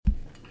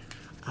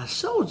I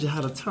showed you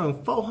how to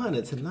turn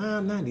 400 to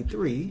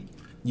 993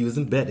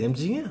 using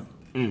BetMGM.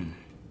 Yeah,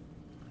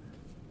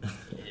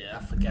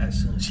 I forgot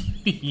as soon as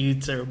you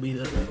told me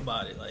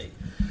about it. Like,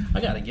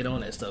 I got to get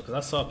on that stuff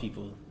because I saw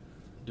people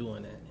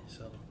doing that.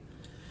 So,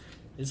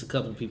 there's a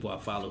couple of people I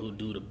follow who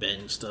do the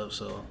betting stuff,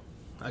 so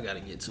I got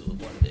to get to it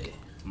one day.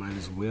 Might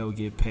as well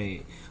get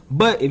paid.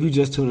 But if you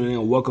just tuning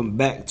in, welcome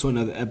back to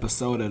another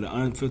episode of the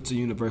Unfiltered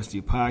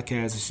University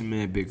Podcast. It's your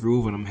man, Big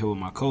Groove, and I'm here with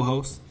my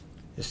co-host.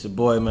 It's your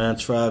boy, man,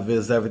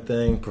 Travis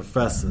Everything,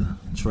 Professor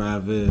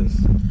Travis.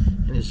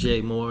 And it's Jay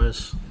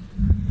Morris.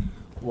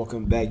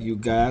 Welcome back, you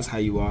guys. How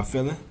you all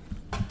feeling?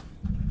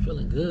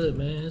 Feeling good,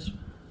 man. It's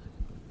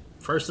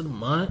first of the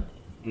month,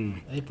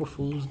 April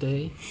Fool's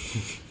Day.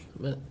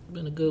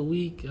 Been a good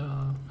week.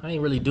 I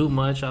ain't really do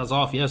much. I was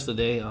off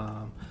yesterday.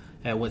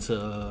 I went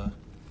to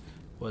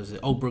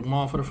Oak Brook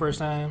Mall for the first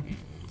time,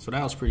 so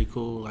that was pretty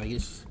cool. Like,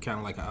 it's kind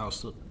of like an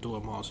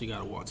outdoor mall, so you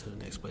gotta walk to the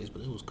next place,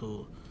 but it was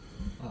cool.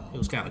 It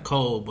was kind of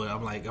cold, but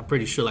I'm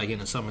pretty sure like in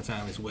the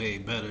summertime it's way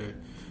better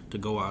to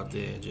go out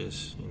there and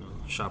just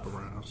shop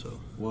around. So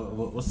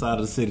What side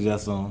of the city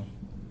that's on?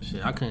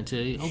 shit, I couldn't tell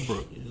you. Oak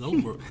Brook. It's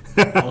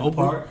Oak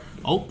Brook.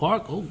 Oak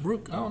Park, Oak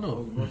Brook. I don't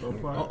know.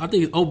 Oak Park? I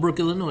think it's Oak Brook,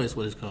 Illinois is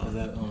what it's Is called.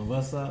 that on the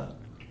west side?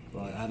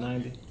 Like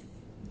I-90?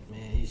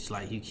 Man, it's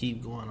like you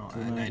keep going on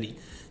I-90.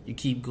 You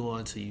keep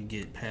going till you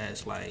get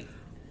past like,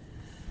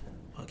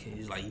 okay,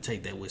 it's like you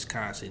take that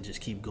Wisconsin and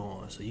just keep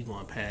going. So you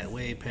going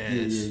way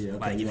past. Yeah.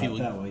 Like okay, if you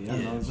that way. Yeah, I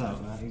know yeah,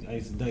 exactly. I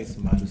used to date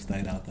somebody who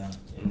stayed out there.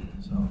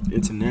 so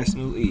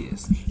International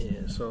is.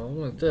 yeah, so I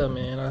went there,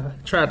 man. I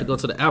tried to go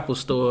to the Apple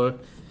store.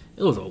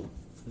 It was a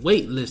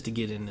wait list to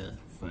get in there.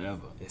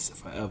 Forever. It's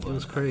forever. It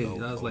was crazy.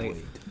 I was like,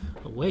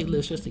 a wait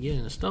list just to get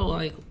in the store.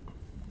 Like,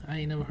 I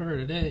ain't never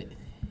heard of that.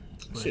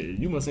 Shit,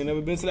 you must ain't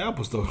never been to the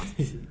Apple store.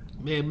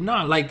 Man,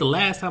 no, like the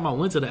last time I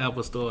went to the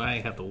Apple store, I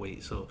ain't have to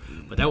wait. So,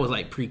 but that was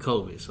like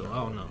pre-COVID, so I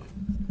don't know.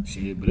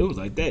 Shit, but it was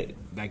like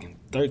that back in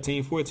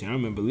 13, 14. I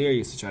remember Larry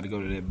used to try to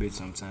go to that bitch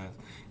sometimes.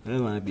 And that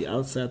line would be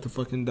outside the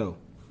fucking door.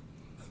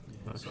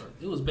 So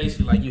it was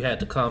basically like you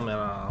had to come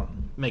and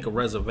make a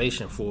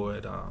reservation for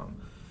it.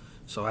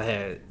 So I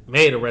had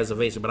made a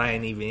reservation, but I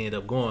didn't even end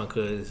up going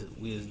because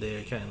we was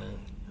there kind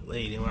of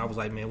late. And I was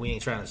like, man, we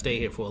ain't trying to stay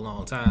here for a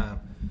long time.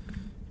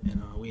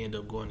 And we ended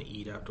up going to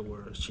eat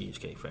afterwards,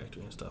 Cheesecake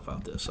Factory and stuff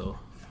out there. So,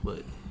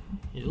 but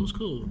it was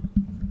cool.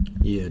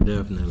 Yeah,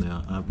 definitely.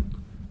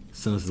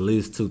 Since at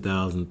least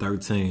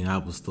 2013,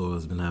 Apple Store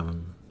has been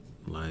having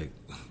like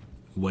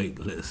wait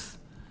lists.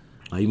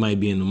 Like you might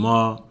be in the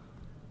mall,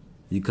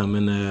 you come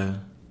in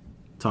there,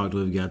 talk to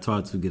whoever you got to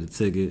talk to, get a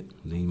ticket,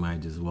 then you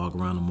might just walk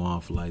around the mall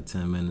for like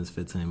 10 minutes,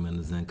 15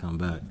 minutes, then come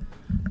back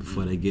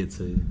before they get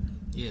to you.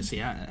 Yeah,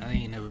 see, I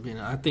ain't never been.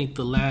 I think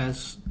the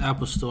last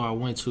Apple store I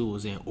went to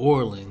was in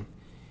Orland,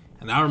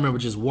 and I remember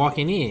just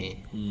walking in.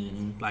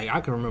 Mm-hmm. Like,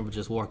 I can remember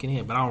just walking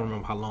in, but I don't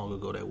remember how long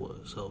ago that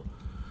was, so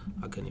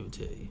I couldn't even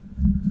tell you.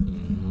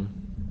 Mm-hmm.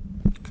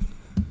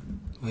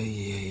 Well,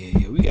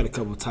 yeah. We got a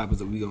couple of topics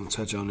that we're going to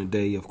touch on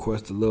today. Of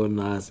course, the Lil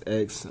Nas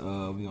X. We're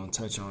going to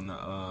touch on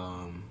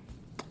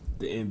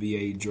the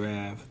NBA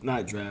draft.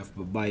 Not draft,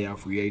 but buyout,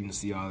 free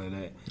agency, all of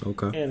that.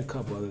 Okay. And a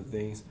couple other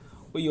things.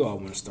 Where you all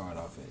want to start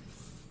off at?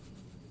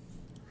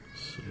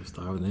 Should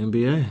start with the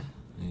NBA.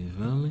 You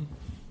feel me?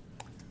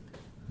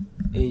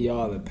 In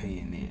y'all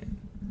opinion, then,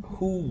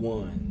 who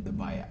won the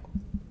buyout?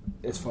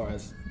 As far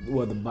as, the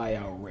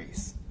buyout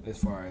race. As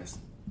far as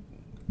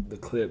the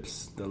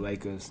Clips, the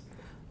Lakers,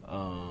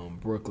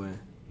 Brooklyn,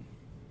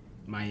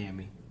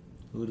 Miami.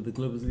 Who did the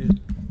Clippers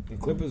get? The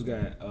Clippers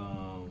got,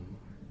 who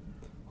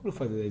the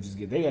fuck did they just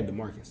get? They got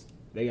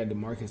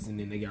DeMarcus. And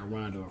then they got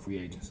Rondo in free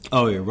agents.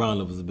 Oh, yeah,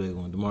 Rondo was a big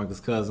one.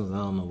 DeMarcus Cousins, I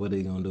don't know what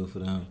they going to do for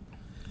them.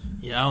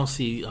 Yeah, I don't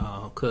see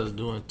Cuz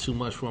doing too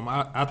much for him.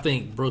 I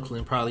think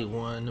Brooklyn probably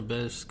won the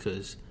best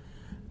because,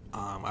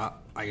 like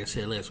I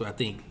said last week, I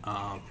think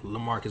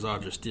LaMarcus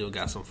Aldridge still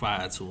got some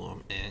fire to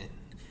him, and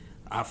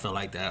I felt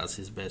like that was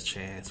his best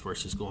chance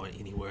versus going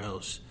anywhere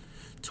else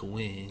to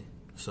win.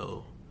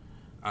 So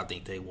I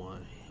think they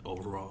won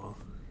overall.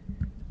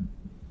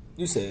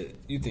 You said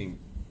you think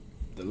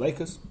the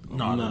Lakers?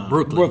 No,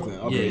 Brooklyn. Brooklyn.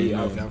 Okay,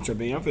 Yeah. okay. I'm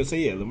tripping. I'm finna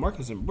say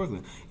LaMarcus in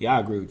Brooklyn. Yeah, I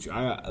agree with you.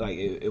 I like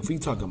if we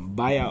talking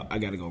buyout, I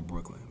gotta go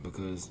Brooklyn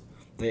because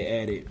they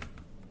added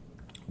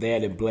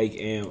Blake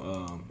and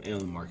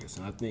LaMarcus,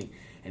 and I think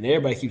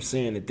everybody keeps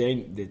saying that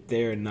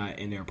they're not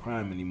in their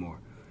prime anymore.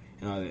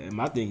 And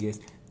my thing is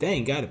they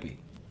ain't gotta be.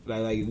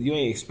 Like you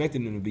ain't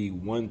expecting them to be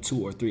 1,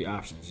 2, or 3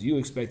 options. You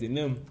expecting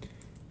them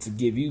to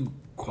give you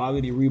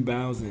quality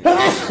rebounds and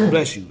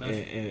bless you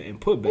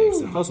and putbacks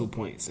and hustle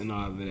points and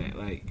all of that.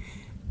 Like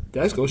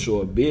that's gonna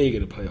show up big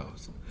in the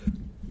playoffs.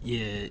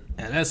 Yeah,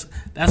 and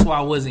that's why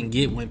I wasn't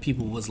get when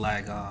people was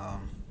like, oh,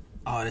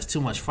 there's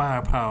too much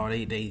firepower.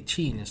 They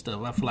cheating and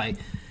stuff. I feel like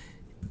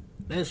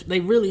they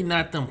really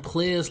not them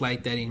players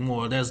like that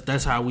anymore.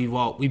 That's how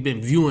we've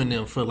been viewing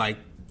them for like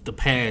the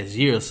past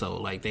year or so.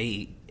 Like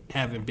they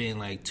haven't been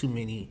like too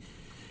many.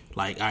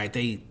 Like all right,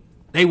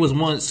 they was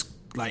once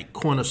like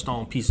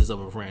cornerstone pieces of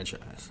a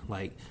franchise.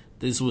 Like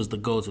this was the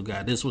go-to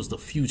guy. This was the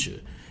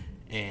future.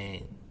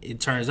 And it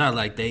turns out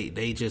like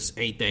they just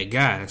ain't that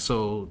guy.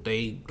 So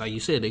they, like you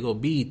said, they go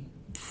be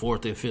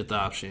fourth and fifth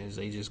options.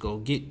 They just go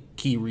get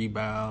key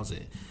rebounds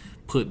and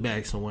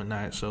putbacks and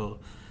whatnot. So,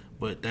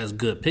 but that's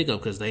good pickup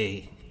because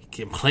they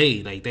can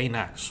play. Like they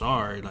not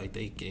sorry. Like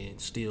they can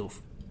still,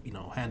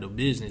 handle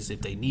business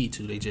if they need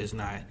to. They just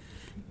not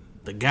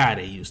the guy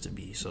they used to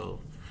be.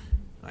 So,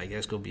 like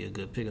that's gonna be a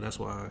good pickup. That's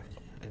why,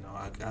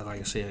 I like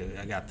I said,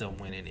 I got them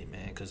winning it,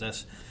 man. Because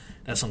that's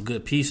some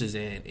good pieces,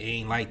 and it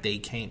ain't like they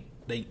can't.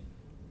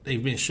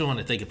 They've been showing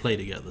that they can play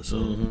together. So,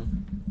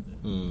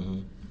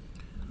 man,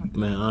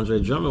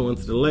 Andre Drummond went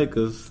to the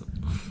Lakers,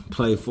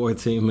 played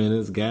 14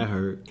 minutes, got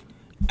hurt.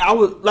 I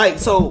was like,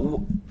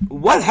 so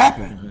what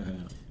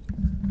happened?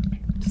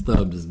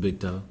 Stubbed his big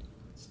toe.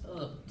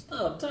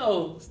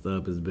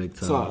 Stubbed his big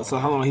toe. So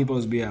how long he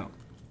supposed to be out?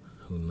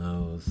 Who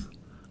knows?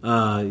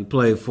 He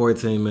played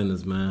 14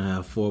 minutes, man.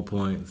 Had 4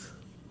 points,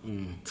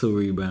 2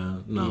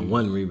 rebounds. No,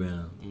 1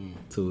 rebound,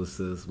 2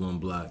 assists, 1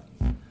 block.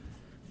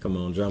 Come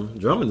on,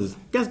 Drummond. Drummond is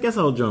guess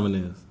how old Drummond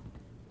is.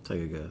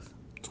 Take a guess.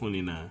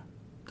 29.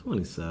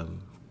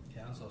 27.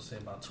 Yeah, I was gonna say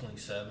about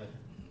 27.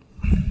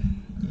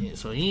 Yeah,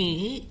 so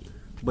he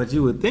But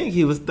you would think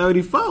he was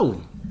 34.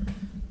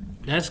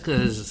 that's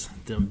because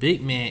the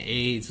big man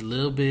age a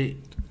little bit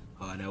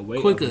That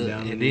weight quicker, up and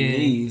down and in the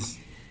knees.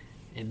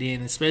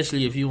 then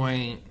especially if you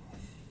ain't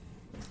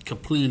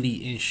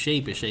completely in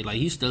shape, like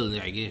he's still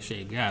like in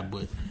shape guy,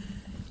 but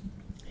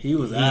He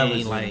was he averaging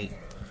ain't like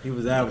he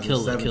was averaging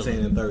killer.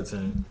 17 and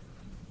 13.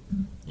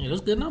 yeah,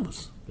 those good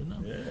numbers.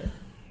 Yeah.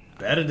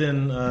 Better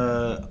than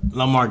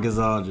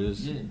LaMarcus Aldridge.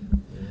 Yeah.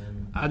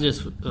 I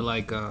just feel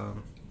like I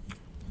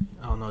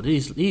don't know,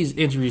 these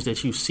injuries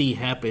that you see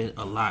happen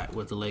a lot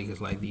with the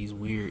Lakers, like these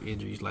weird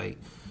injuries, like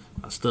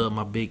I stubbed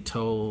my big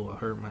toe, I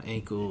hurt my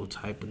ankle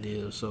type of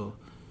deal. So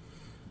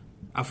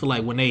I feel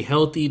like when they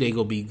healthy, they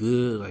gonna be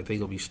good, like they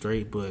gonna be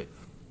straight. But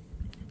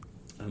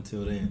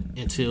Until then,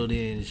 it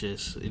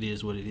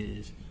is what it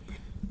is.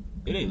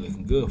 It ain't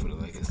looking good for the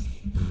Lakers.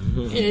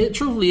 Yeah, it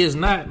truthfully is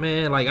not,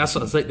 man. Like I saw,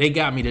 they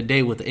got me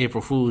today with the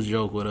April Fool's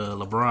joke with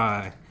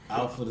LeBron.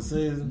 out for the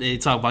season. They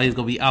talk about he's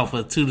gonna be out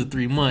for 2 to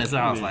 3 months.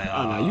 I was like,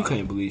 oh no, you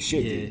can't believe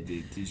shit.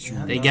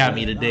 Yeah. They got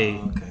me today.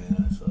 Oh, okay,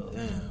 so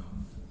damn.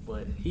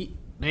 But they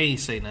ain't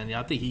say nothing.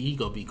 I think he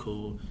gonna be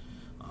cool.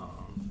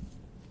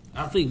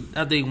 I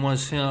think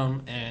once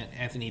him and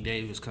Anthony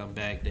Davis come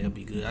back, they'll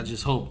be good. I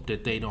just hope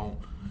that they don't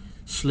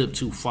slip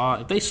too far.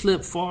 If they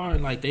slip far,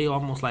 like they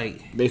almost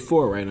like They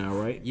 4 right now,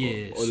 right?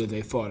 Yes. Or did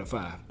they fall to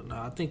 5? no,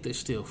 I think they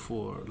still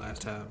 4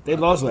 last time. They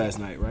lost last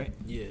night, right?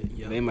 Yeah.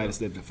 They might have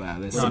slipped to 5.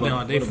 Let's No, see.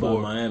 no, they What about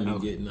 4. Miami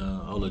getting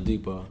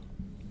Oladipo?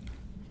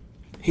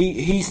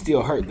 He's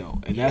still hurt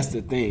though, and that's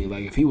the thing.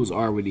 Like if he was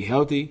already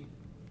healthy,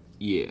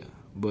 yeah.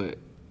 But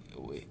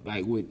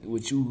like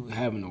with you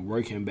having to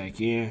work him back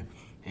in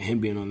and him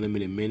being on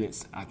limited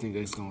minutes, I think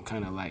it's gonna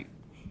kind of like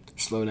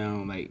slow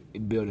down, like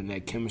building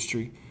that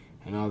chemistry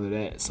and all of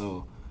that.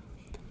 So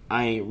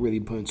I ain't really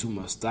putting too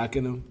much stock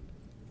in them.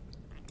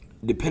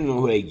 Depending on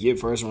who they get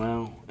first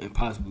round and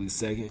possibly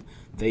second,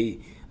 they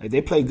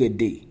play good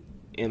D,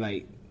 and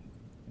like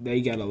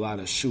they got a lot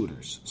of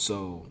shooters.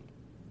 So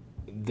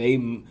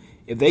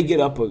if they get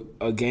up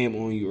a game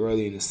on you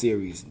early in the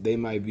series, they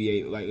might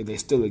be like if they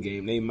still a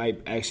game, they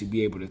might actually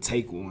be able to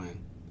take one,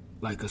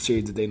 like a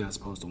series that they're not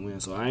supposed to win.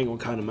 So I ain't gonna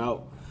count them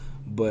out,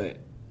 but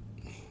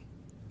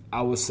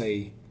I would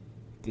say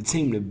the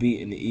team to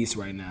beat in the East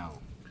right now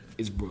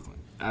is Brooklyn.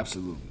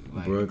 Absolutely,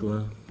 like,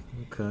 Brooklyn.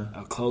 Okay.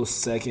 a close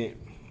second.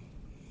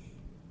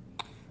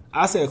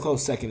 I say a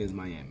close second is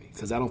Miami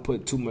because I don't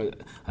put too much.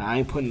 I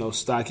ain't putting no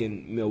stock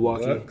in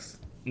Milwaukee. Bucks?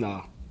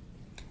 No,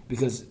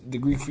 because the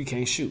Greek Freak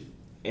can't shoot,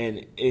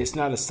 and it's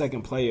not a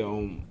second player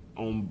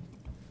on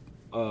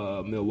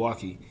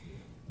Milwaukee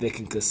that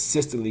can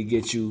consistently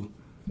get you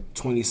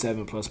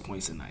 27 plus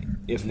points a night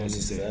if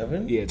necessary.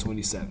 27? Yeah,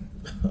 27.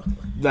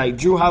 Like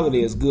Drew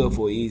Holiday is good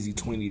for an easy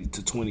 20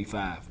 to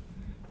 25.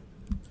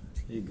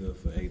 He good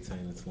for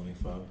 18 to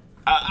 25.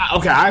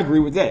 Okay, I agree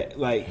with that.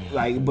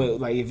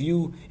 But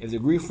if the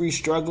Greek Freak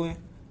struggling,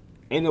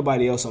 ain't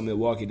nobody else on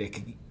Milwaukee that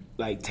could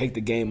like take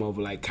the game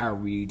over like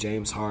Kyrie,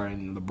 James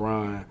Harden,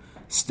 LeBron,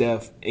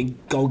 Steph, and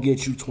go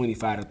get you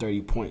 25 to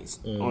 30 points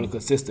on a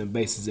consistent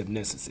basis if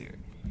necessary.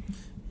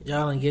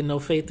 Y'all ain't getting no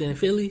faith in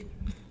Philly?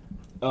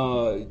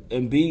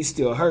 Embiid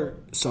still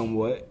hurt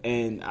somewhat,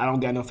 and I don't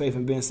got no faith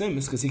in Ben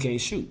Simmons because he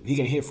can't shoot. He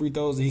can't hit free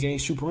throws and he can't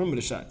shoot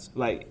perimeter shots.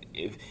 Like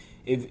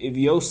if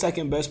your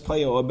second best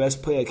player or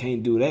best player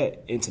can't do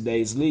that in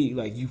today's league,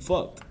 like you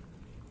fucked.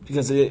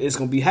 Because it's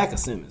gonna be Hacker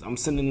Simmons. I'm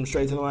sending them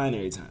straight to the line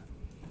every time.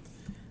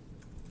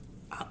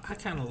 I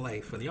kind of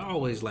like Philly. I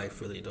always like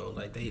Philly though.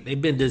 Like they've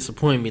been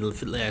disappointing me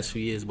the last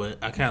few years, but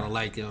I kind of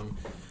like them.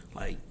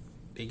 Like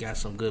they got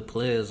some good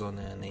players on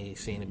there, and they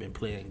seem to have been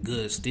playing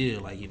good still.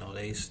 Like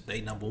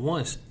they number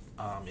one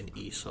in the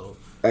East. So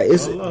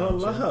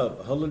Hold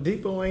up.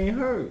 Oladipo ain't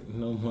hurt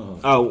no more.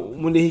 Oh,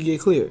 when did he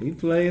get cleared? He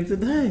playing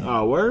today.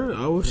 Oh, word?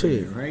 Oh,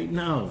 shit. Right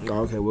now.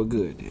 Oh, okay, well,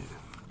 good then.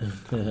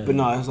 But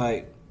no, it's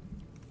like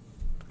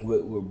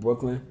with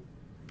Brooklyn.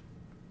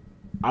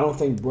 I don't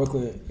think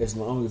Brooklyn, as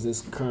long as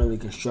it's currently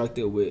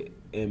constructed with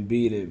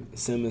Embiid and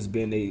Simmons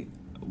being a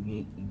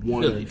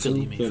one and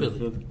two.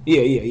 Philly.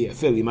 Yeah.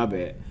 Philly, my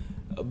bad.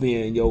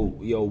 Being yo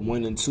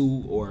 1 and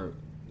 2 or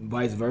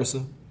vice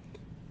versa.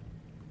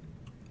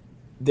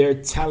 They're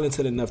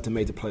talented enough to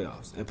make the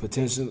playoffs and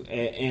potential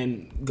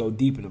and go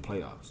deep in the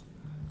playoffs.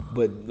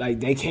 But like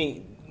they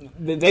can't,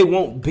 they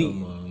won't beat.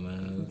 Come on,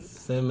 man.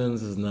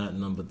 Simmons is not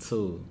number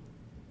 2.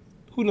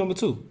 Who number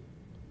 2?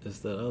 It's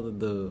that other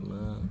dude,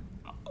 man.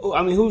 Oh,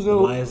 I mean, who's The the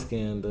light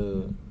skinned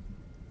dude.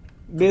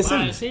 Ben Tobias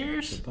Simmons?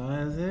 Harris?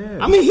 Tobias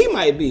Harris. I mean, he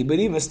might be, but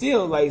even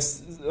still, like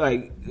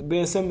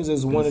Ben Simmons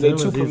is one of their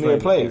 2 premier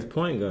players. He's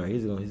point guard.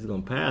 He's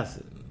gonna pass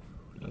it.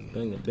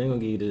 Ben gonna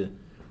give you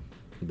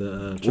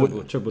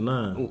the triple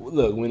nine.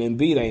 Look, when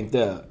Embiid ain't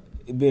there,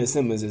 Ben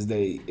Simmons is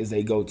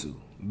they go to.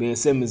 Ben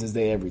Simmons is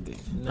their everything.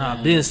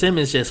 Nah, Ben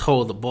Simmons just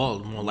hold the ball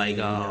more like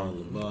hold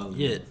the ball.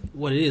 yeah.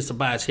 What it is,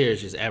 Tobias Harris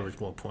just average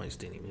more points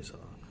than him. So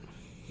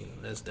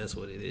that's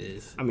what it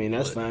is. I mean,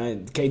 that's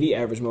fine. KD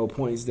averaged more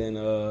points than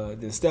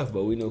Steph,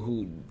 but we knew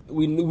who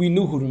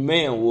the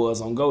man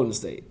was on Golden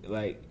State.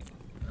 Like,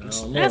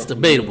 That's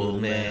debatable,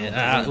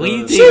 man. When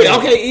you shit,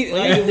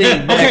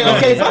 think,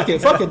 okay,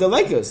 fuck it. The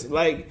Lakers,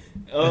 like,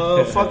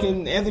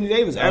 fucking Anthony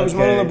Davis averaged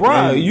more than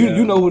LeBron.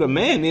 You know who the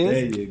man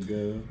is. There you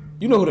go.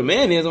 You know who the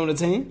man is on the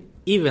team.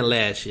 even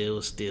last year it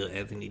was still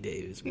Anthony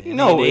Davis, man.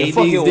 No, these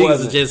fuck it niggas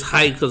wasn't. are just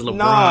hyped because LeBron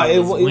Nah,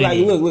 was winning. like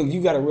look,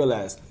 you got to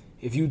realize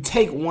if you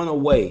take one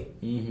away,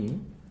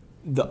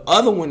 the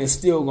other one is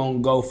still gonna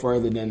go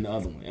further than the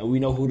other one, and we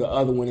know who the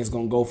other one is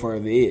gonna go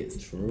further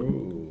is.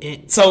 True.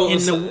 So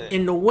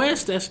in the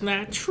West, that's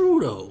not true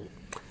though.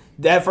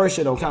 That first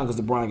shit don't count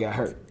because LeBron got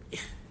hurt.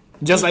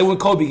 Just like when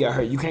Kobe got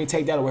hurt, you can't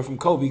take that away from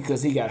Kobe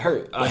because he got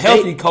hurt. A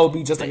healthy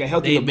Kobe, just like a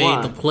healthy They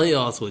LeBron. made the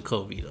playoffs with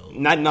Kobe though.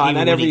 Not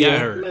Even every when he year. got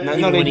hurt. No,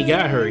 Even they- when he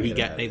got hurt,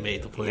 they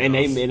made the playoffs. and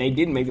they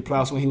didn't make the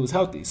playoffs when he was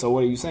healthy. So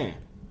what are you saying?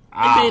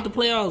 They made the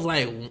playoffs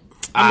like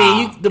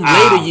the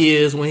later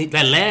years when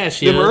that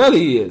last year, Them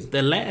early years.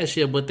 that last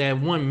year, but that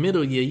one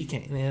middle year you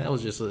can't. Man, that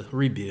was just a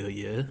rebuild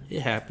year.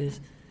 It happens,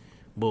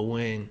 but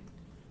when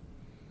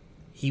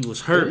he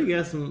was hurt,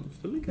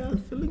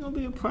 Philly gonna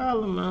be a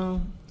problem,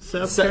 man.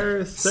 Seth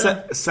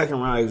Second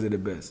round exit the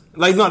best.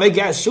 Like no, they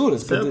got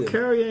shooters. but Steph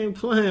Curry ain't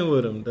playing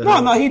with him.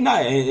 No, he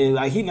not. And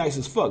like he nice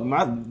as fuck.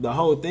 The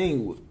whole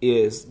thing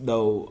is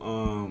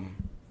though,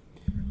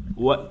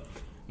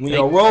 when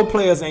your role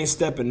players ain't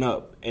stepping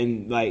up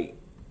and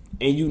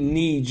you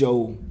need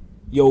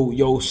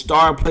your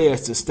star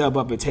players to step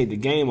up and take the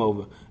game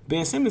over.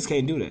 Ben Simmons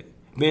can't do that.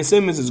 Ben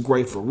Simmons is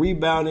great for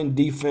rebounding,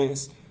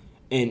 defense,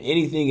 and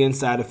anything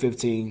inside of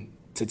 15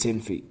 to 10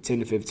 feet, 10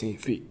 to 15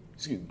 feet.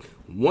 Excuse me.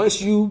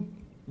 Once you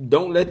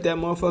don't let that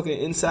motherfucker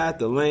inside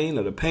the lane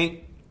or the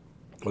paint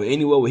or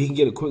anywhere where he can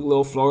get a quick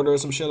little floater or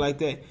some shit like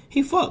that,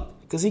 he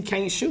fucked because he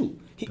can't shoot.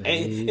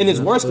 And it's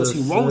worse because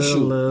he won't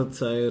shoot.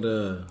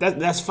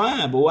 That's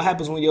fine, but what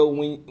happens when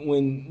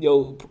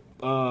your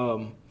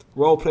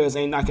role players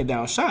ain't knocking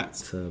down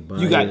shots?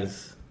 You got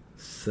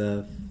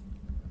Seth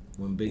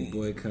when Big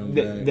Boy come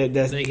back. they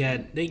got,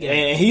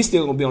 and he's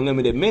still gonna be on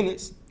limited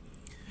minutes.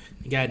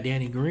 you got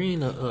Danny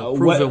Green, a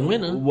proven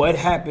winner. What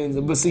happens?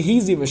 But see,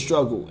 he's even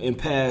struggled in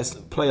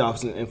past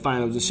playoffs and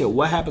finals and shit.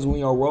 What happens when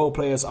your role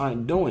players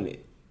aren't doing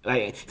it?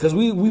 Like, because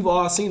we've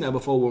all seen that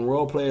before when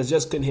role players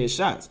just couldn't hit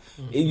shots.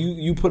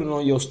 You put it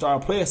on your star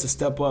players to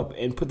step up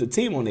and put the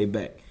team on their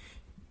back.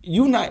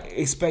 You're not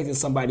expecting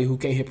somebody who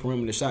can't hit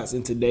perimeter shots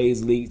in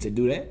today's league to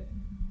do that.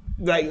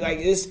 Like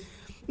it's.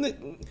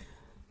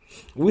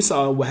 We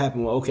saw what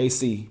happened when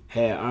OKC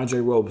had Andre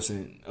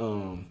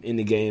Roberson in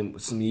the game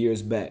some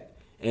years back.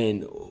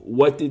 And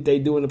what did they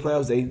do in the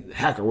playoffs? They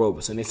hack a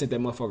Roberson. They sent that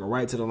motherfucker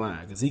right to the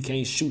line because he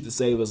can't shoot to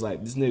save us.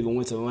 Like, this nigga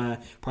went to the line,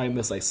 probably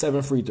missed like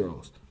 7 free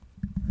throws.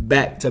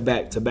 Back to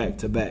back to back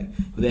to back.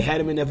 But they had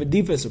him in there for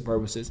defensive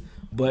purposes,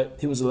 but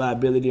he was a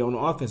liability on the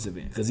offensive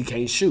end because he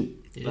can't shoot.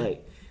 Yeah.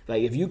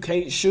 Like if you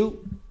can't shoot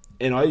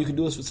and all you can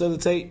do is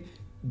facilitate,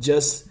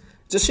 just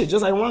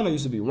like Rondo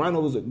used to be.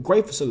 Rondo was a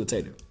great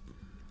facilitator.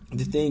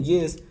 The thing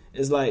is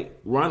like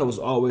Rondo was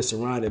always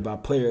surrounded by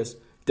players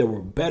that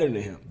were better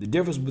than him. The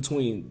difference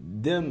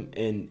between them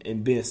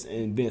and Ben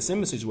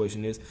Simmons'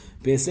 situation is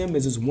Ben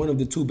Simmons is one of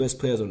the 2 best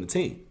players on the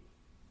team.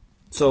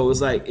 So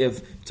it's like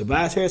if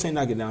Tobias Harris ain't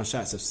knocking down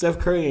shots, if Steph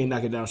Curry ain't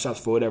knocking down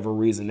shots for whatever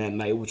reason that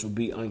night, which would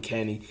be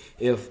uncanny,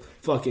 if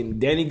fucking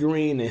Danny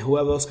Green and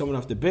whoever else coming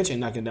off the bench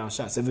ain't knocking down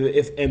shots, if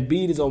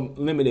Embiid is on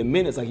limited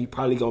minutes like he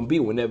probably gonna be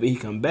whenever he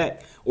come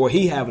back, or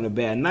he having a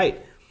bad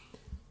night.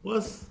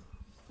 What's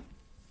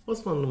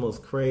one of the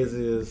most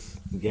craziest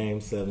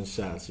Game 7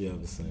 shots you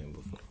ever seen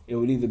before? It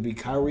would either be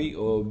Kyrie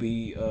or it'd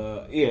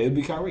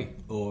be Kyrie.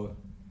 Or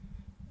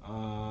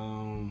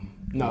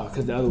no,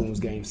 because the other one was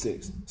Game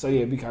 6. So yeah,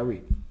 it'd be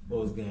Kyrie.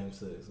 what was Game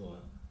 6?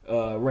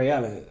 What? Ray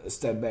Allen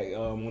stepped back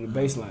on the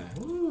baseline.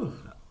 Ooh.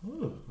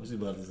 What you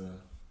about to say?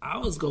 I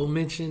was gonna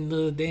mention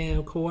the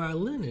damn Kawhi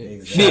Leonard.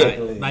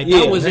 Exactly.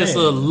 That was just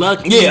a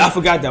lucky I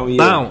forgot that one.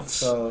 bounce.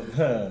 So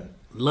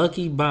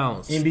Lucky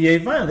bounce.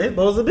 NBA Finals, they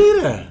supposed to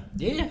be there.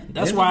 Yeah,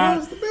 that's They why.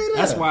 supposed to be there.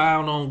 That's why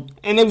I don't.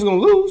 And they was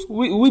gonna lose.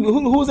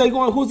 Who's they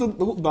going? Who's they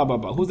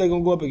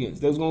gonna go up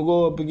against? They was gonna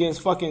go up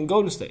against fucking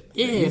Golden State.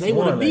 Yeah, East they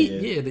would have won beat.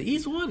 that year. Yeah, the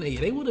East won that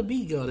year. They would have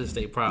beat Golden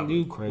State probably.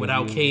 You crazy?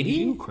 Without KD.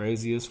 You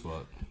crazy as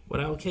fuck.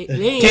 Without KD.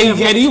 They ain't have-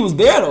 KD was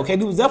there though.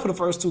 KD was there for the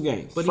first 2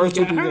 games. But first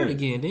he got 2 hurt games.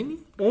 again, didn't he?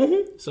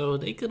 Mm-hmm. So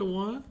they could have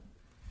won.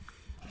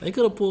 They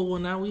could have pulled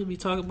one out. We'd be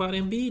talking about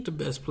Embiid, the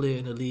best player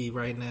in the league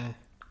right now.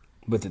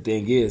 But the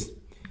thing is,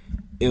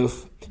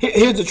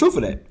 here's the truth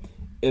of that.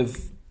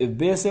 If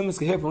Ben Simmons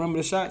can hit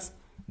perimeter shots,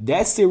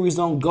 that series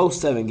don't go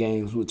 7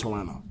 games with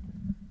Toronto.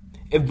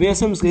 If Ben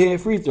Simmons can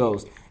hit free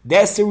throws,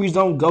 that series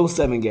don't go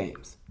 7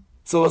 games.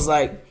 So it's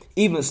like,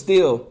 even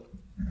still,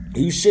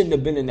 you shouldn't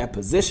have been in that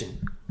position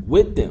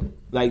with them.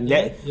 Like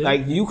that, yeah.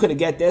 like you could have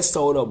got that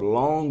sold up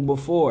long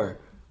before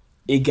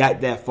it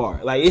got that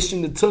far. Like it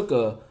shouldn't have took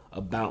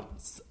a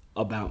bounce,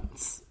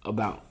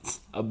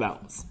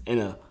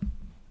 and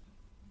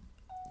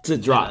to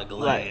drop.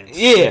 Like,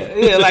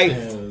 yeah, like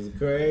It was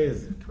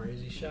crazy.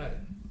 Crazy shot.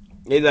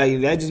 it, like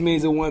that just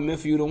means it wasn't meant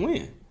for you to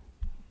win.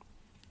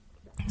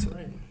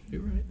 Right.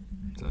 You're right.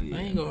 So I yeah,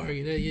 ain't gonna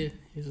argue that. Yeah,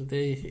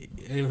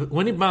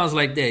 when it bounced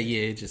like that,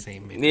 yeah, it just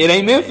ain't meant. it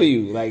ain't meant for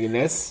you. Like, and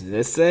that's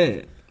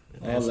sad.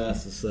 All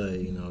that's to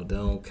say,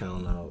 don't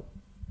count out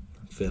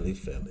Philly.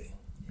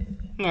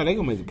 No, they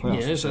gonna make the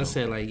playoffs. Yeah, that's for what I sure.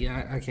 said. Like,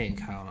 yeah, I can't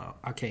count out.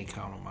 I can't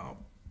count them out.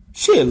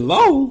 Shit,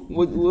 low.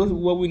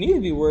 What we need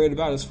to be worried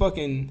about is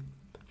fucking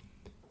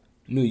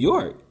New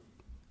York,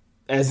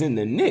 as in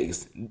the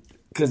Knicks,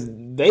 because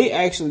they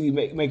actually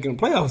making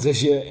the playoffs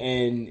this year,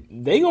 and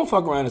they gonna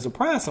fuck around and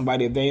surprise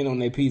somebody if they ain't on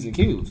their P's and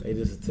Q's. They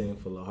just a team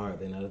full of heart.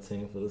 They not a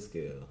team full of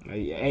skill.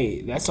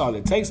 Hey, that's all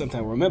it takes.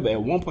 Sometimes remember,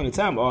 at one point in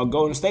time, all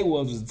Golden State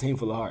was a team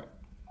full of heart.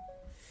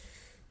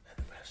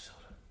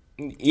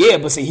 Yeah,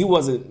 but see, he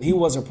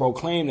wasn't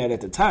proclaimed that at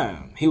the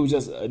time. He was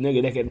just a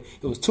nigga that could.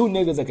 It was 2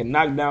 niggas that could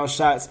knock down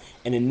shots,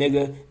 and a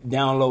nigga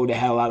down low that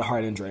had a lot of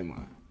heart in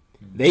Draymond.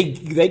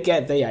 They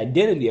got their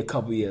identity a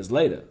couple years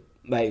later,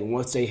 like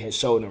once they had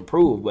showed and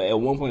improved. But at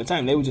one point in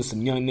time, they were just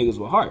some young niggas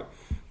with heart.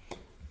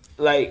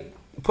 Like,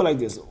 put like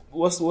this: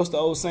 what's the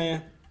old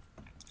saying?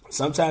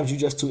 Sometimes you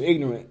just too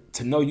ignorant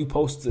to know you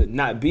supposed to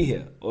not be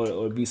here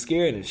or be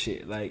scared and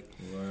shit. Like,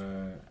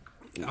 Right.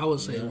 I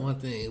would say one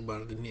thing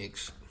about the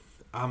Knicks.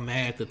 I'm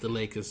mad that the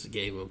Lakers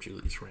gave up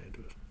Julius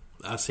Randle.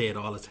 I say it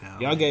all the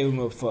time. y'all gave him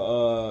up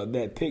for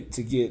that pick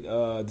to get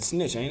the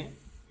snitch, ain't it?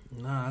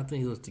 Nah, I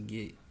think it was to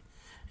get.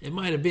 It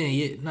might have been.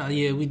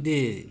 Yeah, we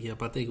did.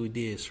 Yep, I think we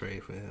did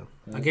trade for him.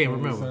 I can't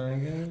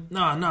remember.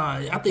 No,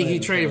 I think he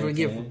traded for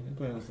get.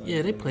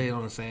 Yeah, they played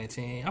on the same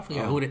team. I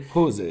forgot who they.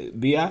 Who was it?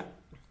 B.I.?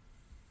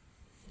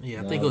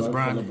 Yeah, I think it was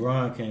Brian.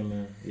 LeBron came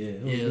in. Yeah,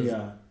 it was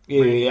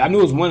B.I. Yeah, I knew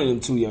it was one of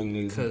them 2 young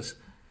niggas.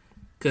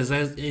 Because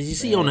as you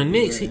see on the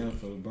Knicks, For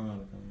LeBron to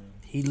come in.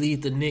 he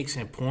lead the Knicks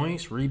in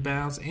points,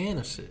 rebounds, and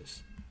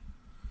assists.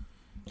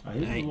 He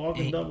was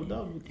walking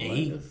double.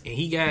 And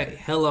he got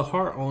hella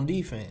heart on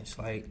defense.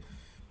 Like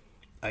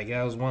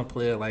that was one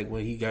player. Like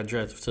when he got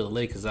drafted to the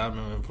Lakers, I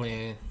remember him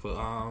playing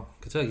for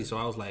Kentucky. So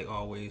I was like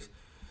always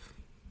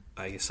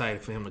like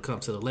excited for him to come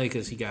to the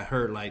Lakers. He got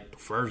hurt like the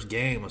first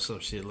game or some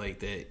shit like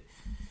that,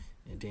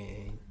 and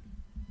then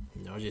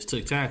it just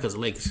took time because the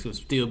Lakers was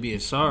still being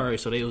sorry.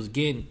 So they was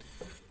getting.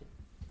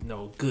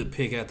 Good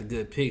pick after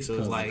good pick. So it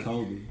was like,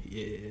 Kobe.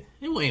 Yeah,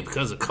 it wasn't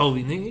because of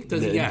Kobe, nigga.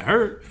 Because he got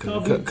hurt.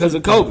 Because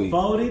of Kobe.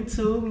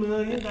 $42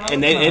 million.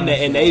 And they didn't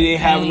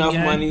have They enough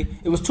got- money.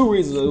 It was 2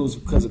 reasons. It was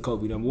because of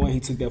Kobe. Number one, he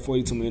took that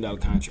 $42 million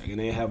contract, and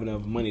they didn't have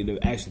enough money to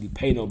actually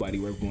pay nobody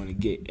what we're going to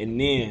get. And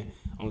then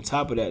on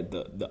top of that,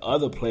 the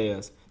other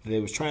players that they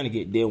was trying to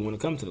get didn't want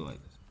to come to the Lakers.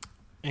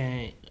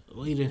 And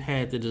we done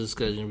had the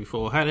discussion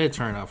before. How that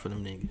turn out for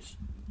them niggas?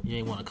 You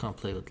ain't want to come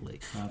play with the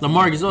Lakers.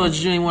 LaMarcus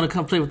Aldridge, you ain't want to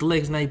come play with the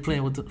Lakers. Now you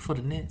playing for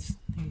the Nets.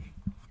 You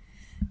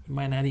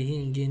might not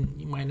even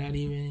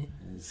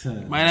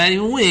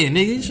win,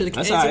 nigga. You should have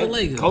came That's to all the right.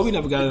 Lakers. Kobe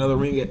never got another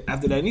ring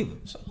after that either.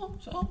 So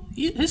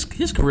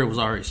his career was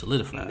already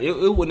solidified. It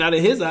was not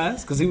in his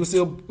eyes because he was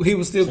still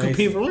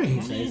competing for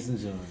rings. Chasing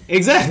Joy.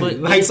 Exactly.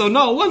 But- So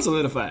no, it wasn't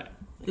solidified.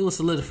 It was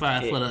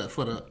solidified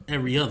for the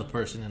every other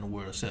person in the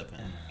world except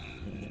him.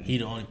 He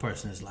the only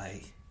person that's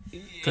like.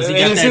 Because he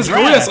got And it's that his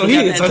drive. career, so He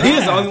got he's that the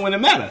drive. only one that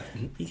matter.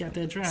 He got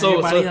that drive. So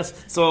Everybody else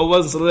it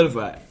wasn't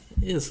solidified.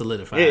 is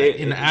solidified It-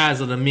 in the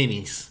eyes of the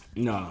minis,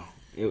 No.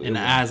 in the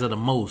eyes of the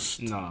most.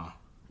 No.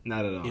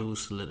 Not at all. It was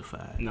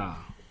solidified. No.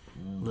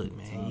 Look,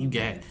 man, you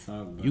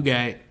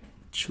got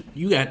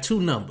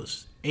 2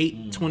 numbers,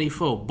 8,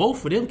 24.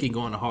 Both of them can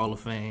go in the Hall of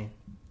Fame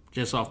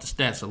just off the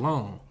stats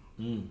alone,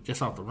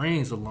 just off the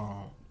rings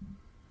alone.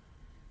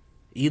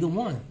 Either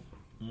one.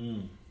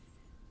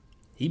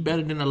 He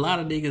better than a lot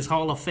of niggas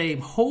Hall of Fame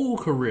whole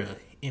career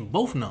in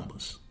both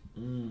numbers.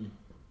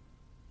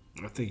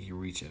 I think you're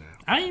reaching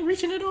out. I ain't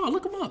reaching at all.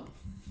 Look him up.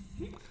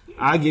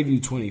 I'll give you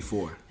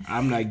 24.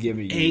 I'm not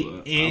giving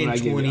you 8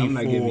 and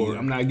 24.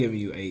 I'm not giving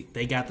you 8.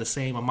 They got the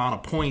same amount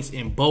of points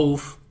in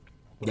both.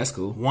 That's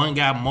cool One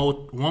got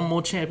one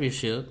more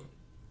championship.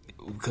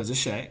 because of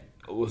Shaq.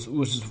 which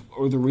is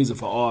the reason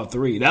for all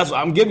three. That's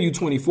why I'm giving you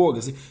 24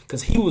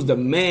 because he was the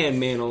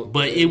man on.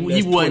 But he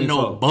wasn't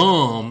no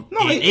bum in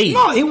 8.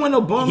 No, he wasn't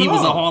no bum. He at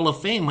was all. a Hall of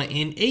Famer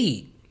in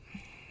 8.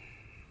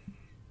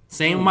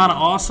 Same amount of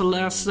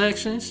all-select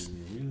sections.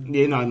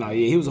 Yeah,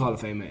 he was a Hall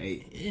of Famer in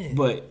 8. Yeah.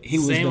 But he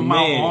was Same the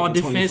amount man all in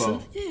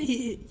defensive.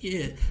 24.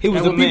 Yeah. He was and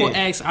when the people man.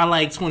 ask, I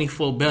like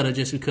 24 better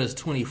just because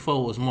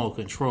 24 was more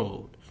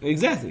controlled.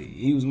 Exactly.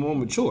 He was more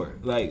mature.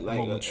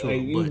 More mature,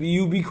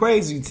 you'd be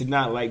crazy to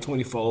not like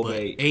 24 over But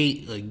 8.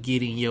 8 are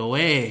getting your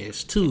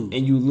ass, too.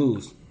 And you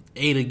lose.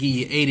 8 will give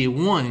you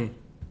 81.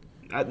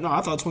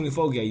 I thought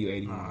 24 gave you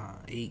 81.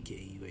 8 gave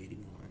you 81.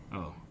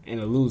 Oh, in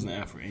a losing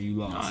effort, and you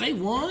lost. No, they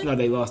won. No,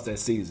 they lost that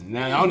season.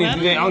 Now I don't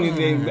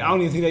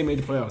even think they made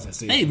the playoffs that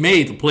season. They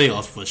made the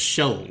playoffs for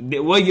sure.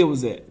 What year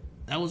was that?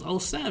 That was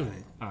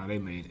 07. Oh, they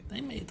made it.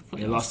 They made the playoffs.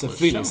 They lost to for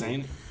Phoenix, sure.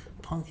 ain't it?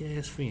 Punk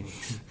ass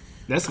Phoenix.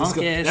 That's Punk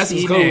ass because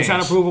Steve we're trying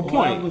Nash. to prove a Well,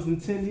 point. that was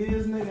in 10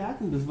 years, nigga. I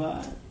can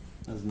divide.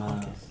 That's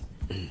nice.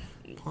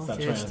 Punk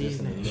Stop ass Steve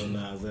transitioning to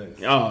Nash. Lil Nas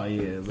X. Oh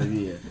yeah, but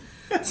yeah.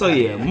 So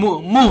yeah,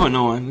 moving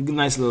on.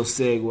 Nice little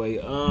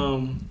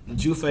segue.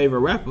 Did you favorite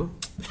rapper?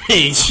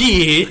 Hey,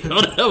 shit.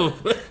 Whatever.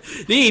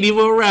 They ain't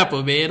even a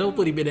rapper, man. Don't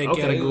put him in that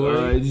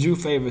category. Did you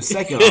favorite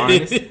second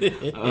artist?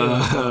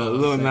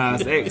 Lil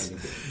Nas X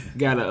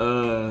got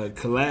a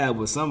collab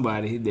with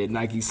somebody that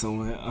Nike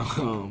suing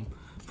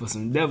for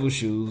some devil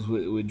shoes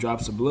with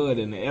drops of blood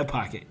in the air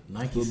pocket.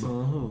 Nike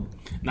suing who?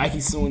 Nike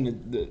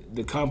suing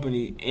the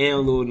company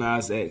and Lil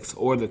Nas X,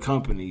 or the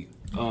company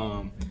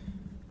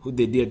who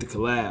they did the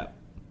collab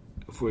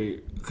for,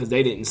 because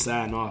they didn't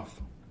sign off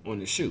on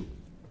the shoe,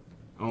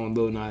 on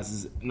Lil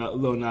Nas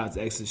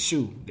X's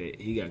shoe that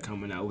he got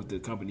coming out with the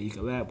company he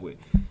collabed with.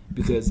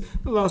 Because,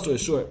 long story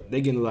short,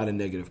 they getting a lot of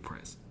negative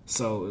press.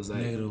 So it was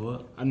like Negative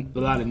what? a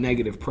lot of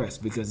negative press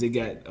because they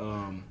got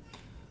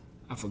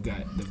I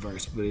forgot the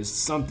verse, but it's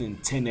something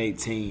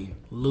 10:18.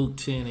 Luke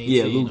 10:18.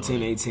 Yeah, Luke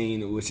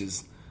 10:18, which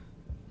is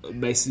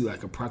basically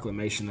like a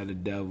proclamation of the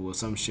devil or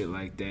some shit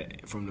like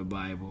that from the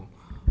Bible.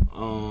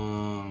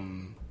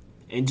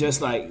 And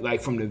just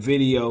like from the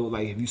video,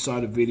 like if you saw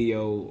the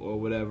video or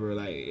whatever,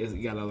 like it's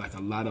got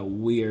a lot of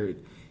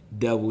weird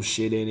devil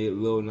shit in it.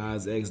 Lil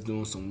Nas X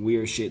doing some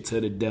weird shit to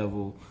the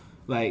devil.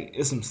 Like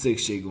it's some sick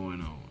shit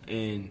going on.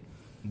 And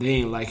they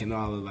ain't liking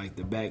all of like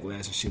the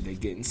backlash and shit they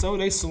getting. So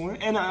they suing.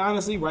 And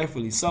honestly,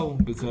 rightfully so,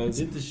 because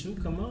Did the shoe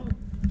come out?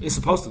 it's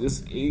supposed to. They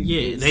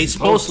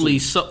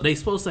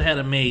supposed to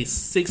have made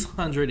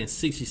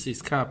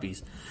 666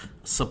 copies,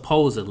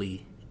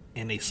 supposedly,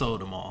 and they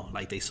sold them all.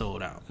 Like they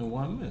sold out. In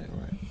 1 minute,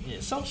 right? Yeah,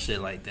 some shit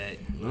like that.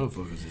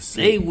 Motherfuckers is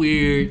sick. They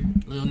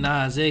weird. Lil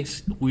Nas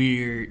X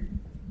weird.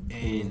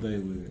 Who's And they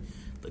weird?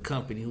 the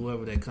company,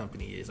 whoever that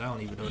company is, I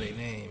don't even know their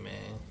name, man.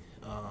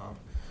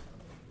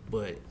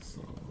 But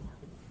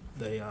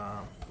they,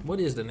 what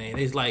is the name?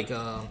 It's like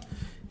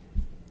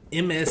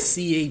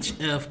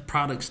MSCHF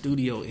Product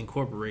Studio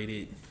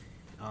Incorporated,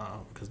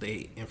 because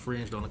they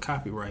infringed on the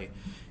copyright.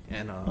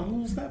 And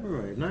Who's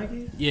copyright?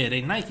 Nike? yeah,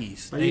 they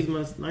Nikes. I use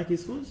my Nike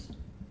Swoosh,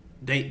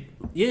 I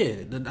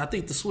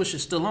think the swoosh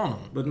is still on them.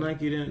 but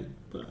Nike didn't.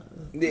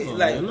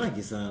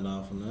 Nike signed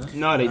off on that.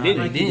 No, they didn't.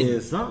 Nike didn't.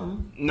 did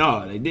something.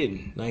 No, they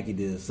didn't. Nike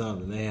did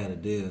something. They had a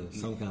deal,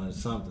 some kind of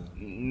something.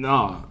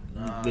 No,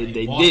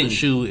 they bought didn't. the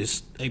shoe.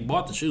 They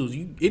bought the shoes.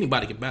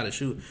 Anybody can buy the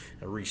shoe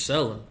and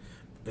resell them.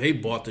 They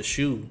bought the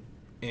shoe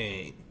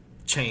and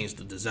changed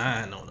the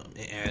design on them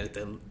and added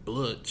that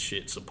blood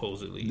shit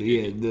supposedly.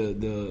 Yeah,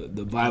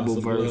 the Bible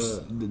Some verse,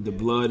 blood. the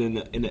blood in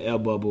the air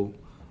bubble,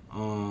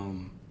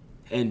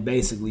 and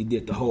basically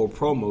did the whole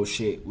promo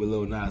shit with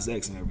Lil Nas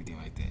X and everything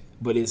like that.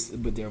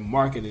 But they're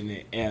marketing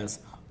it as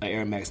an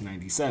Air Max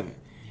 97. Yeah.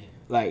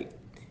 Like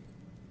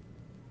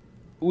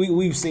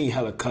we've seen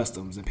hella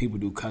customs and people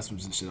do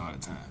customs and shit all the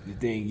time. The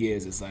thing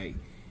is, it's like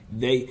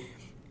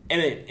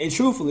and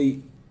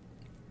truthfully,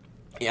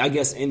 I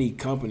guess any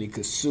company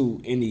could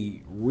sue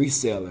any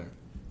reseller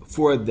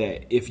for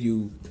that if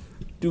you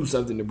do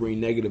something to bring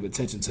negative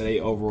attention to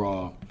their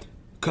overall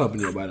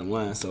company or bottom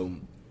line. So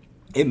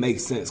it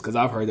makes sense, because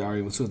I've heard the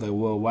argument too. It's like,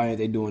 well, why aren't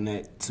they doing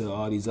that to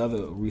all these other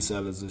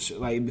resellers and shit?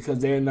 Like, because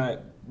they're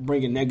not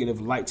bringing negative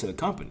light to the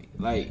company.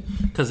 Like,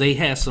 Because they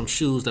had some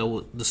shoes that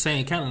were the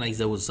same kind of Nikes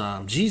that was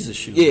Jesus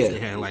shoes. Yeah. They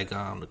had like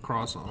the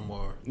cross on them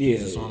or yeah,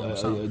 Jesus on them or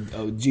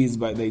something. Jesus,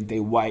 but they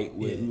white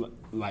with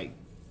like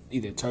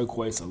either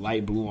turquoise or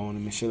light blue on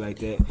them and shit like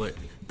that. But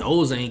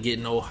those ain't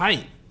getting no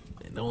hype.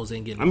 Those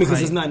ain't getting I mean, because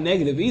hype. it's not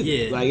negative either.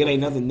 Yeah. Like, it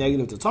ain't nothing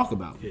negative to talk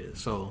about. Yeah,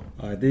 so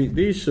All right,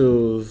 these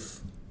shoes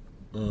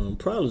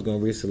probably was gonna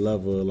reach the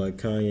level of like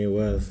Kanye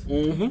West.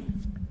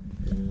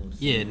 Mm-hmm.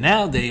 yeah,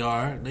 now they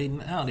are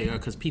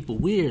because people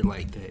weird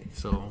like that.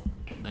 So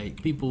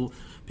like people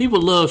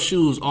love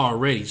shoes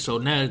already. So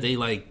now they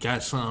like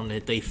got something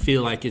that they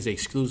feel like is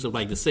exclusive.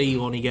 Like to say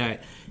you only got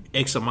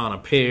X amount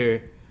of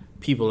pair,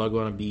 people are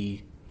gonna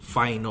be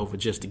fighting over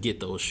just to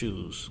get those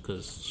shoes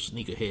because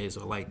sneakerheads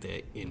are like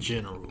that in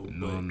general.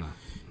 No, but I'm not.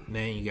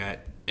 then you got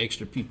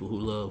extra people who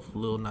love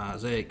Lil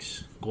Nas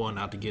X going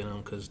out to get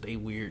them because they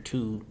weird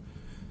too.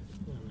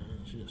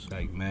 Just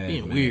Like mad,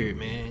 being man. weird,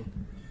 man.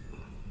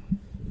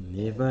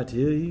 If I tell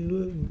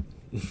you,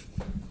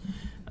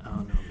 I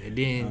don't know, man.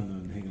 Then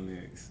know the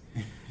lyrics.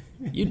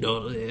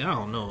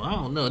 I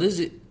don't know. This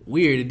is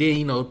weird. And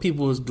then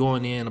people was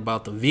going in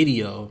about the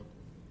video,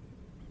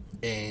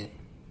 and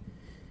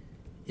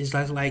it's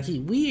like he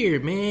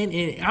weird, man.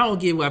 And I don't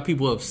get why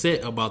people are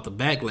upset about the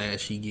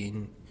backlash he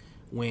getting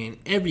when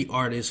every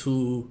artist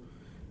who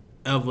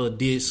ever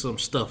did some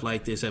stuff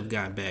like this have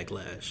gotten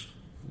backlash.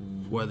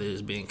 Whether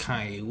it's been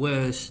Kanye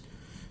West,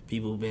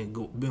 people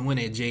been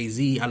winning at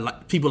Jay-Z.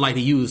 People like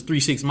to use 3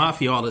 6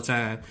 Mafia all the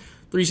time.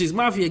 3 6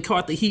 Mafia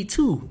caught the heat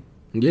too.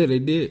 Yeah, they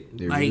did.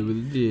 They Like,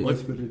 really did.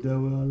 What's with the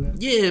devil all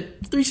that? Yeah,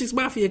 3 6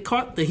 Mafia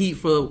caught the heat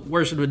for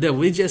Worship the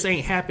Devil. It just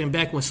ain't happened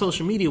back when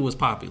social media was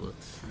popular.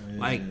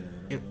 Like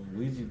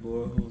Ouija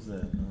boy, who's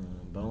that?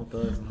 Bone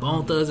Thugs.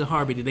 Bone Thugs and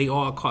Harvey, they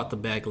all caught the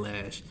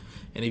backlash.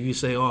 And if you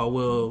say, oh,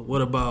 well,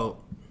 what about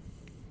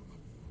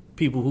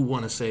people who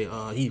want to say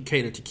he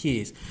catered to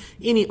kids?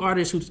 Any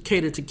artist who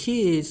catered to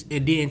kids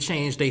and then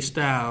changed their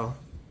style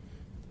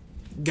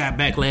got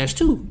backlash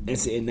too.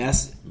 And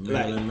that's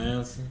Marilyn like,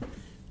 Manson.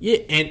 Yeah,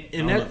 and I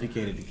don't know that if he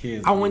catered to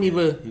kids. I wouldn't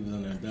even. He was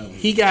on that devil.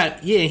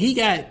 He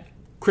got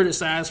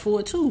criticized for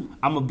it too.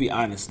 I'm gonna be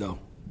honest though,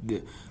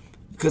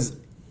 because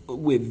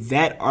with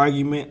that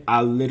argument,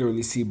 I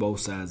literally see both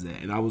sides of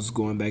that, and I was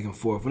going back and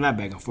forth. Well, not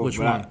back and forth, Which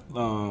but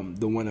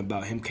the one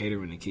about him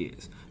catering to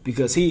kids,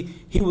 because he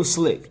was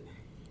slick.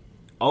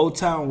 Old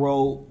Town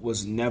Road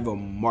was never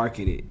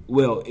marketed.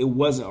 Well, it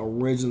wasn't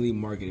originally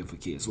marketed for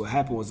kids. What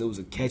happened was it was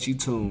a catchy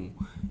tune,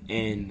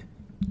 and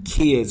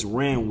kids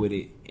ran with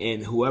it.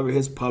 And whoever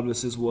his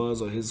publicist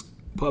was, or his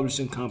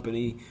publishing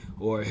company,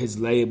 or his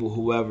label,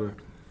 whoever,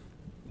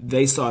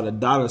 they saw the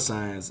dollar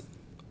signs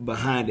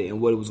behind it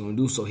and what it was going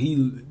to do. So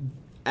he,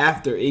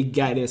 after it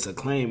got its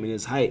acclaim and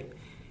its hype,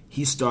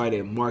 he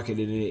started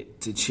marketing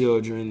it to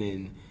children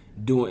and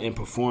doing and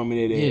performing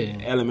it in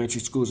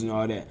elementary schools and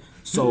all that.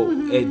 So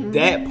at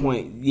that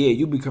point,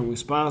 you become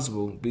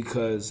responsible,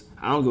 because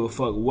I don't give a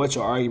fuck what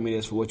your argument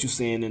is for what you're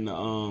saying in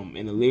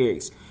the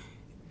lyrics.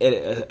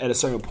 At a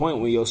certain point,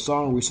 when your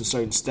song reaches a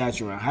certain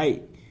stature and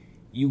height,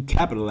 you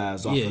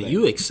capitalize off of that.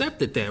 You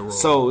accepted that role.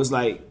 So it's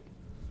like,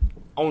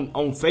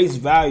 on face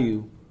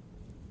value,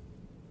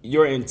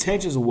 your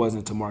intentions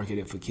wasn't to market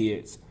it for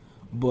kids,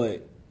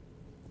 but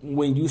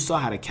when you saw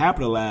how to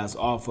capitalize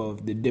off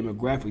of the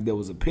demographic that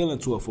was appealing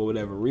to it for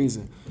whatever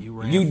reason,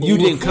 you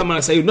didn't come out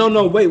and say,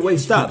 no, wait,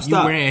 stop. You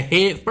ran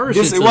head first.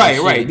 This into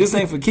right. This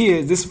ain't for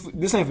kids.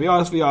 This ain't for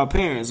y'all. It's for y'all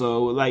parents.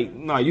 So like,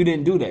 no, you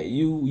didn't do that.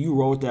 You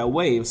rode that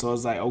wave. So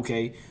it's like,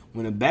 okay,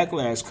 when the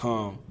backlash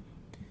come,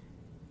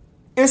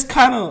 it's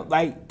kind of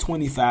like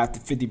 25 to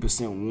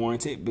 50%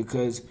 warranted,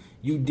 because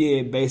you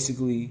did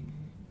basically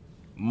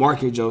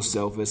market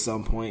yourself at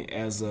some point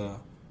as a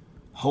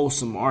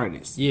wholesome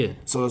artist. Yeah.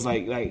 So it's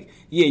like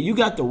you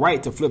got the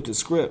right to flip the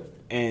script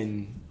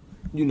and,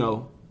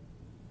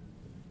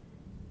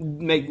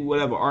 make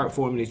whatever art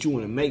form that you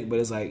want to make, but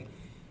it's like,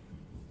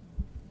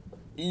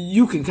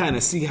 you can kind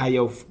of see how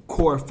your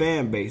core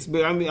fan base,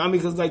 but I mean,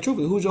 because like,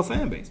 truthfully, who's your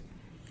fan base?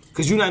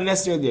 Because you're not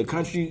necessarily a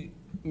country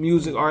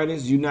music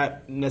artist. You're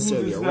not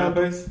necessarily a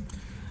rapper.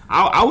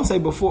 I would say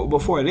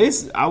before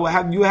this,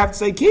 you have to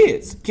say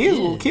kids.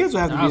 Kids will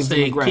have to be a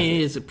say demographic.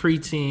 Kids,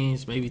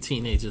 preteens, maybe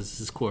teenagers is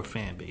his core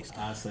fan base.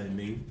 I say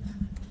me.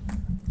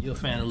 You're a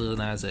fan of Lil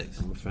Nas X.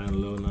 I'm a fan of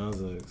Lil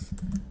Nas X.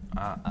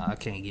 I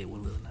can't get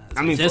with Lil Nas X.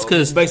 I mean, just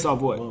because based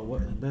off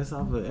what? Based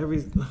off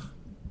of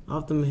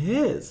off them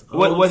hits.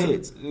 What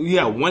hits? You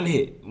got one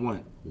hit.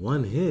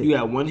 One hit. You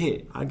got one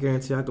hit. I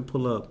guarantee I could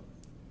pull up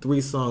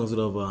 3 songs with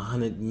over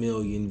 100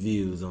 million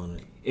views on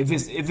it. If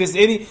it's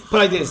any, put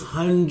like this.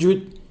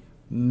 100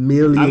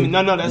 million. I mean,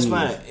 no, that's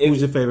fine. Who's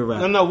your favorite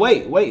rapper? No,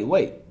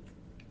 wait.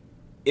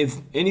 If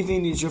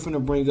anything that you're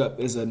finna bring up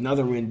is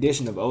another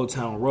rendition of Old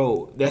Town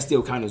Road, that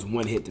still counts as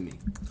one hit to me.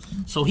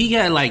 So he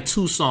had like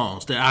 2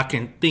 songs that I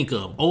can think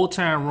of: Old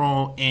Town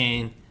Road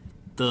and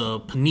the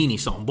Panini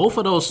song. Both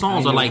of those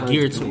songs are like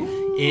geared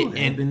to it.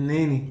 And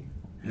Panini.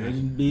 Don't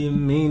you be a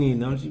meanie.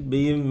 Don't you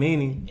be a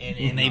meanie.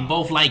 And they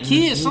both like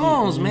kid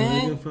songs,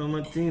 man. Looking for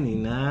Martini.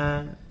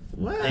 Nah.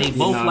 What? They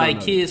both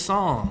like kid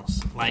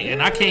songs. Like,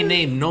 and I can't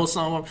name no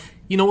song.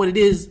 You know what it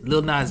is?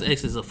 Lil Nas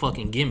X is a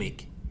fucking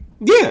gimmick.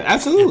 Yeah,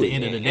 absolutely.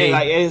 At the end of the day. And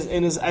like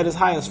at his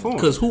highest form.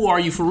 Because who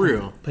are you for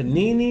real?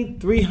 Panini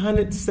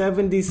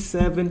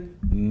 377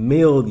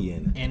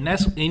 million. And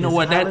that's His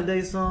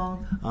holiday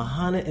song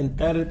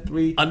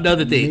 133.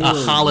 Another thing, million.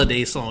 a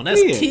holiday song.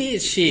 That's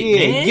kid shit,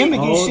 man.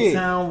 Gimmicky Old shit.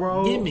 Town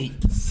Road Gimmick.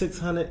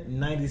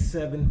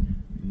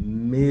 697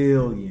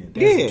 million.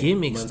 That's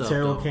gimmick stuff.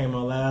 Montero Though. came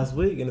out last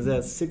week and is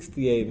at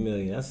 68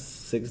 million. That's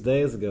 6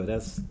 days ago.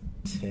 That's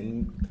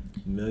 10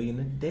 million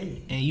a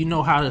day. And you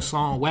know how the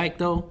song whack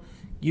though?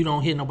 You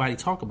don't hear nobody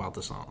talk about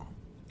the song.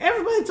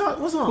 Everybody talk.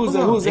 What's on? Who's They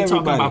talking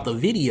everybody? about the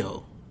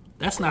video.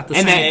 That's not the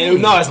And same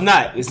thing. no, it's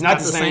not. It's not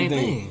the same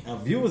thing. A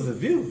view is a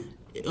view.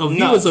 A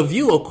view is a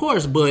view, of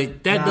course,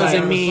 but that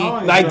doesn't mean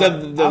Like the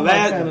I'm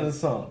last- a fan of the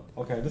song.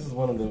 Okay, this is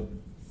one of the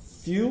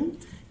few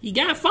He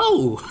got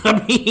 4.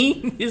 I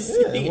mean,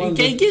 you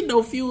can't get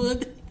no fewer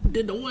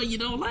than the one you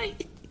don't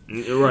like.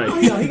 Right. Oh,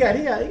 yeah, he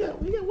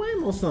got way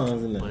more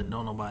songs in there. But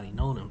don't nobody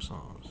know them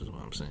songs. Is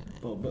what I'm saying.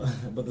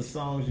 But the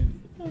songs you.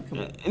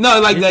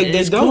 No, like they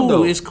It's don't cool,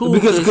 though. it's cool,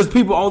 because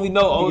people only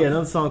know. He got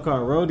another song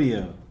called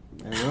Rodeo.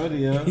 And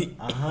Rodeo,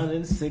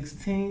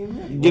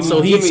 116.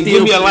 So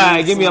give me a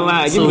line. Give me a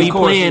line. So give me he a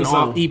chorus playing of the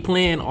song. off. He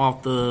playing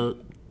off the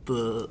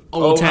Old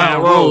old Town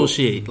time Road. road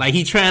shit. Like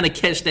he trying to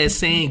catch that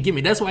same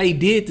gimme. That's why he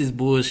did this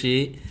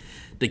bullshit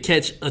to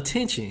catch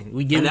attention.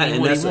 We give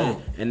him what he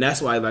want. And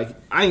that's why, like,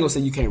 I ain't gonna say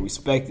you can't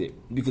respect it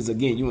because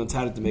again, you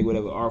entitled to make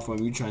whatever art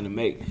form you trying to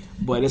make.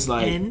 But it's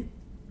like,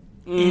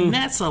 And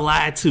that's a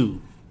lie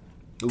too.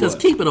 Because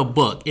what? keep it a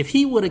buck. If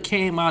he would have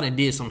came out and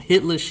did some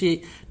Hitler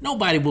shit,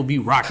 nobody would be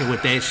rocking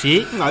with that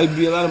shit. No, it'd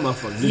be a lot of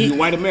motherfuckers. It'd be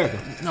white America.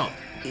 No,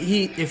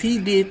 if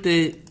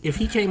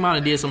he came out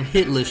and did some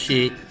Hitler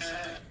shit,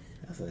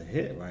 That's a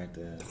hit right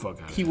there. The fuck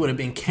out. he would have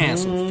been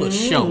canceled for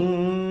sure.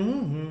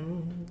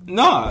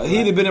 No,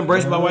 he'd have been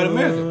embraced by white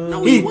America.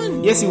 No, he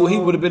wouldn't. Yes, he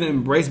would have been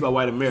embraced by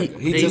white America.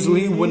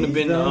 He wouldn't have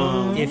been.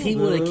 If he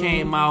would have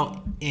came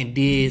out and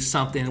did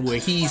something where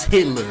he's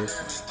Hitler,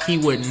 he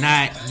would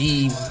not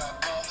be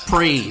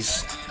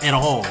praised at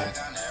all.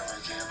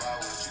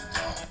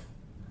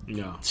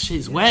 No,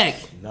 Shit's whack.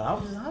 No, I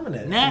was just humming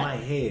that in Now- my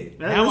head.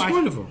 Now that's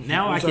wonderful.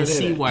 Now I'm I sorry can to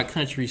hear see that. why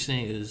country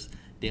singers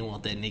they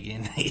want that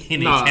nigga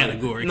in Nah, their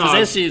category. nah.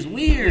 Because that shit's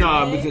weird.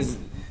 no, man. because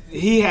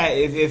he had.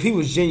 If he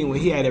was genuine,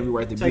 he had every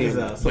right to Check be this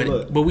in out. that. So But-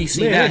 look, but we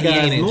see man, now that he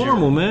guy's ain't in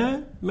normal, jury.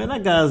 man. Man,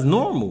 that guy's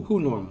normal. Who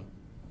normal?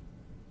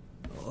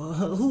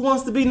 Who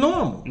wants to be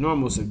normal?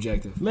 Normal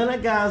subjective. Man,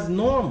 that guy's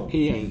normal.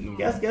 He ain't normal.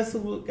 Guess who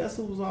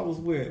was always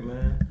weird,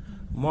 man?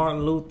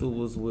 Martin Luther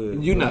was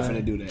weird. You're not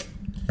man. finna do that.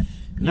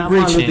 Not You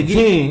Martin Luther reaching.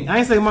 King. I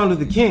ain't say Martin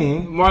Luther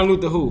King. Martin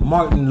Luther who?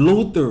 Martin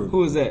Luther.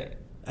 Who is that?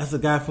 That's a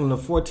guy from the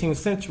 14th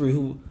century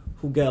who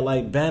got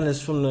like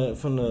banished from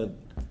the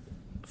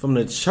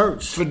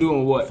church For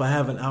doing what? for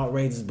having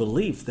outrageous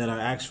beliefs that are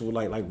actual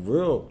like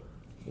real.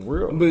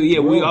 But yeah,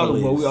 we real also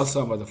beliefs.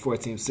 talking about the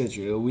 14th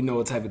century. We know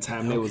what type of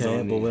time they was Okay,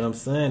 on. but There. what I'm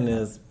saying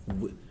is,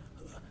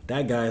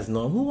 that guy is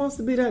normal. Who wants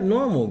to be that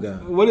normal guy?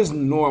 What is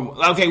normal?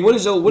 Okay, what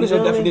is your You know what I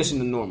mean?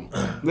 definition of normal?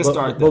 Let's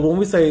start But there. when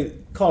we say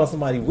call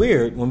somebody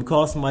weird,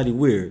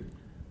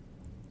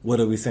 what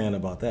are we saying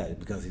about that?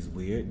 Because he's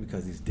weird?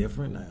 Because he's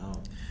different? Like,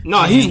 oh,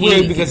 No, he's He-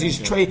 weird he- because he's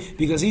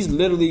because he's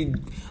literally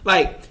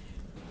like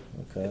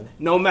okay.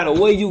 no matter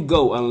where you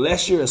go,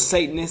 unless you're a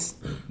Satanist,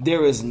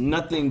 there is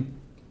nothing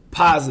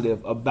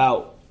positive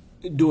about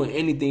doing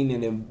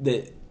anything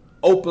that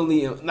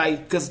openly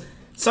like because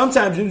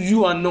sometimes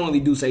you unknowingly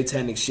do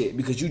satanic shit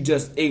because you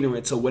just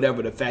ignorant to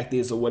whatever the fact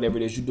is or whatever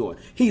it is you're doing.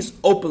 He's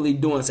openly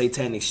doing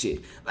satanic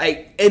shit.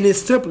 Like in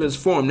its simplest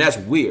form, that's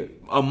weird.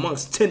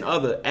 Amongst 10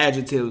 other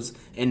adjectives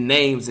and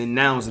names and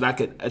nouns that I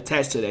could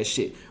attach to that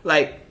shit.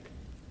 Like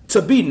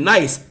to be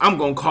nice, I'm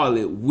gonna call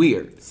it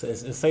weird. So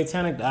is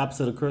satanic the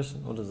opposite of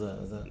Christian? What is that?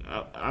 Is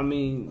that I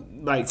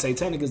mean, like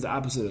satanic is the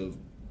opposite of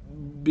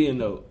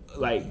being a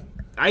like.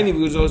 I ain't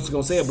even just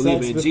gonna say I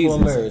believe sex in before Jesus.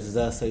 marriage? Is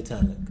that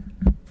satanic?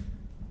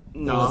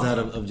 No, Or is that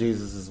of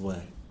Jesus'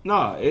 way?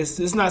 no,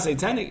 it's not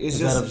satanic. It's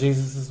Is just that of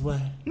Jesus' way?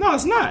 no,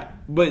 it's not.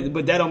 But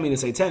that don't mean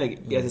it's satanic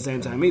at the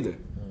same time either.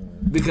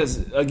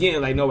 Because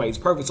again, like nobody's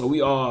perfect, so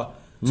we all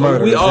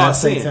Murder. we Is all that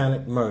sin.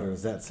 satanic? Murder.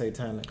 Is that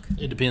satanic?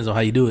 It depends on how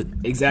you do it.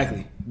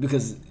 Exactly.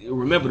 Because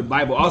remember, the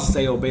Bible also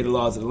say obey the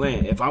laws of the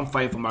land. If I'm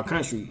fighting for my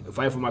country,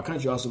 fighting for my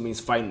country also means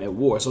fighting at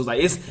war. So it's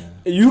like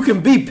you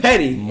can be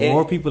petty.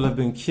 More people have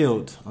been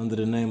killed under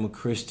the name of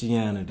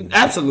Christianity.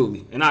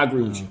 Absolutely, and I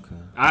agree with you. Okay.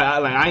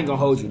 I ain't gonna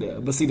hold you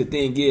there. But see, the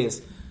thing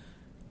is,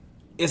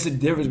 it's a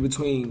difference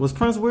between Was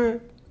Prince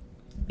weird?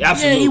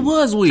 absolutely. Yeah, he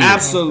was weird.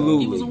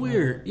 Absolutely,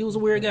 He was a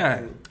weird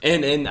guy.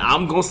 And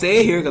I'm gonna say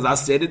it here because I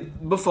said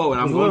it before,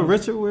 and I'm Was Little going.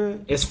 Richard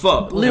weird? It's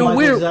fuck. Lil Michael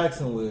Weird.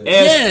 Jackson weird? As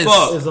Yes.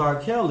 fuck. Is R.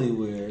 Kelly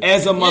weird?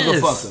 As a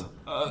Yes.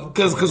 motherfucker.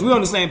 Because we're on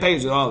the same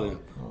page with all of them.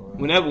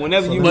 Whenever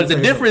So you. But the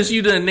say difference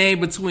you done name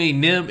between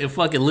them and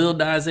fucking Lil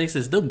Nas X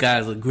is them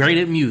guys are great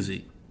at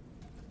music.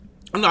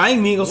 No, I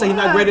ain't even gonna say he's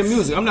not great at What?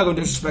 music. I'm not gonna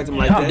disrespect him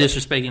like I'm that.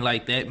 disrespecting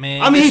like that,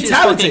 man. I mean, This he's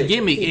shit's fucking talented.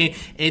 gimmick,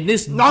 and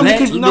this No, I mean,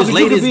 this but you can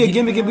latest be a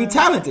gimmick and be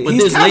talented. but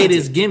He's this talented.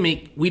 latest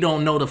gimmick, we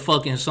don't know the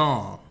fucking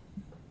song.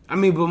 I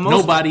mean, but most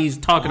Nobody's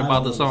talking I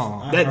about the don't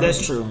song. know. That's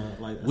heard true. some,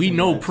 like, We some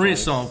know of that Prince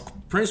songs.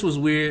 song. Prince was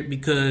weird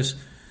because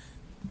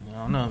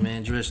I don't know,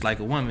 man. Dressed like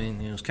a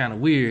woman, it was kind of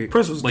weird.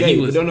 Prince was but gay,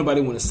 he was. but don't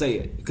nobody want to say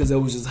it because it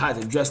was just hot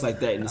to dress like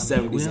that in the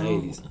 70s and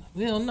 80s.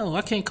 We don't know.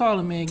 I can't call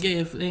a man gay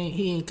if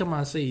he ain't come out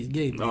and say he's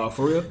gay. Man. Oh,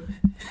 for real?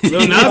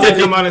 Lil Nas did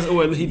come out and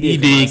well, he He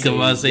did did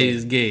come out and he's say gay.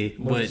 he's gay,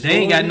 but they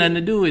ain't got nothing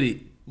to do with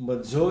it.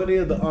 Majority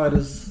of the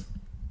artists,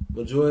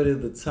 majority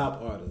of the top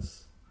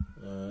artists,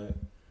 all right,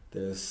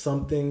 there's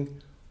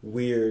something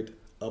weird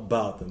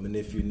about them. And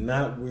if you're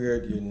not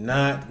weird, you're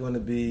not going to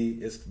be,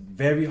 it's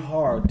very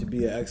hard to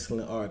be an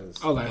excellent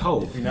artist. Oh, like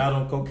Hov. If you're not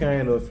on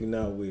cocaine or if you're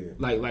not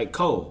weird. Like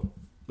Cole,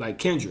 like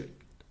Kendrick.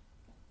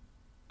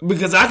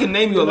 Because I can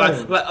name you a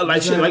lot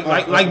like shit like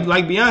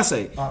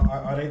Beyonce.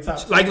 Are they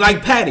top?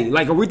 Like Patty,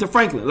 like Aretha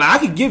Franklin. Like I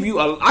could give you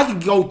I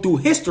could go through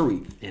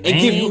history and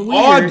give you weird.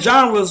 all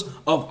genres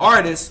of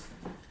artists,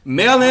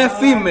 male and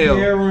female. I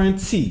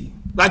guarantee.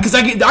 Like, cause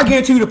I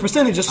guarantee you the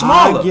percentage is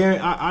smaller.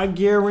 I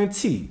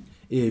guarantee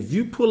if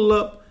you pull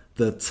up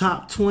the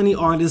top 20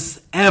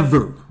 artists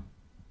ever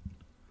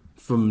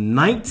from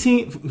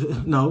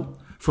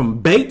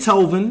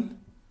Beethoven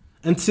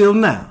until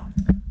now.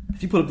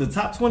 If you put up the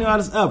top 20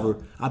 artists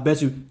ever, I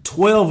bet you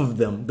 12 of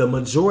them, the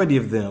majority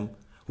of them,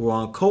 were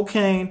on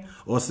cocaine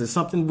or there's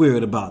something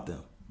weird about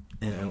them.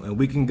 And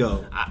we can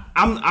go.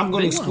 I'm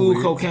going to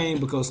exclude cocaine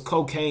because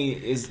cocaine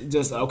is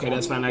just okay.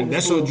 That's fine. Like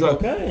that's your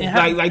drug.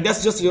 Like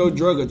that's just your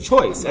drug of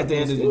choice at the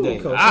end of the day.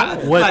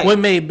 What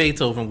made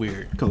Beethoven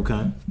weird?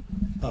 Cocaine.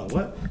 Oh,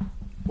 what?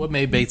 What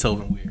made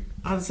Beethoven weird?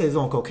 I didn't say it's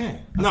on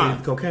cocaine. I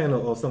said cocaine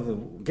or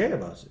something gay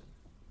about it.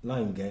 Not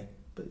even gay,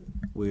 but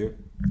weird.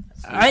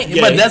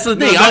 But that's the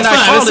thing. No,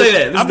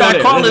 I'm not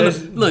calling.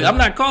 Look, I'm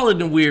not calling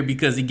him weird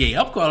because he gay.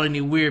 I'm calling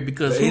him weird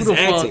because who his the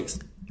antics.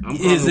 fuck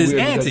is his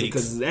antics?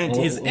 Because his antics.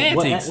 His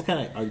antics. What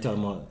kind of are you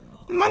talking about?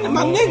 My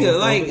nigga,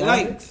 like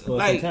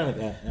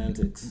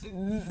antics.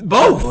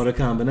 Both or the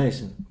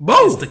combination.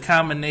 Both. It's the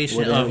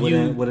combination of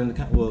you.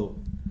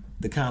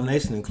 The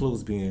combination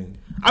includes being.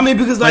 I mean,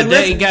 because like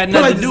that ain't got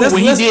nothing to do.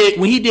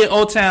 When he did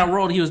Old Town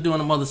Road, he was doing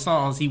them other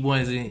songs. He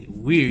wasn't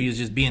weird. He was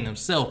just being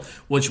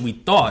himself, which we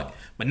thought.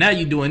 But now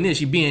you doing this,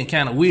 you being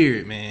kind of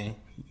weird, man.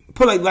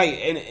 Put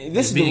and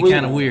this is being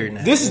kind of weird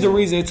now. This is the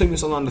reason it took me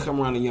so long to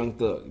come around to Young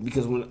Thug,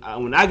 because when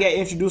I got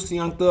introduced to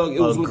Young Thug, it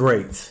was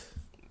great.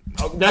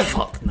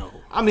 Fuck no.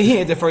 I mean, he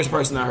ain't the first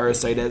person I heard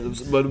say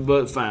that,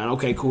 but fine,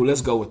 okay, cool,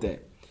 let's go with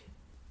that.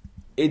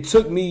 It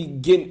took me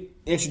getting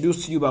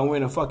introduced to you by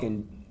wearing a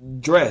fucking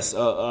dress,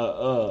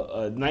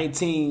 a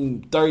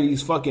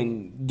 1930s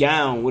fucking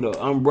gown with an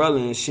umbrella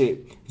and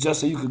shit,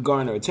 just so you could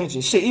garner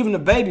attention. Shit, even the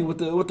baby with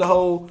the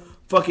whole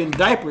fucking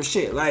diaper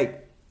shit, like.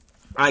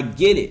 I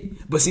get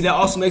it, but see that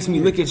also makes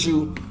me look at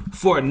you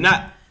for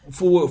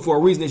a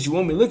reason that you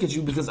want me to look at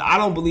you, because I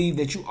don't believe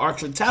that you are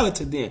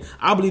talented. Then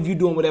I believe you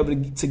doing whatever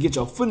to get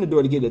your foot in the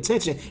door to get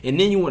attention, and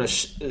then you want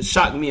to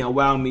shock me and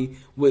wow me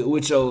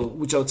with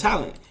your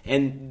talent.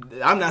 And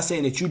I'm not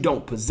saying that you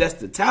don't possess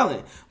the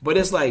talent, but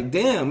it's like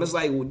damn, it's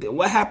like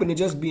what happened to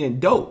just being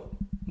dope?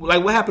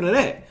 Like what happened to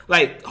that?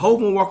 Like Hov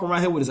won't walk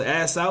around here with his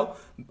ass out.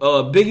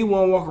 Biggie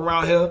won't walk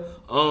around here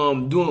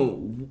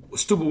doing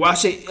stupid wild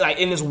shit.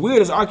 Like, and as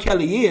weird as R.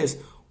 Kelly is,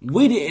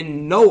 we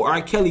didn't know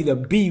R. Kelly to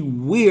be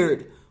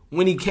weird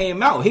when he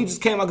came out. He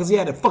just came out because he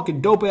had a fucking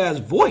dope ass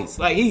voice.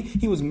 Like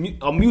he was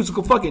a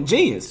musical fucking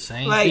genius.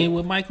 Same thing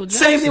with Michael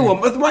Jackson. Same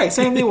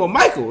thing with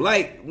Michael.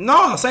 Like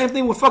no, same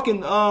thing with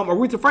fucking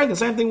Aretha Franklin.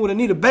 Same thing with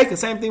Anita Baker.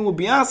 Same thing with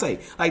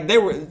Beyonce. Like they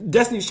were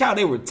Destiny's Child.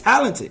 They were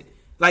talented.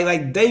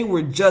 Like they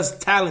were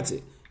just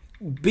talented.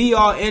 Be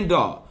all end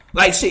all.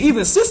 Like shit,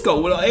 even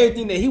Cisco with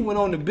everything that he went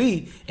on to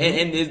be,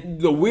 and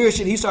the weird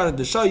shit he started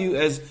to show you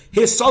as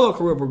his solo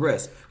career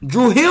progressed.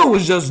 Drew Hill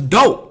was just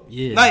dope.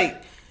 Yeah.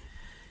 Like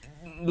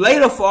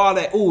later for all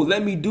that, ooh,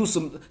 let me do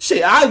some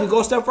shit. I even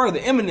go a step further.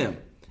 Eminem,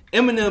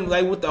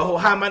 like with the whole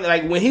high mind,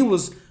 like when he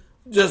was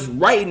just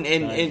writing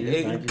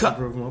and cut.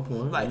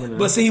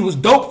 But see, he was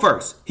dope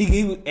first.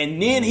 He and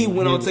then he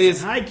went on to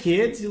his. Hi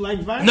kids, you like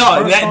Vice?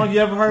 No, first song you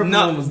ever heard from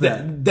him was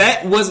that.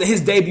 That wasn't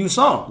his debut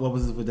song. What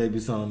was it for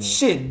debut song? Man?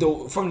 Shit,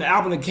 from the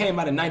album that came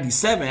out in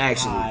 '97,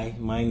 actually. Hi,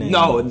 my name.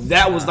 No,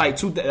 that was like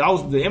that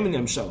was the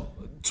Eminem show,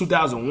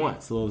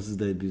 2001. So what was his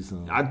debut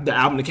song? The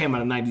album that came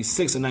out in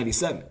 '96 or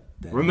 '97.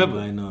 Remember?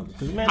 I know.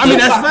 I mean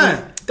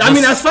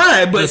that's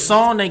fine. But the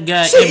song that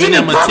got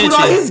Eminem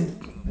attention.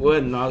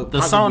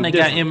 The song that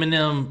got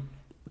Eminem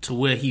to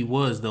where he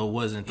was though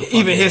wasn't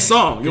even his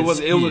song. It was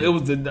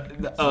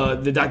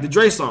the Dr.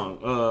 Dre song.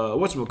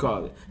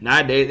 Whatchamacallit.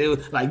 Nowadays it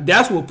was like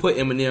that's what put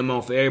Eminem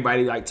on for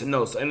everybody like to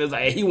know. So, and it's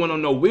like he went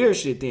on no weird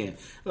shit then.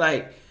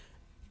 Like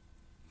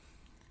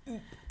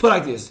put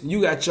like this,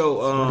 you got your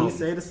what do you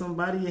say to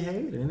somebody you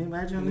hate? Any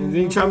imagine?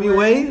 You try me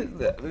away?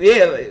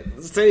 Yeah, like,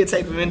 say you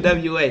take from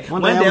NWA.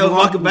 One day I was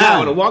walking by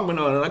with a Walkman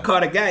on, and I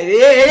caught a guy.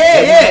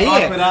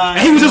 Yeah. And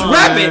he was just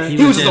rapping.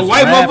 He was just a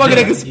white motherfucker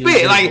that could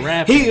spit.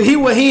 Like he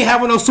ain't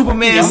having no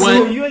Superman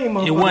suit. You ain't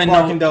motherfucking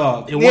barking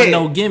dog. It wasn't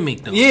no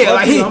gimmick though. Yeah,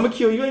 like I'm gonna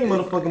kill you. Ain't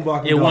motherfucking barking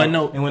dog. It wasn't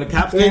no. And when the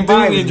cops came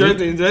by,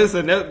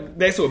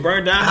 next to a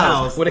burned down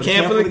house with a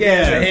can full of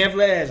gas, a hand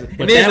flash.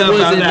 But that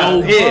wasn't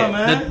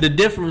no. The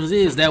difference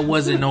is that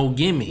wasn't no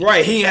gimmick.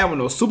 Right, he ain't having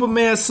no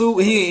Superman suit.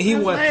 He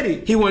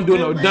wasn't doing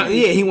no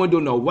he wasn't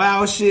doing no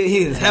wild shit.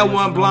 His hair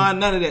wasn't blonde,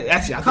 none of that.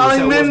 Actually, I call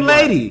him men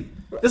lady.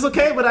 It's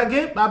okay, but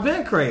I've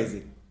been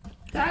crazy.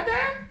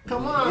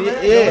 Come on,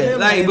 man. Yeah,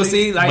 like, but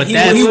see, like he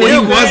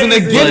wasn't a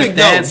gimmick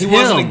though. He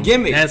wasn't a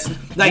gimmick.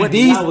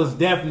 That was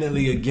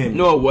definitely a gimmick.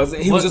 No, it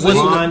wasn't. He was just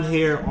blonde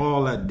hair,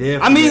 all that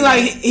different. I mean,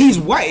 like he's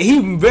white.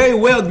 He very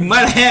well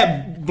might have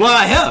had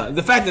blonde hair.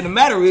 The fact of the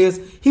matter is,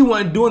 he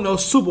wasn't doing no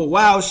super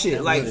wild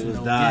shit. Like, It was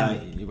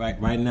dyed.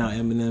 Right now,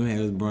 Eminem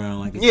hair is brown.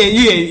 Like yeah,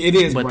 it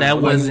is. But brown, that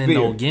like wasn't his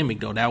no beard. gimmick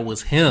though. That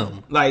was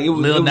him. Like, it was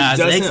Lil Nas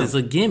just X him. is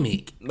a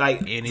gimmick. Like,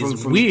 and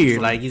it's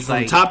weird. Like it's from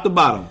like top to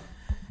bottom.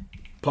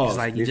 Pause. it's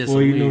like you just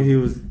before you weird.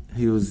 knew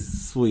he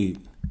was sweet,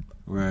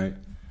 right?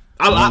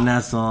 I- Wasn't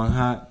that song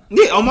hot?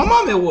 Yeah, on my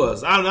mom it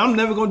was. I'm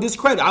never gonna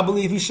discredit. I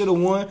believe he should have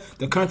won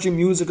the Country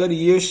Music of the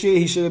Year shit.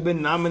 He should have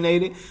been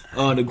nominated.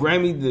 The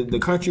Grammy, the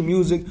country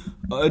music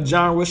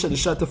genre should have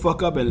shut the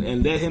fuck up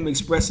and let him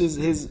express his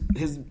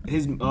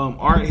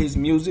art, his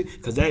music,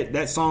 because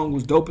that song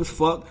was dope as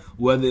fuck.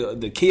 Whether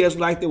the kids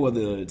liked it,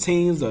 whether the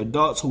teens, the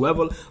adults,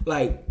 whoever,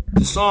 like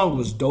the song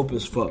was dope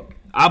as fuck.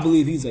 I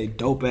believe he's a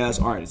dope ass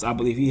artist. I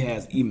believe he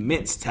has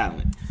immense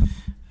talent.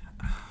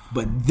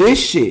 But this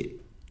shit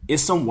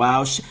is some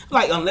wild shit.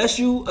 Like, unless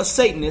you a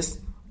Satanist,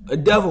 a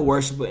devil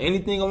worshiper,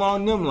 anything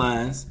along them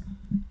lines,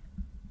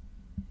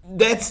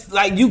 that's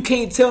like, you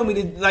can't tell me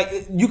that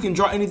like you can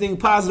draw anything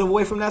positive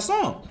away from that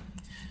song.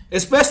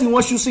 Especially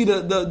once you see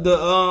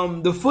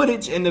the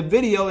footage and the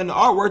video and the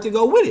artwork to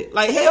go with it.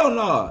 Like, hell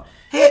no.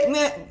 Hell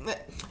no.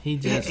 He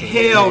just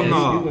Hell He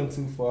no. went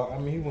too far. I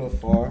mean, he went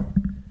far.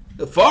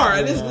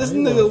 Far. This He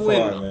nigga far,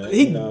 went. man.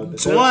 He You know,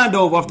 swanned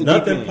over off the deep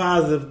Nothing end.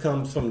 positive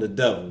comes from the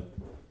devil,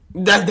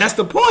 That's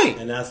the point.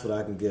 and that's what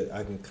I can get.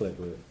 I can click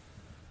with.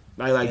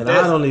 Like And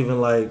that. I don't even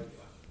like.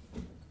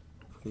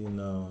 You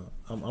know,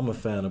 I'm a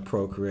fan of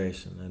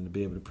procreation, and to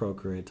be able to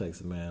procreate takes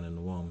a man and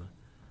a woman.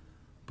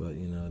 But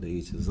you know, to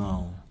each his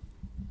own.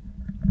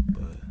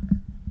 But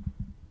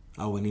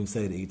I wouldn't even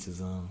say to each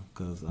his own,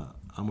 because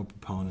I'm a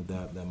proponent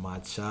that my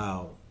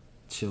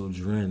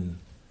children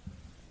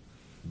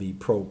be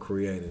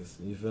procreators.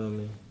 You feel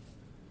me?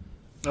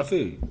 I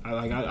feel you.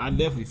 I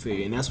definitely feel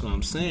you, and that's what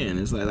I'm saying.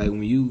 It's like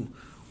when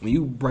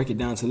you break it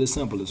down to the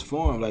simplest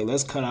form, like,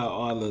 let's cut out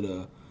all of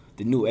the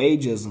new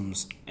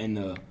ageisms and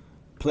the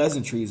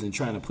pleasantries and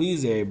trying to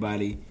please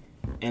everybody,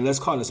 and let's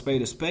call a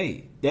spade a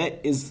spade.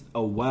 That is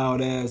a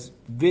wild ass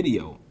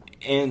video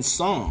and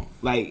song.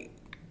 Like,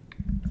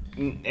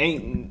 it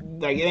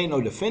ain't no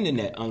defending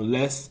that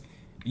unless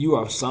you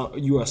are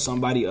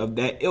somebody of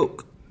that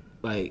ilk.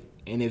 Like,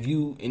 and if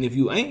you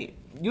ain't,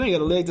 you ain't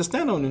got a leg to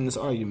stand on in this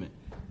argument.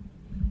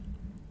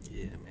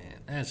 Yeah, man.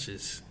 That's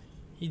just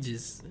it's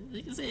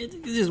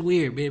just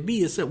weird, man. Be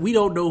yourself. We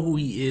don't know who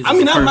he is. I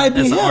mean, that might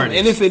be as him. an artist.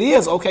 And if it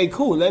is, okay,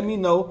 cool. Let me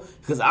know,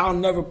 because I'll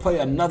never play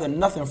another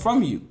nothing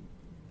from you,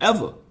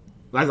 ever.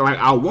 Like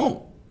I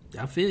won't.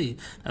 I feel you.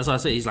 That's why I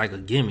say he's like a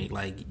gimmick.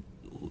 Like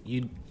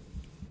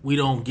we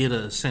don't get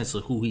a sense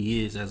of who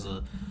he is as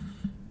a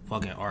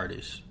fucking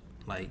artist.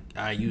 Like,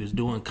 you was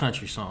doing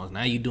country songs,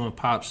 now you doing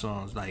pop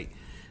songs. Like,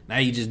 now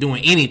you just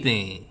doing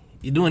anything.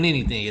 You're doing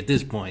anything at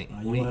this point.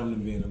 You want him to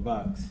be in a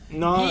box.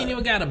 No, You ain't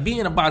even gotta be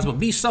in a box, but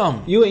be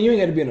something. you ain't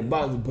got to be in the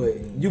box, but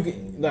you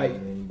can, like,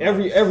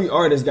 every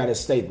artist got a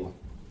staple.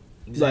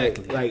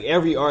 Exactly. Like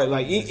every art,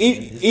 like It's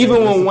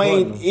even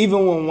when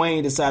disappointing.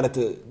 Wayne decided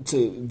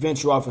to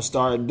venture off and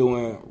start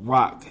doing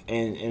rock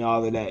and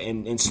all of that,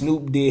 and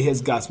Snoop did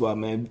his gospel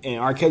album, and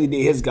R. Kelly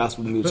did his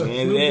gospel music,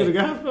 and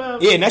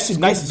yeah, and that shit's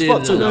nice as Did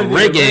fuck too.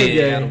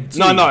 reggae album,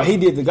 too. No, he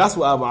did the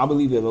gospel album. I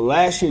believe it the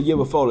last year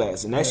before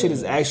last, and that shit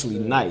is actually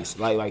nice.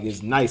 Like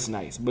it's nice,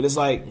 but it's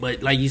like,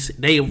 But like you said,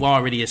 they have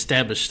already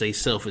established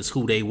themselves as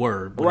who they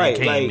were when Right,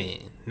 they came like-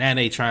 in. Now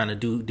they trying to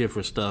do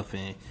different stuff,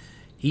 and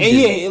he and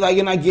just- yeah, like,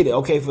 and I get it,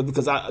 okay,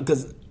 because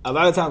a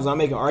lot of times when I'm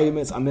making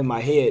arguments, I'm in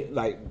my head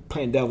like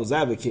playing devil's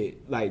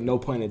advocate, like, no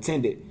pun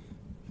intended,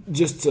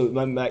 just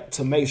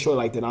to make sure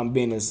like that I'm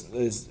being as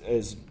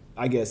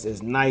I guess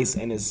as nice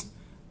and as,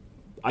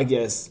 I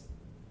guess,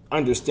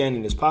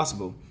 understanding as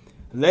possible.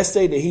 Let's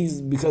say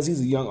that because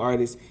he's a young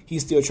artist,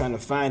 he's still trying to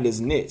find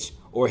his niche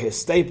or his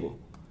staple.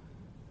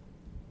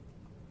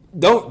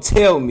 Don't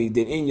tell me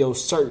that in your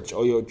search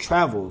or your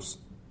travels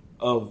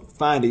of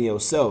finding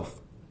yourself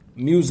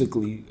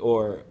musically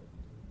or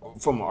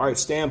from an art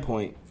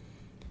standpoint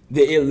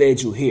that it led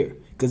you here.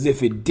 Because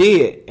if it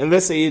did, and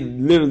let's say it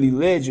literally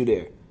led you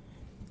there,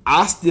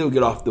 I still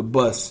get off the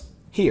bus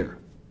here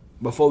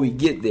before we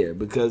get there,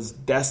 because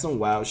that's some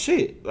wild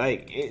shit.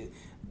 Like,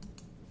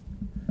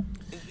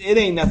 it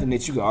ain't nothing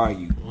that you can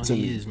argue. What to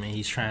he me. is, man,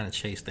 he's trying to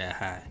chase that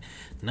high.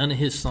 None of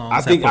his songs.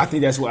 I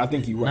think that's what I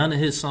think you're right. None of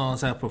his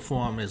songs have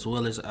performed as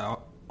well as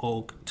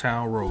Old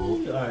Town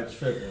Road. You are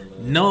tripping,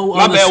 man. No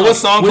My other bad. What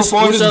song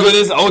performed as good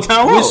as Old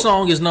Town Road? Which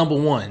song is number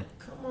one?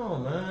 Come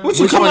on, man. What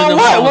you Which come one of on? them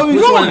What? songs- What we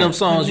which going? one of them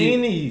songs you?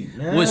 Houdini,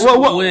 man. Which-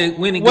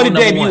 when it What go did number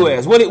debut one?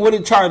 as? What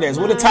did chart as?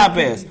 What did top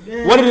as?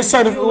 What did the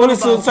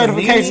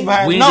certification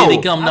behind? When No, did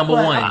it come number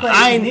one?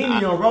 I ain't-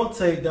 Houdini on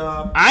rotate,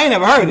 dog. I ain't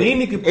never heard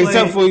Houdini it could play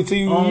except for to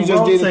you. on You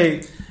just did it.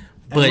 rotate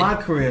But- at my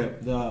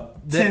crib, dog.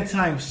 10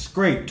 times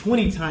straight,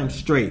 20 times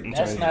straight.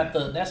 That's not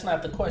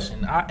the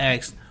question. I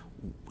asked,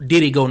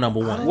 did it go number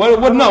one?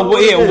 What? No.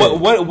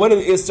 What are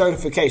its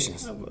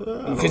certifications?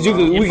 Because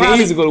we can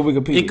easily go to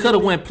Wikipedia. It could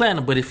have went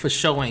platinum, but it for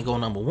sure ain't go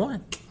number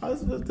one.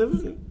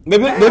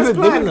 Maybe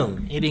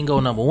Platinum. It didn't go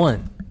number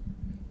one.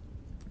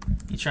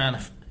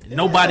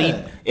 Nobody.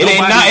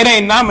 It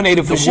ain't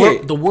nominated for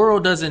shit. The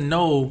world doesn't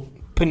know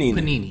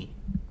Panini.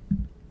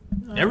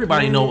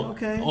 Everybody know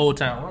Old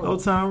Town Road.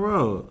 Old Town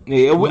Road.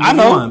 Yeah, I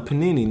know. One,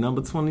 Panini,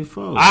 number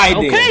 24. I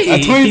did.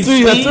 Okay,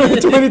 23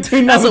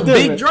 that's a different.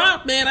 big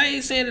drop, man. I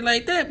ain't saying it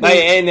like that. But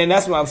and then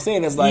that's what I'm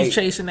saying. It's like he's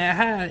chasing that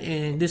high,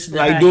 and this is the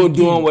like high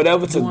doing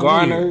whatever to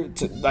garner weird.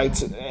 to.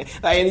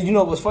 And you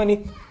know what's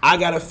funny? I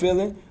got a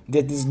feeling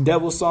that this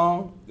Devil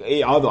song,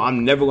 although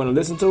I'm never going to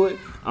listen to it,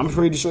 I'm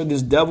pretty sure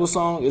this Devil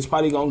song is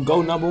probably going to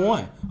go number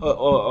 1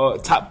 or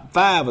top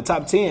 5 or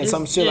top 10,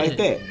 some shit like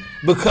that,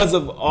 because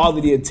of all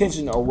of the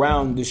attention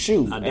around the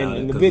shoe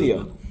and the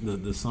video.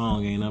 The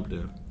song ain't up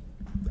there.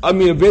 I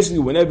mean, eventually,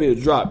 whenever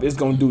it drop, it's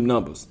going to do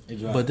numbers.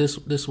 But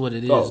this what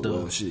it is, though.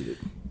 Well, shit.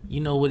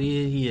 You know what it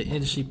is? He an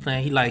industry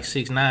plant. He like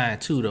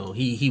 6'9" too, though.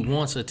 He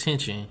wants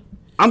attention.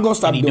 I'm going to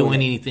stop doing doing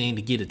anything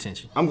to get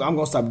attention. I'm going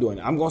to stop doing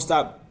it. I'm going to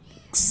stop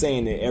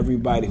saying that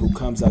everybody who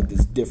comes out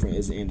that's different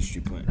is an industry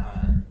plant.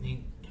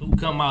 Who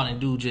come out and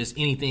do just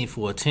anything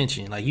for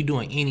attention? Like you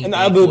doing anything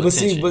And for but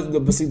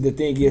attention. see, the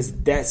thing is,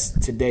 that's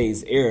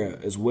today's era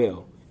as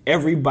well.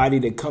 Everybody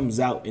that comes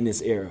out in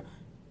this era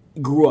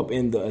grew up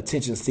in the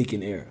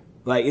attention-seeking era.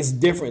 Like, it's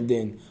different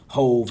than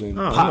Hove and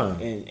Pop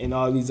and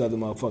all these other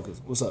motherfuckers.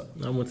 What's up?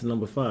 I went to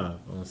number 5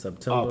 on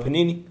September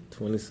Panini?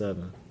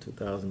 27,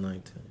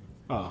 2019.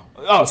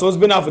 Oh, so it's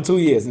been out for 2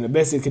 years, and the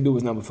best it could do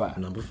was number 5.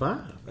 Number 5.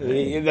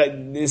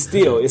 It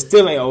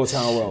still ain't Old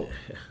Town Road.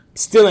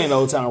 Still ain't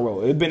Old Town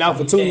Road. It's been out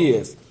for 2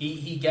 years.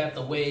 He got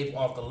the wave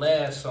off the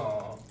last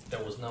song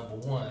that was number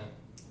 1,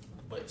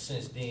 but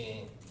since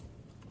then,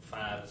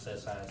 5 is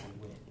as high as he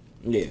went.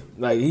 Yeah,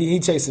 like he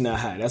chasing that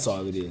high. That's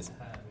all it is.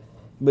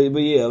 But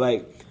yeah,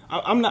 like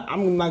I'm not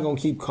gonna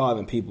keep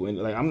calling people, and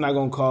like I'm not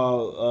gonna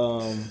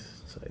call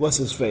what's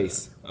his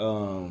face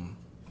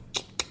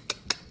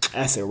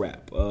acid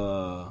rap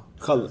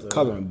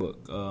coloring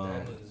book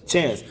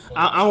Chance.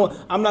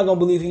 I'm not gonna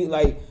believe he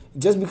like.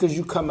 Just because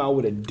you come out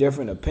with a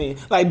different opinion,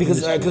 like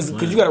because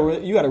you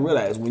gotta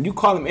realize when you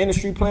call them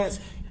industry plants,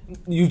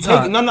 you take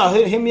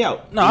hear me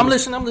out. No, I'm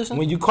listening.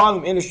 When you call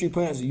them industry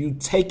plants, you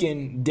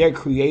taking their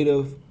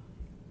creative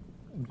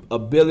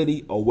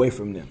ability away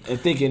from them and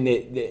thinking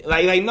that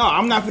like no,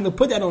 I'm not going to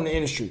put that on the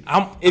industry.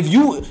 If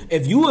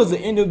you as an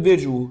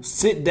individual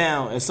sit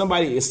down and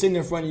somebody is sitting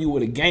in front of you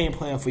with a game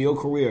plan for your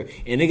career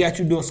and they got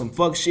you doing some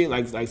fuck shit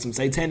like some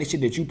satanic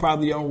shit that you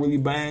probably don't really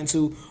buy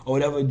into or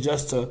whatever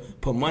just to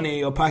put money in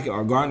your pocket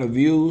or garner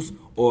views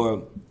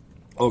or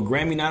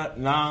Grammy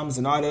noms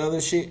and all that other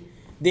shit,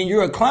 then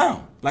you're a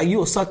clown. Like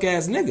you a suck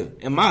ass nigga,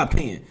 in my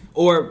opinion.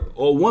 Or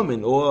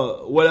woman,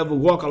 or whatever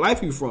walk of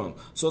life you from.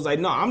 So it's like,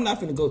 no, I'm not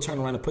gonna go turn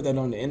around and put that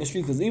on the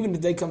industry, because even if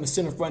they come and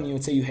sit in front of you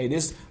and tell you, hey,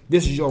 this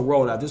is your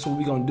rollout, this is what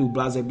we gonna do,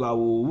 blah, blah, blah,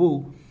 woo,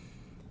 woo,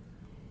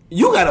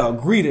 you gotta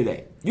agree to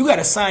that. You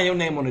gotta sign your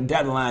name on the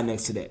dotted line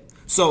next to that.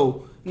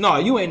 So, no,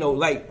 you ain't no,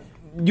 like,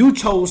 you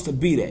chose to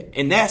be that.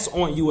 And that's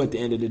on you at the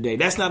end of the day.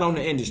 That's not on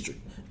the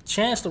industry.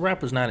 Chance the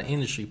Rapper's not an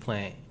industry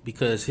plant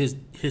because his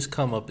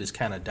come up is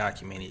kind of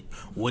documented.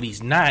 What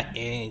he's not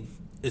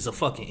is a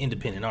fucking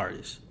independent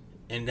artist.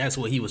 And that's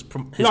what he was.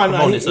 He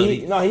is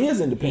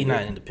independent. He's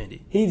not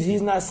independent.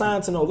 He's not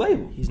signed to no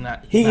label. He's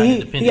not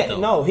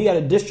independent. Though. He got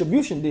a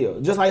distribution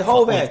deal, just like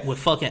Hov had with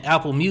fucking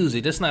Apple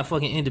Music. That's not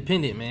fucking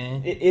independent,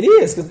 man. It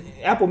is, because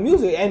Apple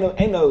Music ain't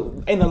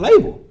a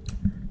label.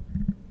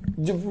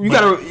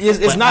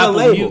 It's not Apple a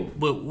label.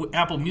 But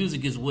Apple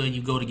Music is where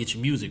you go to get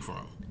your music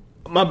from.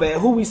 My bad.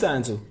 Who we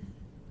signed to?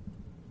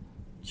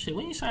 Shit,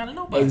 we ain't signed to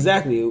nobody.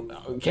 Exactly.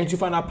 Can't you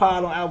find our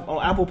pod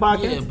on Apple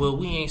Podcasts? Yeah, but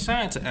we ain't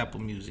signed to Apple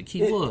Music.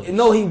 He was.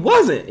 No, he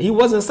wasn't. He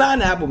wasn't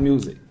signed to Apple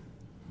Music.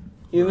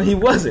 You know, he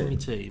wasn't. Let me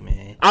tell you,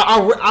 man. I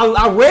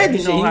read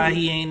this shit. You know why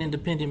he ain't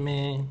independent,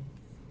 man?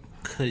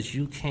 Because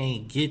you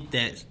can't get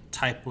that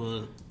type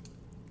of...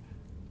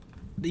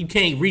 You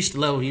can't reach the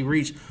level he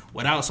reached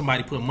without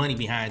somebody putting money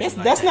behind it.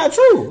 That's not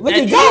true. Look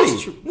at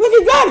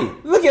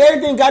Gotti. Look at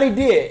everything Gotti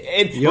did.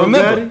 And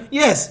remember, Gotti?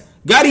 Yes.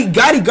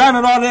 Gotti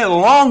garnered all that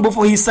long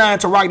before he signed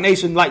to Roc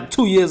Nation like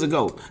 2 years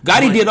ago.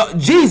 Gotti did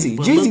Jeezy.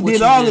 Jeezy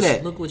did all of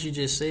that. Look what you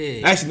just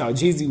said. Actually, no.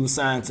 Jeezy was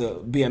signed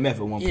to BMF at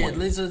one point. Yeah,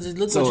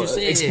 look what you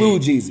said.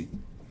 Exclude Jeezy.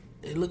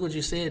 Look what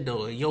you said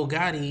though. Yo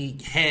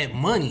Gotti had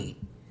money.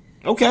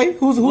 Okay,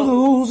 who's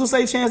to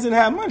say Chance didn't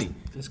have money?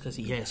 Just because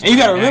he had. And you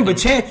gotta remember,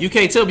 Chance. You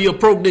can't tell me you're a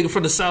broke nigga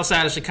from the south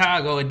side of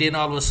Chicago and then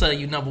all of a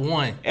sudden you number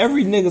one.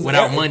 Every nigga's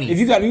without money. If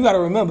you gotta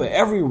remember,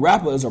 every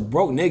rapper is a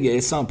broke nigga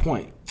at some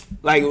point.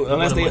 Like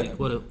unless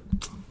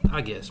I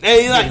guess.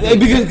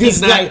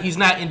 Because he's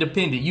not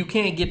independent. You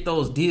can't get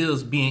those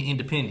deals being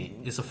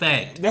independent. It's a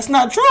fact. That's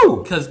not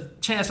true. Because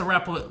Chance the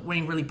Rapper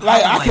ain't really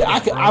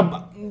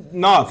popular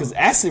no, because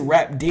Acid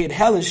Rap did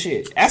hella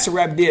shit. Acid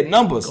Rap did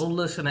numbers. Go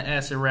listen to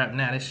Acid Rap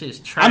now. That shit's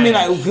trash. I mean,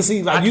 cause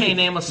see, like, I can't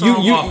name a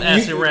song off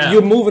Acid Rap.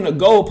 You're moving the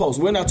goalposts.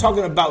 We're not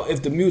talking about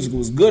if the music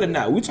was good or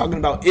not. We're talking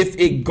about if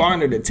it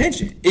garnered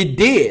attention. It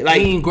did.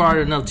 Like, he ain't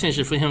garnered enough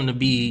attention for him to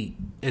be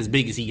as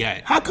big as he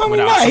got. How come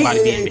without not?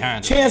 Somebody being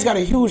behind Chance got a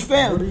huge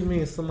fan. What do you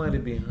mean somebody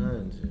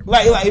behind you?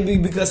 Like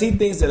because he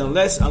thinks that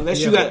unless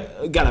you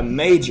got a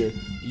major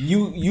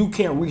you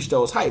can't reach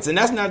those heights, and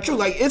that's not true.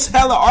 Like it's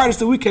hella artists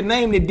that we can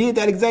name that did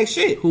that exact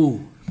shit.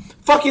 Who?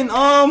 Fucking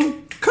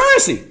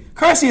Currency.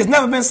 Currency has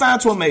never been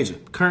signed to a major.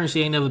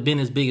 Currency ain't never been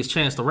as big as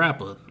Chance the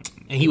Rapper,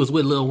 and he was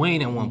with Lil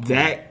Wayne at one point.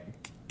 That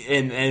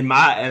and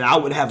I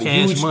would have a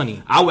Cash huge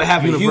Money. I would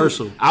have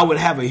Universal. I would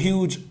have a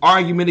huge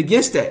argument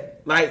against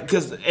that. Like,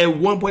 because at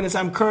one point in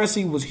time,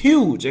 Currency was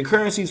huge, and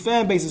Currency's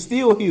fan base is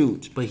still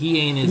huge. But he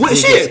ain't as What big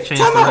shit? as Chance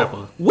Time the out.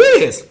 Rapper.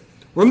 Wiz.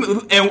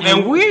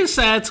 And we're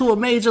signed to a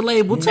major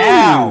label too.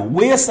 Now,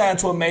 Wiz signed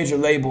to a major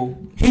label.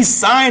 He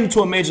signed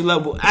to a major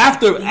label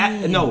after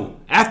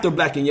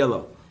Black and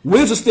Yellow.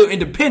 Wiz was still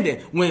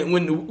independent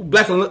when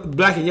Black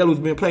and Yellow was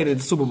being played at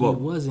the Super Bowl.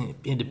 He wasn't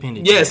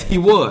independent. Yes, he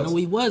was. No,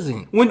 he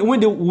wasn't. When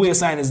did Wiz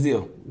sign his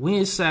deal?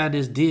 Wiz signed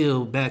this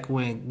deal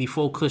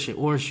before Kush and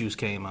Orange Juice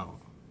came out.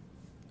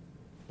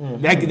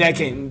 That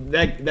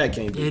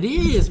can't be. It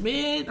is,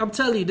 man. I'm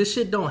telling you, this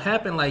shit don't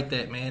happen like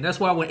that, man. That's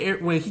why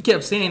when he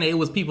kept saying that, it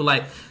was people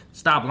like,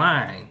 stop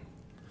lying.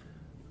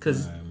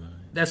 Because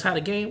that's how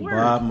the game works.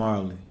 Bob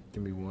Marley,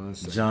 Give me 1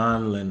 second.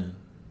 John Lennon,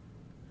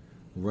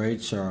 Ray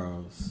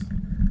Charles,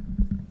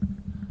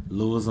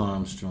 Louis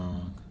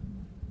Armstrong.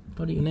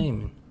 What are you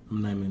naming?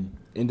 I'm naming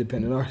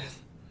Independent artist.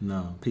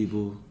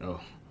 people Oh,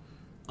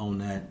 on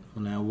that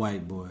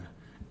white boy.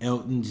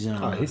 Elton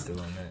John. he's still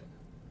on that.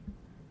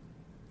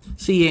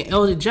 See, and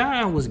Elton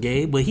John was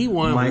gay, but he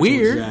wasn't Michael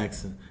weird.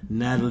 Jackson,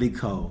 Natalie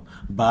Cole,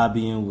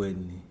 Bobby and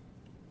Whitney,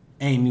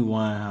 Amy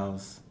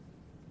Winehouse,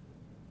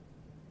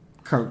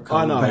 Kurt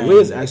Cobain. Oh no,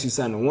 Wiz actually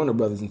signed to Warner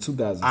Brothers in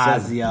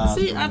 2007. Ozzy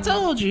Osbourne. See, I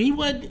told you he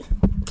wasn't.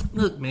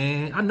 Look,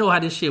 man, I know how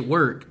this shit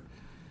work.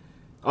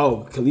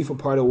 Oh, Khalifa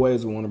parted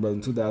ways with Warner Brothers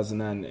in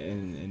 2009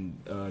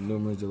 and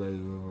numerous delays,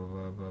 blah, blah,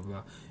 blah, blah,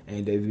 blah.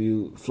 And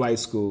debuted Flight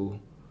School.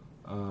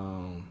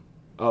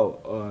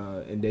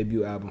 And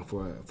debut album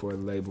for the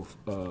label,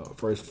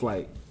 First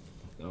Flight.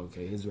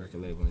 Okay, his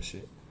record label and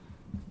shit.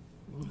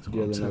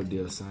 Deal or no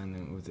deal,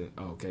 signing with it.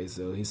 Okay,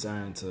 so he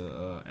signed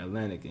to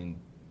Atlantic in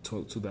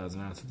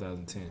 2009,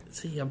 2010.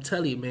 See, I'm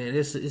telling you, man,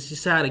 it's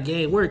just how the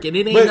game work, and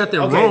it ain't But,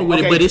 nothing okay, wrong with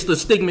okay. it. But it's the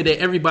stigma that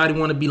everybody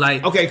want to be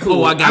like, Okay,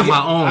 cool. Oh, I got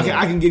my own.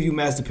 I can give you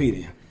Master P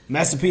then.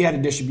 Master P had a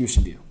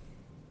distribution deal,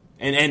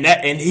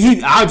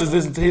 I just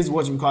listened to his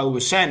whatchamacallit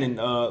with Shannon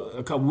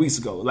a couple weeks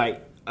ago.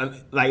 Like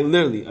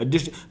literally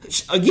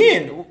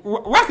again,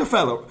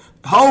 Rockefeller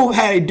Hov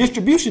had a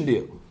distribution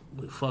deal.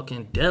 With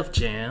fucking Def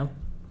Jam.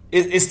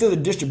 It's still a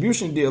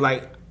distribution deal.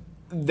 Like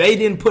they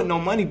didn't put no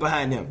money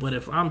behind him. But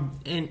if I'm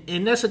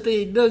and that's the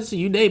thing,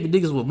 you name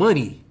niggas with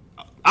money.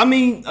 I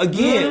mean,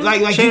 again,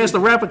 like Chance the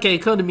Rapper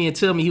can't come to me and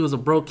tell me he was a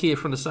broke kid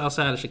from the south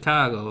side of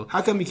Chicago.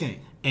 How come he can't?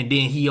 And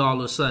then he all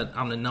of a sudden,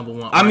 I'm the number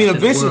one I mean, artist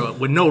in the eventually- world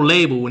with no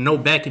label, with no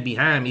backing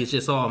behind me. It's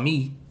just all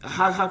me.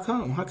 How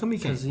come? How come he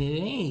can't? Because it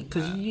ain't.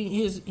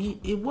 Because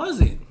it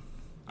wasn't.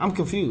 I'm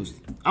confused.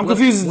 I'm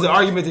confused with the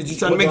argument that you're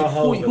trying to make.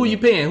 Who you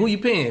paying? Who you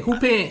paying? Who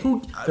paying?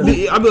 Who? I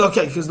mean,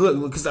 okay,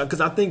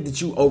 because I think that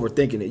you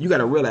overthinking it. You got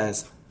to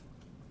realize,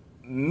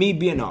 me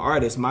being an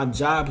artist, my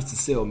job is to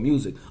sell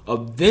music.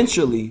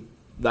 Eventually,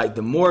 like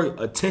the more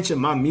attention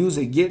my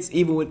music gets,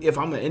 even if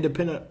I'm an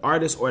independent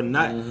artist or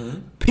not,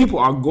 people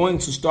are going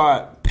to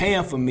start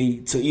paying for me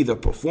to either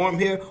perform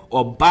here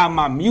or buy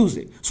my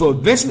music. So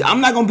eventually,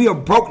 I'm not gonna be a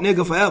broke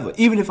nigga forever,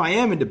 even if I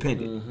am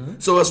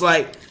independent. So it's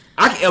like,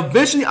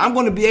 eventually I'm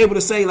going to be able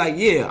to say like,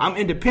 yeah, I'm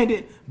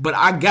independent, but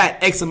I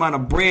got X amount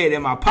of bread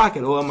in my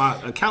pocket or in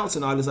my accounts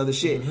and all this other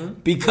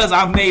shit because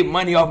I've made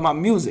money off my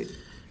music.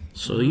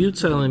 So you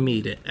telling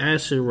me that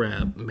Acid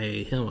Rap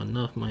made him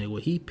enough money?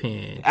 What he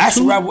paying?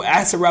 Acid Rap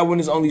wasn't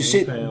his only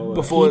shit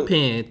before. He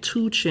paying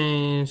 2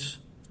 Chainz.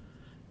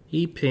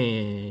 He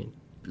paying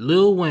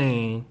Lil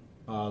Wayne.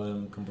 All of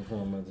them can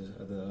perform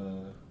at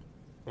the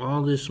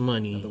All this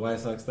money. White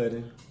Sox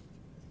Stadium.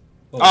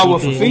 For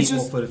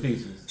features? For the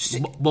features.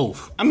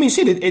 Both. I mean,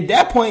 shit. At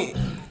that point,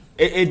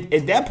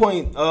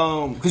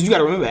 because you got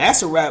to remember,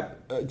 Acid Rap,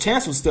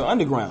 Chance was still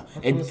underground.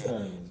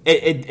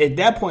 At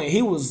that point,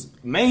 he was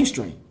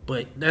mainstream.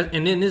 But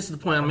and then this is the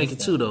point I'm making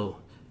too, though.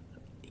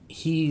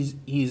 We're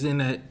in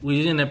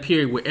that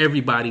period where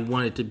everybody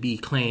wanted to be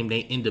claimed their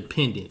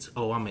independence.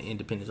 Oh, I'm an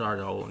independent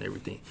artist, and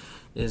everything.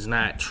 It's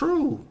not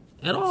true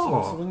at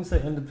all. So when you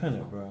say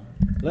independent, bro,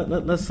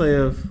 let's say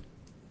if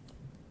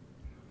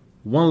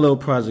one little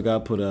project I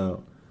put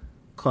out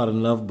caught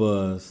enough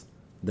buzz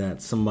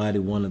that somebody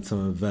wanted to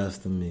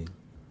invest in me,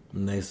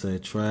 and they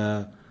said,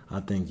 "Trav,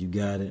 I think you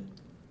got it.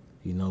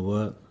 You know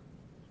what?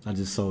 I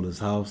just sold this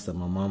house that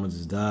my mama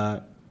just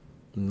died.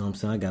 You know what I'm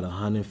saying? I got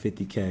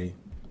 $150K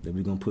that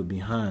we're gonna put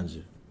behind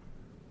you."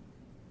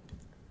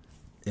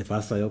 If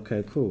I say,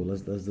 "Okay, cool,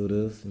 let's do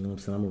this," you know what I'm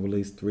saying? I'm gonna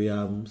release 3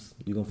 albums.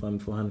 You're gonna find me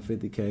for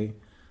 $150K.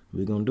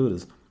 We're gonna do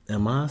this.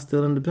 Am I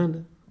still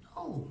independent?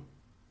 No.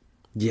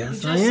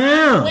 Yes, I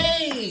am.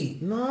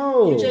 Wait.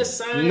 No. You just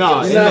signed.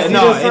 No, You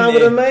just signed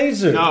with a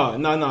major. No.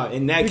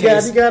 In that You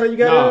case, gotta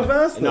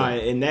invest. No,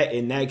 in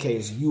that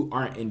case, you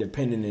aren't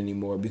independent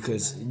anymore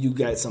because you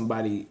got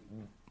somebody.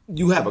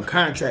 You have a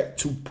contract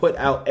to put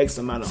out X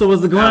amount of. So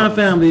was the Grind albums.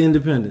 family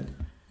independent?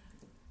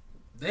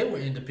 They were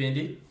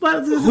independent.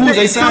 But Who was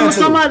they signed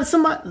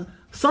to?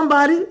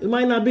 Somebody. It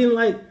might not be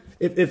like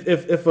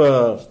if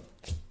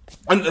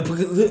Put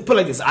it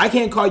like this, I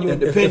can't call you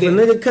if independent.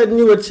 a nigga cutting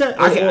you a check,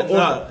 I can't.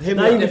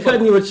 now you be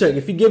cutting you a check.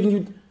 If he giving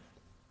you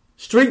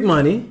street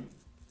money,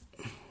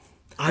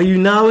 are you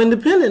now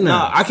independent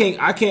now? I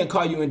can't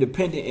call you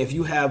independent if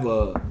you have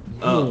a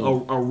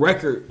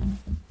record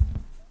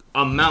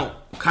amount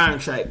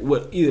contract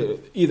with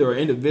either an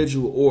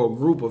individual or a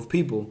group of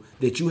people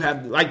that you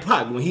have, like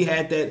Pac when he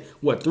had that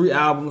 3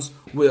 albums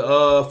with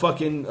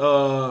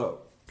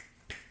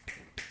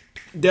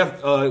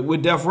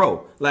Death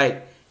Row.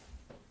 Like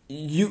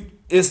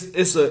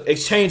it's a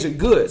exchange of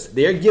goods.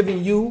 They're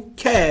giving you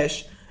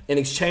cash in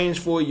exchange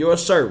for your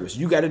service.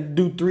 You got to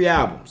do 3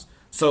 albums,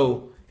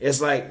 so it's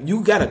like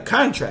you got a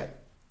contract.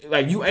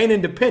 Like you ain't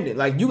independent.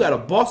 Like you got a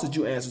boss that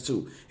you answer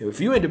to. If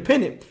you're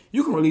independent,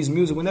 you can release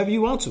music whenever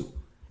you want to.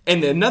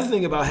 And another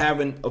thing about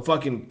having a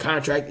fucking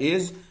contract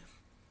is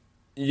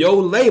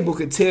your label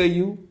could tell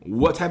you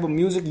what type of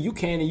music you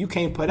can and you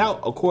can't put out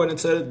according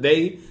to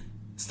they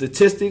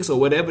statistics or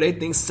whatever they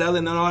think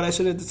selling and all that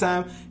shit at the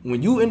time.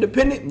 When you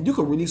independent, you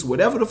can release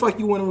whatever the fuck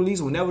you want to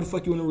release whenever the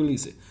fuck you want to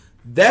release it.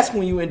 That's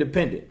when you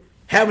independent.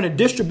 Having a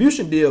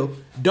distribution deal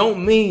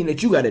don't mean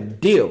that you got a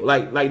deal.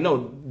 Like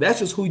no, that's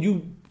just who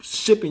you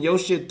shipping your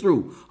shit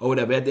through or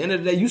whatever. At the end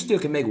of the day, you still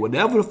can make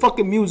whatever the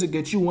fucking music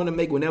that you want to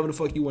make whenever the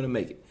fuck you want to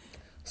make it.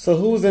 So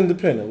who's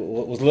independent?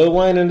 Was Lil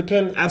Wayne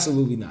independent?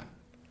 Absolutely not.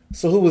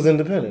 So who was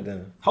independent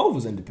then? Hov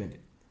was independent.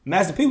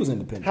 Master P was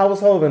independent. How was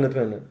Hov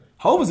independent?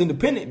 Hov was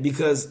independent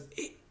because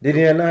did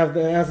he not have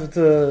to answer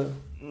to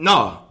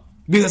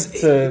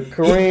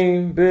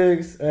Kareem,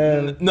 Biggs,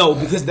 and no,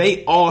 because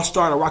they all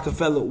started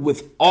Rockefeller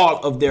with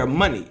all of their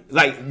money.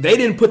 Like they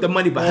didn't put the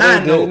money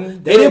behind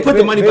Hov. They didn't put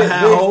the money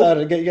behind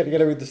Hov. You got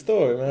to read the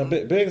story, man.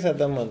 Biggs had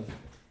that money.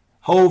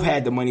 Hov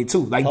had the money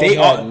too. Like Hov they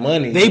all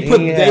money.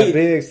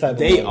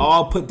 They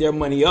all put their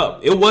money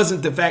up. It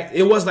wasn't the fact.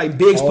 It was like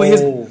Biggs put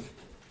his.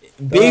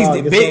 Biggs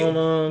did big.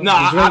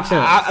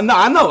 I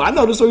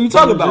know the story you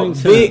talking about.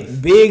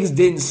 Biggs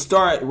didn't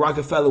start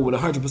Rockefeller with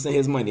 100%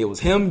 his money. It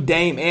was him,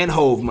 Dame, and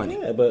Hov money.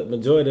 Yeah, but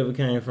majority of it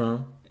came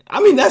from.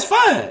 I mean, that's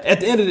fine. At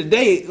the end of the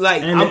day,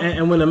 like,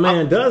 and when a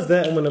man does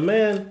that, and when a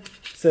man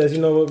says, you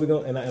know what, we're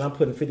gonna, and I'm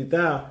putting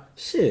 50,000.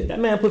 Shit, that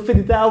man put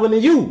 50,000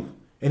 in you.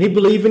 And he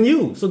believe in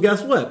you. So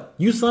guess what?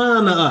 You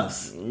signed to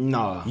us.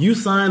 Nah. You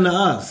signed to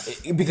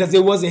us. Because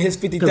it wasn't his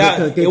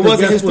 50,000. It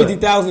wasn't his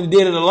 50,000 that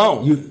did it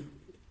alone.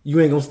 You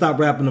ain't gonna stop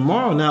rapping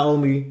tomorrow. Now owe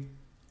me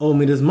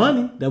this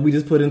money that we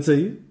just put into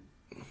you.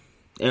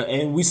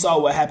 And we saw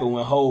what happened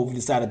when Hov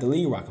decided to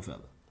leave Rockefeller.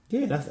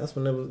 Yeah, that's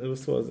when it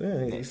was towards the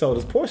end. He sold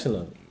his portion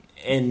of it.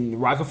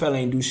 And Rockefeller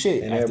ain't do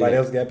shit. And everybody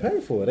else got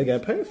paid for it. They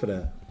got paid for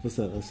that. What's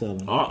up?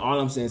 All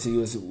I'm saying to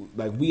you is,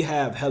 like, we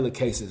have hella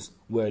cases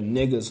where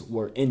niggas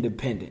were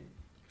independent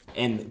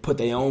and put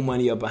their own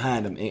money up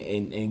behind them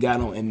and got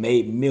on and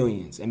made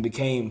millions and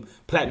became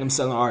platinum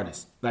selling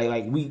artists.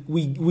 Like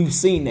we've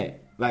seen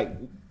that like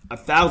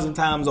 1,000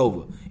 times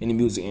over in the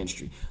music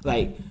industry.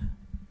 Like,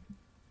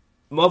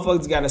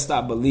 motherfuckers gotta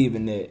stop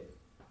believing that,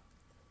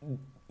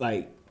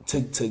 like,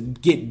 to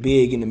get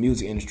big in the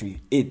music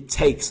industry, it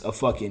takes a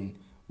fucking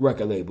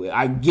record label.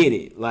 I get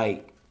it.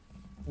 Like,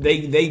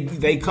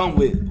 they come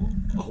with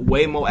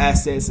way more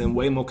assets and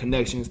way more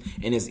connections,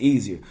 and it's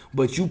easier.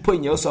 But you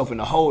putting yourself in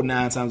the hole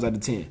 9 times out of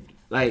 10.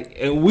 Like,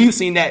 and we've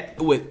seen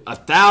that with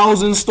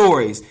 1,000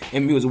 stories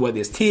in music, whether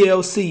it's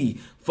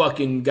TLC,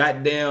 fucking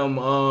goddamn,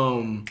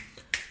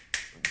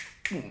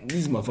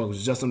 these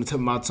motherfuckers are just on the tip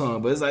of my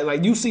tongue. But it's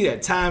like you see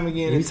that time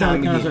again and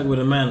time again. You signed a contract with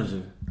a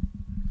manager.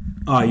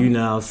 Are you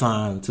now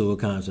signed to a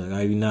contract?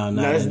 Are you now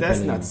not? No,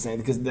 that's not the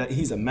same, because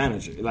he's a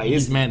manager. Like,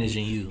 he's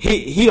managing you.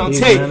 He don't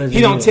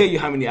tell you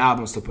how many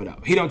albums to put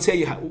out. He don't tell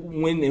you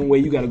when and where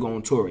you got to go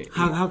on tour at.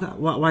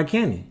 Why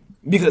can't he?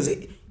 Because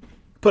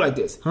put it like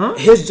this,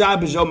 his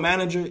job as your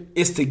manager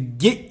is to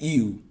get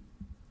you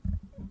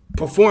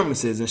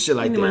performances and shit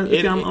like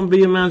that. I'm gonna be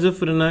your manager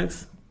for the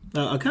next.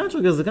 A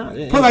contract is a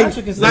contract. I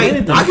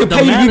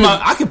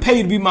could pay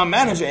you to be my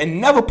manager and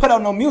never put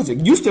out no music.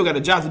 You still got a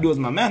job to do as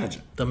my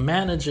manager. The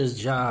manager's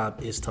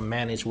job is to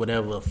manage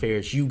whatever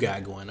affairs you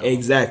got going on.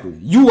 Exactly.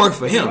 You work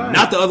for him,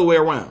 not the other way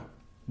around.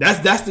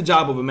 That's the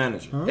job of a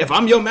manager. If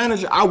I'm your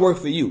manager, I work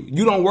for you.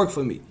 You don't work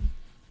for me.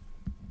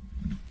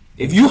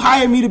 If you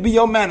hire me to be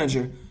your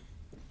manager,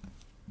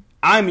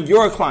 I'm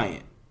your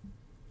client,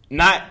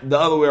 not the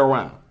other way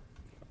around.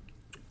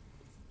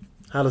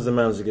 How does the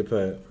manager get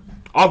paid?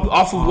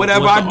 Off of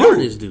whatever I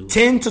do.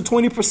 10 to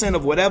 20%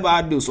 of whatever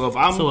I do. So if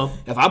I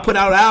put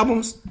out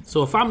albums.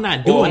 So if I'm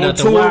not doing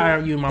nothing, why are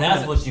you my manager?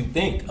 That's what you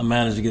think a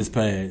manager gets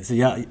paid. So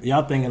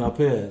y'all thinking up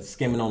here,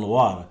 skimming on the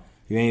water.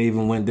 You ain't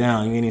even went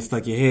down. You ain't even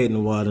stuck your head in the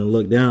water and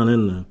looked down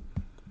in there.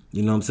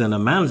 You know what I'm saying? A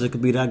manager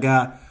could be that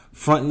guy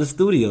fronting the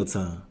studio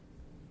time.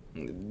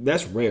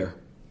 That's rare.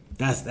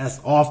 That's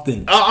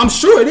often. I'm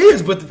sure it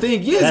is, but the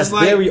thing is, that's it's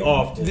like, very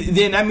often.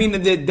 Then I mean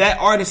that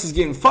artist is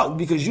getting fucked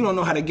because you don't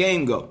know how the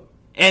game go.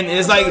 And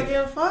it's like,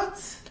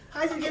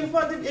 How you getting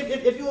funded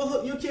if you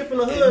a kid from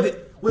the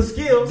hood with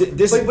skills,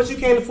 This- but you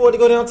can't afford to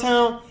go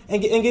downtown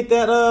and get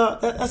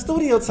that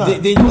studio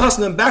time? Then you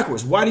hustling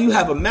backwards. Why do you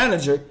have a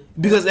manager?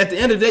 Because at the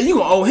end of the day, you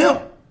gonna owe him.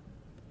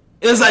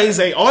 It's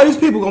like all these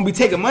people gonna be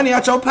taking money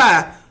out your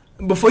pie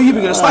before you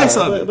even get a slice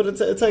of it. But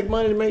it take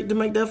money to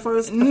make that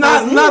first.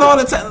 Not all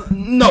the time.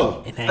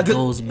 No, And that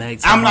goes back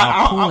to I'm my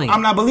not. point.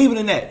 I'm not believing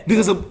in that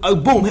because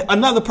boom,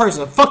 another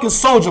person, a fucking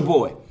Soldier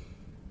Boy,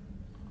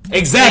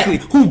 exactly,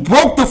 who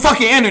broke the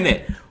fucking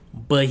internet.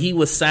 But he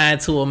was signed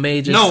to a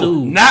major No,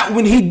 too. not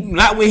when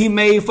he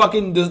made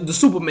fucking the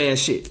Superman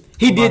shit.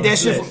 He did that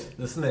shit.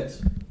 The snitch.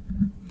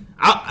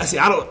 I see.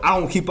 I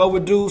don't keep up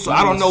with dudes, so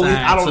I don't know.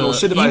 I don't know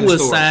shit about He his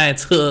was story. signed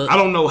to. I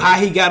don't know how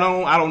he got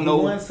on. I don't He know.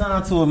 wasn't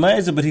signed to a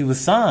major, but he was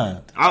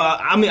signed.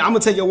 I mean, I'm gonna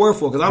take your word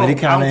for it because I But he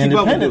don't kinda keep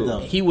up with independent, dudes. though.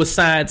 He was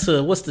signed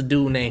to what's the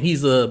dude name? He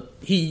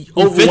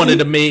over 50? one of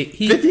the major.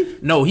 50?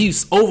 No,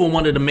 he's over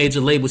one of the major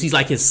labels. He's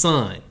like his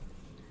son.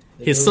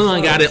 His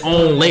son got his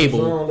own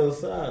label,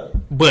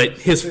 but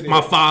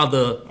my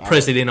father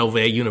president over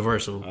at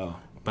Universal.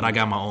 But I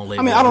got my own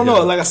label. I mean, I don't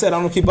know. Like I said, I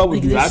don't keep up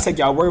with you. I take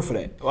y'all word for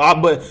that.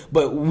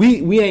 But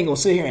we ain't gonna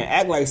sit here and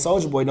act like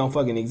Soulja Boy don't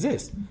fucking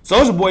exist.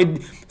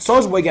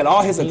 Soulja Boy got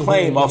all his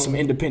acclaim off some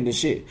independent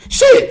shit.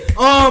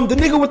 The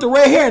nigga with the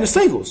red hair in the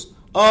singles,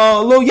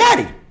 Lil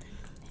Yachty,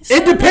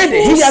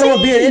 independent. He got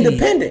on being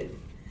independent.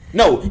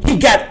 No, he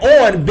got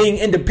on being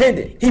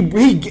independent. He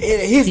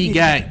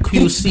got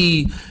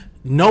QC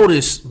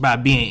noticed by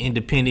being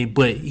independent,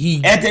 but he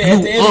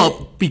blew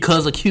up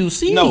because of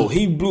QC. No,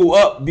 he blew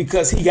up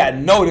because he got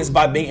noticed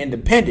by being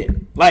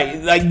independent.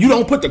 Like you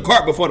don't put the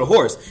cart before the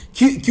horse.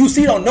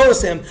 QC don't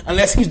notice him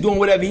unless he's doing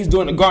whatever he's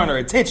doing to garner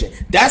attention.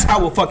 That's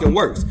how it fucking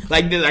works.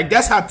 Like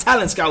that's how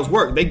talent scouts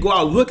work. They go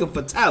out looking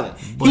for talent.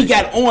 But he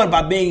got on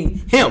by being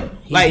him.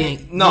 They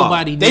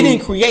didn't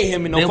create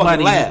him in no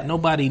fucking lab.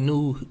 Nobody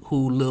knew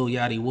who Lil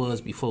Yachty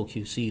was before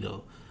QC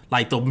though.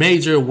 Like the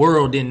major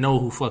world didn't know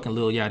who fucking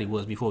Lil Yachty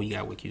was before he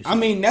got with QC. I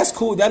mean, that's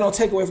cool. That don't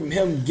take away from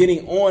him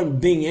getting on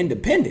being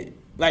independent.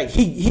 Like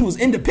he was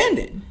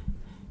independent.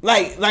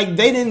 Like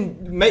they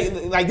didn't make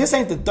like this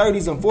ain't the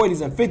 30s and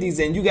 40s and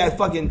 50s and you got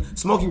fucking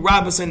Smokey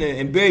Robinson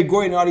and Barry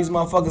Gordy and all these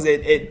motherfuckers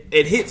at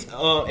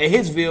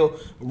Hitsville,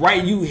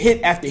 right? You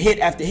hit after hit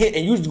after hit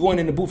and you just going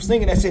in the booth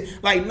singing that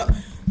shit. Like no,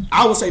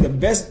 I would say the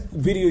best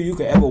video you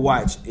could ever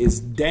watch is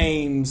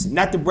Dame's,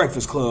 not The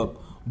Breakfast Club,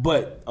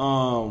 but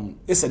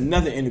it's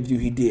another interview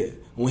he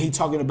did when he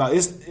talking about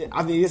this.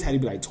 I think this had to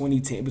be like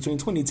 2010, between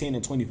 2010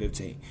 and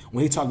 2015,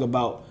 when he talked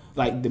about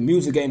like the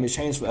music game has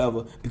changed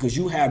forever because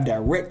you have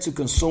direct to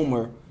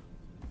consumer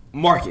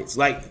markets,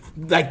 like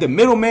the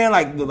middleman,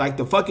 like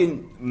the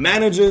fucking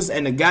managers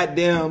and the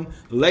goddamn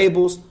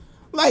labels.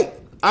 Like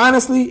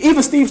honestly,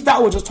 even Steve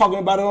Stout was just talking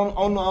about it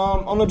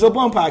on the Joe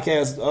Budden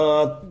podcast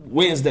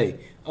Wednesday,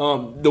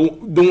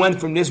 the one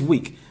from this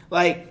week.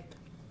 Like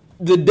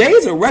the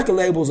days of record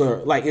labels are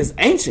like it's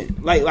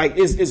ancient, like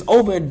it's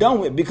over and done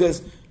with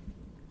because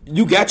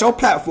you got your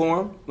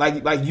platform, like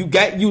you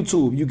got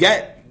YouTube, you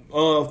got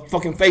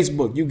fucking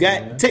Facebook, you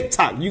got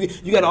TikTok,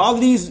 you got all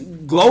these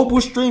global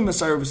streaming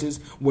services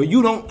where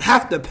you don't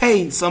have to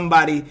pay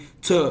somebody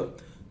to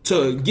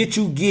get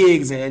you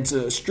gigs and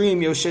to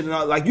stream your shit and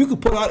all. Like you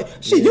could put all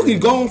shit, you could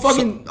go on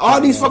fucking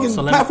all these fucking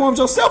platforms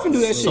yourself and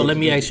do that shit. So let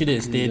me ask you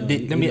this: Did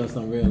Keep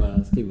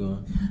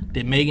going.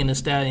 Did Megan Thee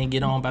Stallion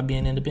get on by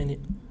being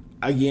independent?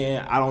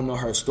 Again, I don't know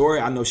her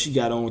story. I know she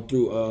got on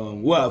through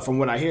from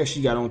what I hear,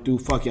 she got on through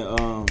fucking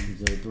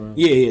Jay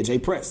Prince. Jay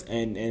Prince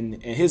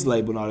and his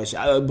label and all that shit.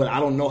 But I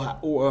don't know how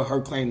or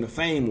her claim to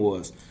fame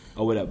was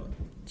or whatever.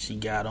 She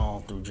got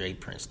on through Jay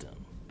Prince then,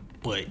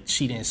 but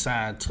she didn't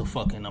sign to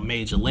fucking a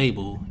major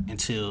label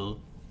until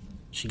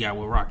she got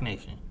with Rock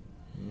Nation.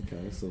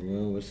 Okay, so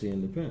when was she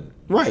independent?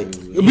 Right.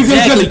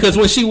 Exactly, because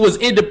when she was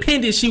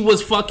independent, she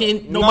was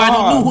fucking nobody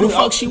knew who the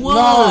fuck she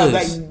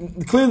was.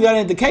 Clearly that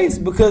ain't the case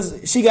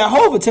because she got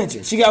Hove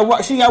attention. She got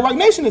Rock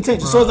Nation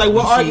attention. So it's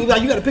like,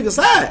 you got to pick a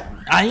side.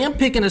 I am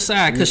picking a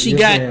side because she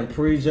got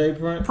pre-Jay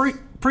Prince.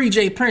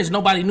 Pre-Jay Prince.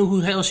 Nobody knew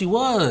who the hell she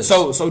was.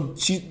 So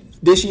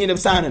did she end up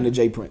signing to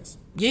Jay Prince?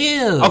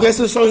 Yeah. Okay,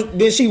 so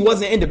then she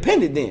wasn't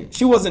independent then.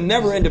 She wasn't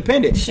never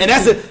independent. And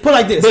that's it. Put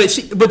like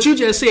this. But you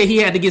just said he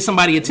had to get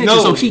somebody attention,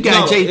 so he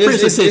got Jay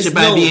Prince's attention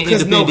by being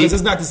independent. No, because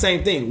it's not the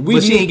same thing.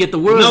 But she didn't get the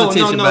world's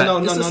attention.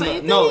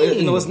 No,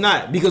 it's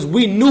not. Because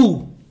we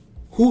knew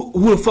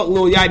who the fuck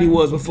Lil Yachty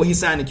was before he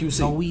signed to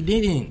QC. No, we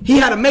didn't. He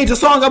had a major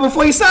song out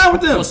before he signed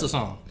with them. What's the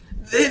song?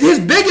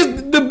 His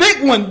biggest, the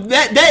big one.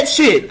 That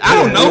shit. I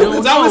don't know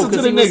because I listen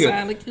to the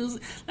nigga.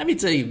 Let me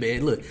tell you,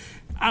 man. Look.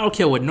 I don't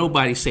care what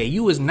nobody say.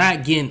 You is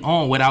not getting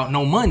on without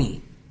no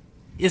money.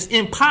 It's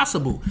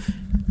impossible.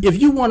 If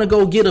you want to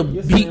go get a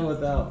You're beat saying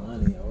without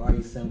money, or why are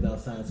you saying without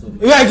signing to a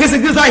money? Yeah,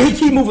 because like he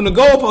keep moving the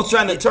goalposts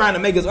trying to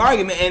make his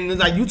argument, and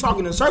it's like you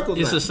talking in circles.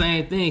 It's now. the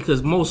same thing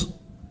because most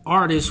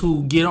artists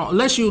who get on,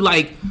 unless you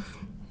like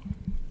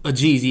a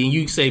Jeezy and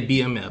you say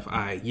BMF, all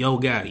right, Yo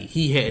Gotti,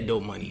 he had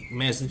dope money.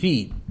 Master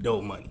P,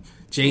 dope money.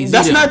 Jay-Z.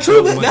 That's not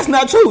true. Money. That's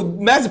not true.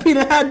 Master P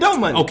done had dumb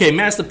money. Okay,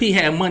 Master P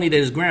had money that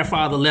his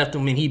grandfather left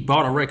him, and he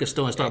bought a record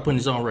store and started putting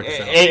his own records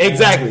out.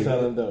 Exactly.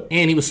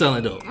 And he was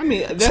selling dope. I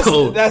mean,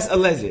 that's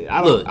alleged.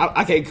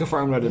 I can't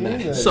confirm other than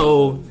that.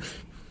 So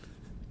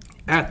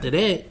after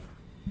that,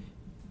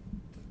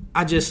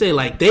 I just say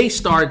like they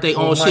started their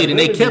own shit and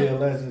they kept.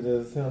 Alleged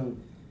as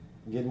him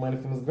getting money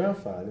from his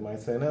grandfather. You might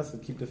say that's to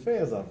keep the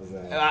feds off his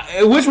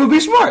ass. Which would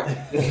be smart.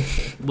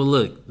 But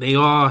look, they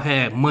all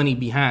had money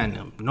behind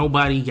them.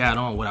 Nobody got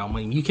on without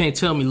money. You can't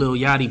tell me Lil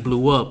Yachty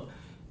blew up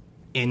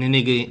and the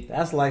nigga.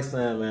 That's like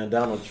saying, man,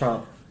 Donald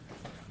Trump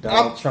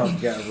got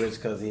rich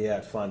because he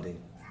had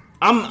funding.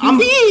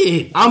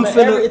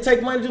 It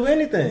take money to do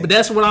anything. But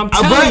that's what I'm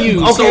telling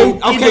you.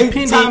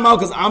 Okay, time out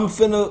because I'm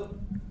finna,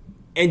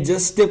 and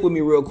just stick with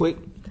me real quick.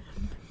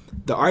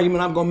 The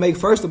argument I'm gonna make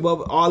first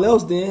above all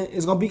else then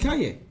is gonna be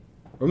Kanye.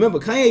 Remember,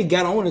 Kanye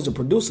got on as a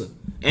producer,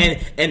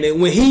 and then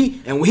when he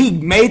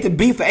made the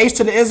beat for H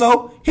to the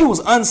Izzo, he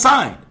was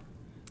unsigned.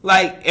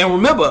 Like, and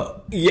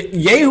remember,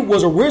 Ye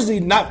was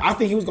originally not. I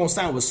think he was gonna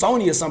sign with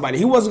Sony or somebody.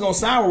 He wasn't gonna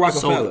sign with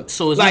Rockefeller.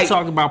 So is we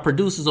talking about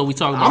producers or we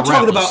talking about? I'm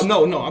talking rappers?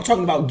 about I'm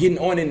talking about getting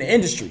on in the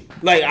industry.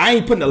 Like, I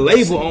ain't putting a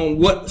label on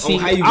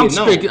how you get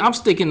known. I'm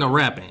sticking to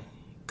rapping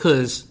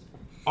because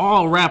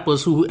all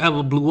rappers who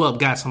ever blew up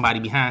got somebody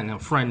behind them,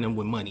 fronting them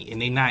with money, and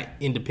they not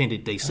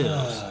independent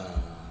themselves.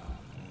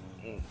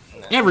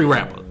 Every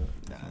rapper.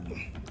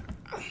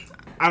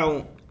 I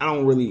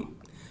don't really.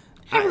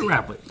 Every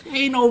rapper.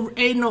 Ain't no.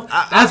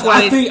 That's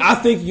why I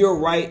think you're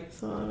right.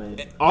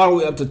 All the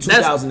way up to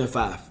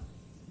 2005.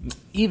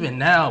 Even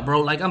now,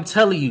 bro. Like I'm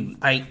telling you,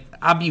 like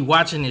I be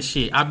watching this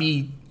shit.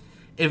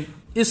 If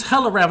it's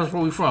hella rappers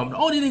where we from. The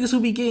only niggas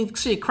who be getting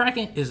shit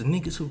cracking is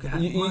niggas who got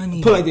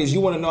money. Put it like this. You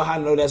want to know how I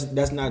know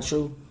that's not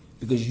true?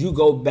 Because you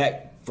go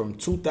back from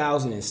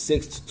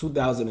 2006 to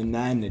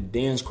 2009, the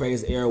dance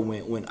craze era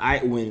when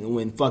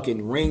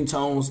fucking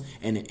ringtones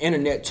and the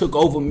internet took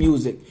over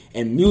music,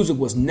 and music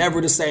was never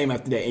the same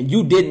after that. And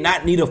you did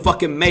not need a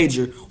fucking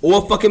major or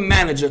a fucking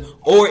manager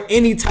or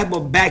any type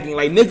of backing.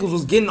 Like, niggas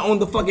was getting on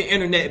the fucking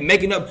internet,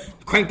 making up,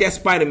 crank that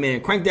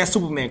Spider-Man, crank that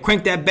Superman,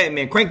 crank that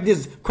Batman, crank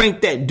this,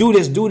 crank that, do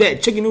this, do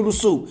that, chicken noodle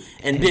soup.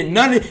 And then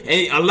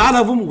a lot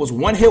of them was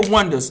one-hit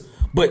wonders,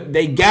 but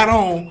they got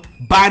on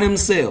by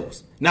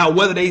themselves. Now,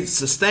 whether they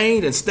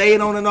sustained and stayed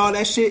on and all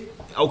that shit,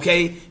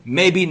 okay,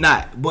 maybe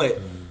not.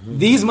 But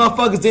these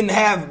motherfuckers didn't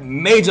have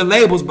major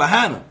labels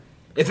behind them.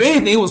 If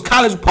anything, it was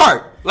College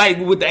Park, like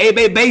with the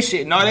A-Bay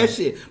shit and all that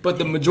shit. But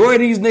the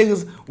majority of these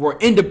niggas were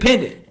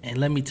independent. And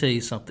let me tell you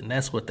something.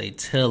 That's what they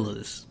tell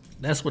us.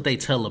 That's what they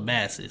tell the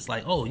masses.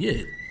 Like, oh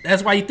yeah,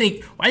 that's why you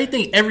think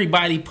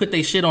everybody put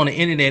their shit on the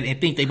internet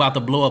and think they about to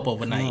blow up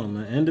overnight. No,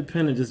 man,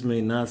 independent just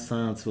mean not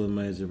signed to a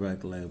major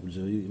record label,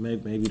 Joe. You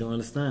maybe you don't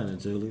understand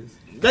it, Julius.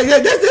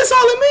 That's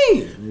all it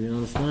means. You don't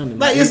understand it.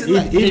 Like,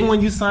 even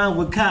when you sign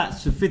with Koch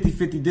for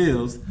 50-50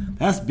 deals,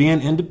 that's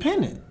being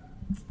independent.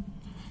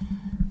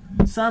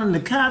 Signing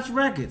the Koch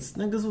records,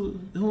 niggas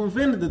who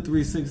invented the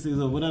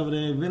 360s or whatever they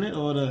invented,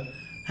 or the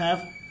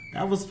half,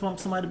 that was from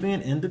somebody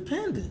being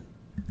independent.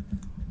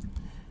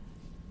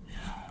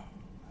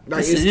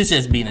 Like, it's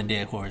just being a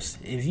dead horse.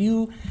 If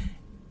you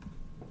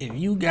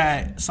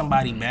got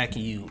somebody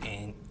backing you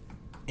and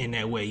in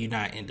that way, you're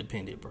not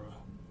independent, bro.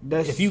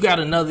 If you got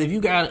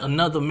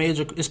another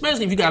major,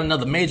 especially if you got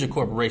another major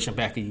corporation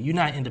backing you, you're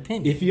not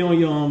independent. If you own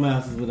your own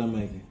masters, what I'm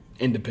making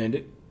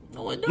independent.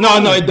 No, it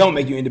don't. No, it don't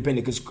make you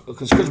independent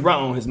because Chris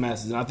Brown owns his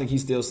masters, and I think he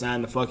still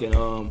signed to fucking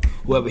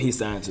whoever he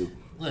signed to.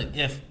 Look,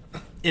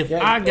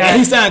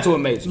 he signed to a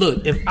major.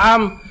 Look,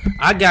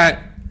 I got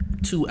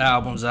 2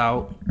 albums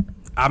out.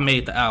 I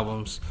made the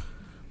albums,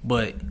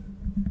 but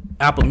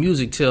Apple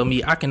Music tell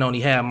me I can only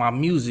have my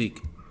music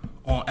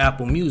on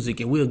Apple Music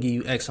and we'll give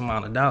you X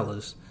amount of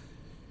dollars.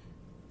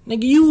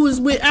 Nigga, you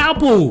was with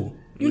Apple.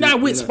 You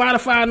not with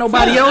Spotify or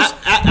nobody else.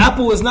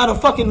 Apple is not a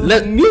fucking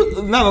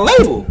not a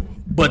label.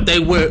 But they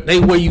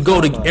where you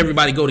go to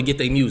everybody go to get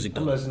their music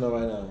though. I'm letting you know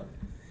right now.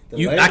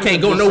 I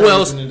can't go nowhere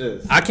else.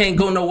 I can't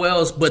go nowhere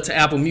else but to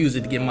Apple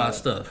Music to get my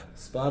stuff.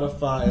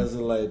 Spotify is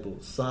a label.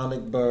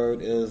 Sonic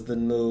Bird is the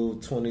new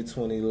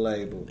 2020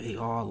 label. They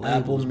all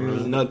labels, Apple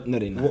Music. No,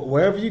 they not.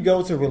 Wherever you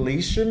go to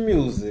release your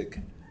music,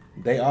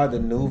 they are the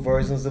new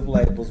versions of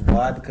labels.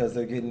 Why? Because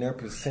they're getting their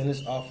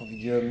percentage off of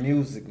your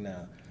music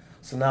now.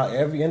 So now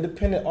every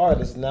independent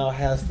artist now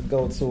has to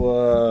go to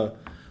a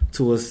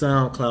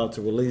SoundCloud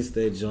to release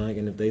their joint,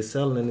 and if they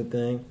selling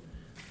anything,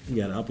 you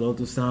got to upload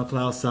through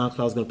SoundCloud.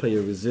 SoundCloud's going to pay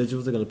your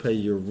residuals. They're going to pay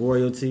your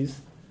royalties.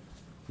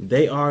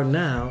 They are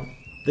now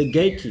the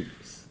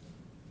gatekeepers.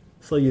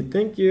 So you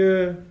think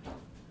you're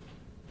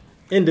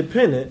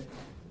independent,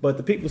 but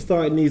the people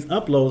starting these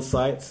upload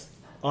sites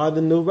are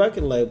the new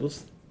record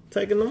labels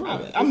taking them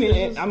out. And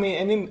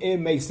it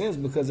makes sense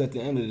because at the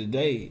end of the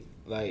day,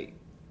 like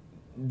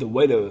the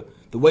way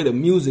the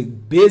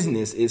music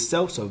business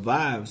itself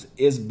survives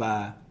is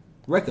by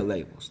record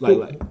labels.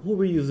 Who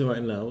we using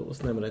right now? What's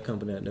the name of that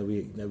company that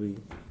we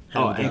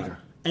have? Anchor.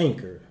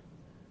 Anchor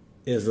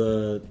is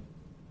a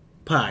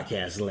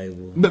podcast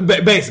label.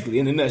 Basically,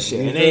 in a nutshell,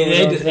 You and feel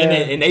what I'm they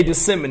saying? and they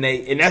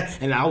disseminate,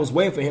 and I was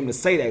waiting for him to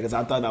say that because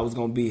I thought that was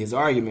gonna be his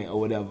argument or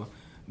whatever,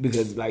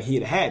 because like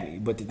he'd had me.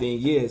 But the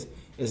thing is,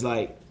 it's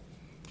like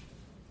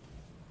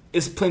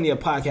it's plenty of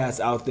podcasts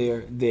out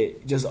there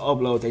that just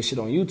upload their shit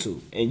on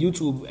YouTube, and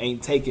YouTube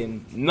ain't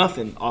taking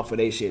nothing off of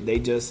their shit. They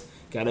just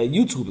got a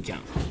YouTube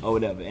account or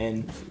whatever,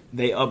 and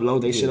they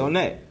upload their shit on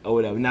that or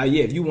whatever. Now,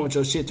 yeah, if you want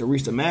your shit to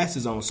reach the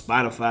masses on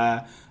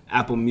Spotify,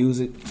 Apple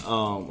Music,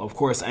 of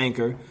course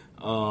Anchor,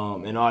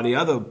 and all the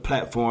other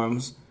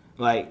platforms,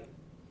 like,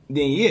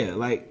 then yeah,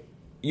 like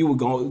you would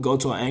go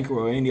to an Anchor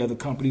or any other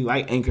company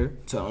like Anchor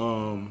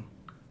to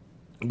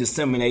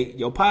disseminate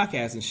your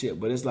podcast and shit.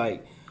 But it's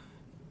like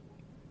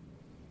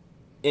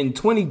in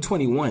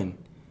 2021,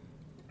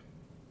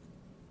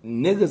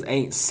 niggas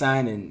ain't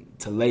signing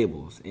to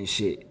labels and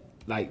shit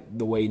like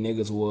the way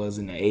niggas was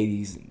in the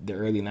 80s, the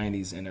early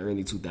 90s, and the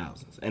early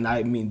 2000s. And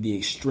I mean the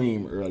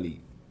extreme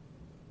early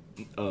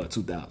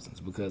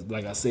 2000s, because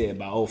like I said,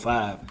 by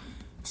 2005,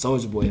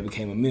 Soulja Boy had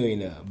became a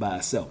millionaire by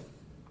himself,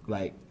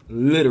 like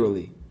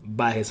literally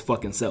by his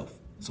fucking self.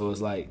 So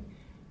it's like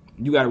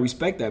you gotta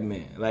respect that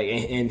man, like,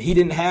 and he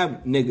didn't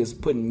have niggas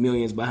putting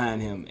millions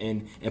behind him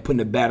and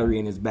putting a battery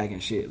in his back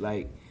and shit.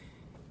 Like,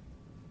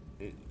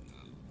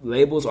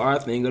 labels are a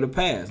thing of the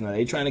past. Now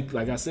they trying to,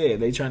 like I said,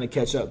 they trying to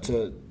catch up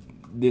to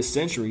this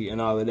century and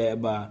all of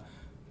that by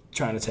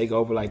trying to take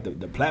over like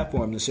the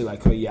platforms and shit.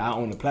 Like, oh yeah, I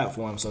own the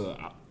platform, so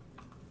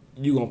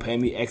you gonna pay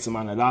me X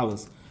amount of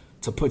dollars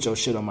to put your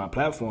shit on my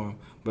platform.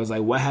 But it's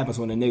like, what happens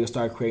when the nigga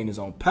start creating his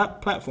own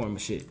platform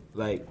and shit?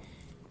 Like,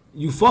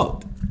 you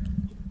fucked.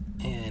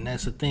 And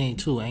that's the thing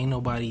too. Ain't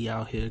nobody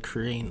out here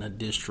creating a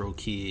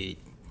DistroKid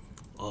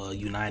or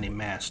United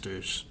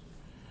Masters.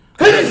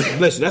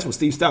 Bless you. That's what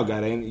Steve Stout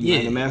got, ain't it?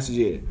 Yeah. The Masters,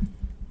 yeah.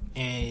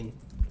 And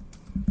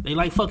they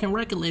like fucking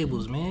record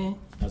labels, man.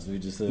 That's what you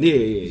just said.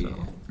 Yeah.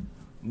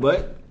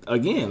 But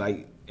again,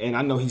 like, and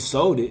I know he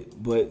sold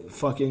it, but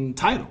fucking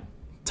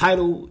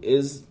Tidal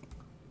is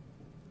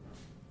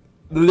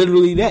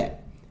literally that.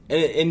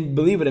 And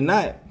believe it or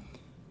not,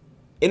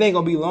 it ain't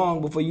gonna be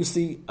long before you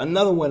see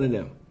another one of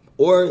them,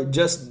 or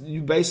just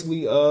you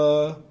basically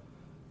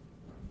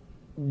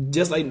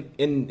just like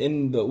in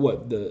the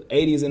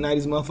 80s and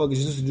 90s, motherfuckers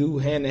used to do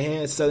hand to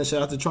hand selling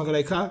shit out the trunk of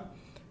their car.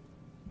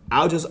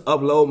 I'll just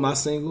upload my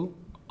single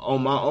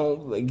on my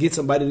own, like, get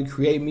somebody to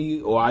create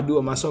me, or I do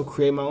it myself,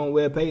 create my own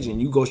web page,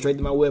 and you go straight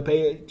to my web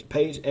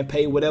page and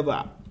pay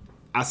whatever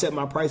I set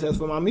my price as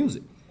for my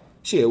music.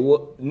 Shit,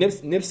 well, Nip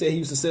said he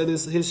used to sell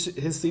his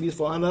CDs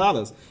for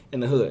 $100 in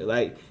the hood.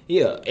 Like,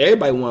 yeah,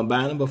 everybody wasn't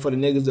buying them, but for the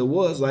niggas that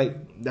was, like,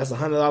 that's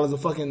 $100 a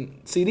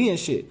fucking CD and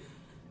shit.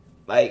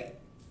 Like,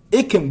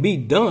 it can be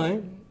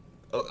done.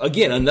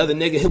 Again, another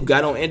nigga who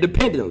got on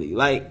independently.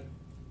 Like,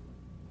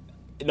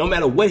 no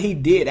matter what he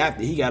did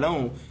after he got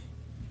on,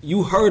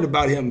 you heard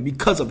about him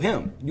because of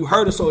him. You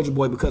heard of Soulja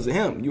Boy because of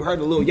him. You heard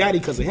of Lil Yachty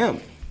because of him.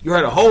 You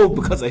heard of Hov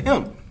because of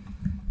him.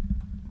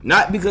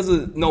 Not because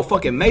of no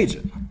fucking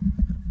Major.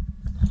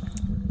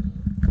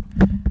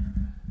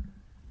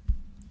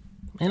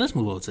 Man, let's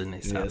move on to the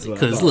next Yeah, topic. that's what I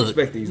Because thought. look,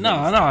 Respect these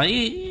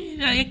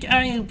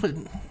I ain't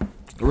putting.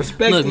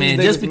 Respect Look, these man,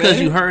 niggas, just because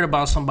man. you heard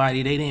about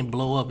somebody, they didn't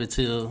blow up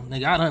until,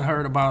 nigga, I done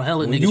heard about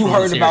hella When niggas. you from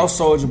heard this about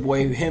area. Soulja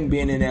Boy, him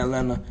being in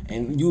Atlanta,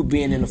 and you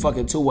being in the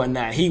fucking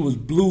 219, he was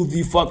blew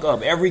the fuck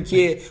up. Every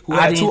kid who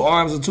I had two didn't-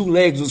 arms and two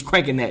legs was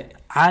cranking that.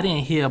 I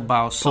didn't hear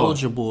about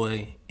Soulja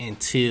Boy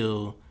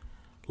until,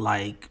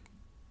 like,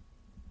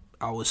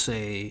 I would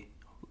say,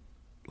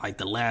 like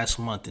the last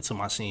month into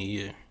my senior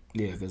year,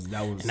 Yeah, because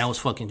that was... and that was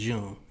fucking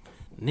June.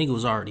 Nigga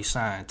was already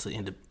signed to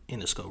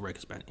Interscope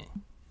Records back then.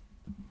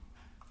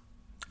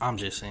 I'm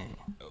just saying.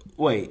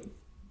 Wait.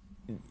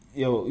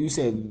 Yo, you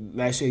said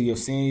last year your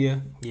senior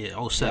year?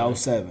 Yeah, 07.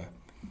 07.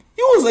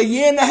 You was a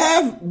year and a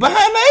half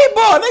behind the 8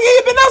 ball. Nigga,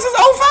 he been out since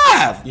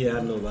 05. Yeah,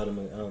 I know a lot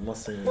of my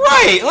senior.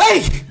 Right,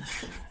 like...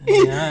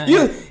 Yeah,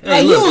 you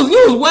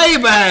was way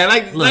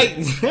behind. Look.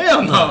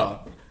 Hell no.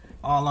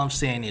 All I'm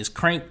saying is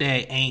Crank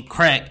That ain't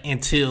crack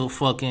until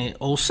fucking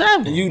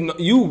 07.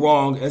 You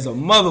wrong as a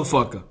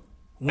motherfucker.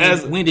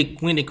 When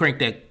did Crank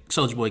That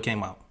Soulja Boy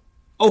came out?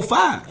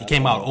 05. It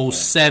came out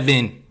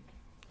 07.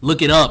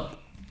 Look it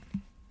up.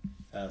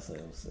 I say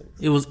 06.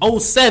 It was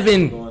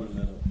 07. Go in the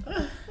middle.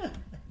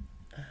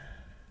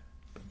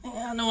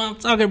 I know what I'm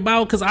talking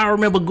about because I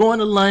remember going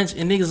to lunch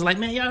and niggas like,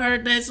 man, y'all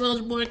heard that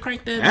Soulja Boy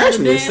Crank That?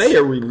 Actually, they dance? say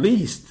it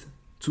released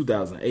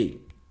 2008.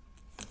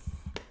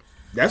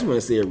 That's when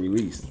it said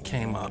released.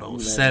 Came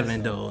out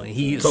 07 though, and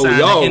he So signed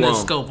y'all in the wrong.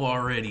 scope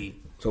already.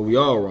 So we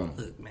all wrong.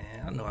 Look,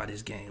 man, I know how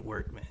this game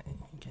work, man.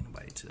 Can't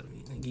nobody tell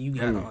me. Nigga, you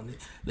got on it.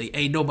 Like,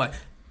 ain't nobody.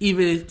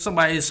 Even if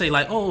somebody say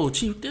like, oh,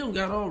 Chief Dim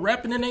got on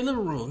rapping in their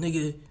living room,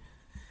 nigga.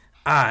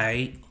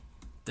 Alright,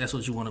 that's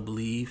what you want to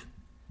believe.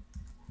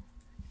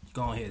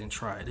 Go ahead and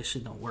try it. This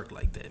shit don't work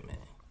like that, man.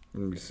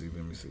 Let me see.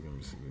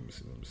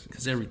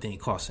 Because everything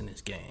costs in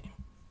this game.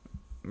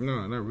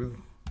 No, not really.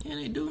 Yeah,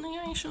 they do. Nigga,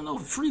 I ain't showing no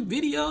free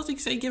videos. They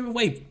say giving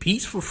away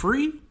beats for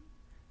free.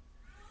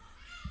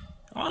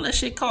 All that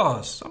shit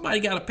costs. Somebody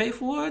got to pay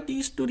for it.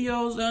 These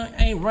studios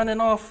ain't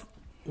running off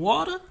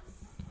water.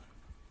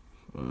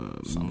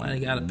 Somebody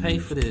got to pay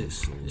for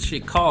this. This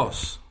shit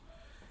costs.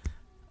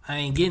 I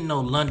ain't getting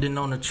no London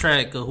on the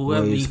track or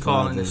whoever he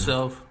calling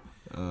himself.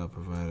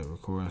 Provided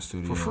recording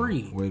studio for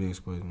free. Waiting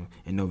exposure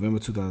in November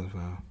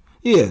 2005.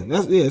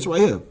 It's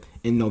right here.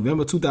 In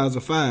November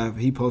 2005,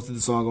 he posted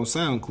the song on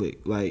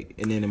SoundClick.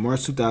 And then in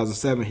March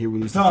 2007, he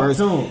released the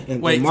first.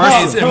 In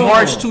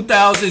March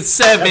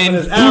 2007,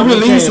 he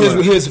released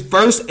his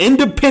first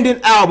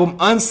independent album,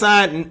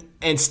 unsigned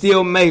and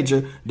still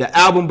major. The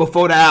album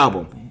before the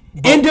album,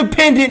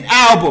 independent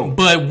album.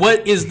 But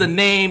what is the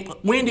name?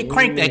 When did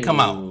Crank That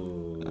come out?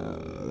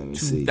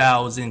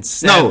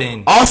 2007.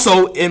 No,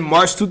 also in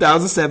March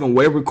 2007,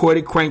 Wade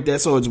recorded Crank That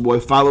Soulja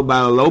Boy, followed by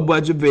a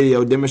low-budget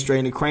video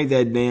demonstrating the Crank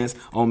That dance.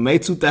 On May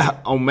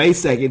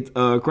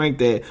 2nd, Crank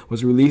That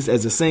was released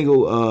as a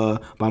single.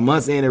 By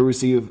month's end, it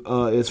received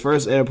its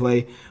first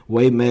airplay.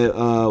 Wade met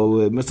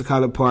with Mr.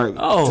 Collar Park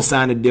to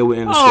sign a deal with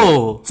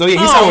Interscope. So yeah,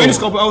 he signed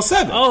Interscope in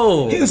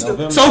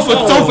 07.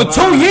 So for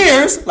 2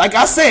 years, like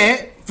I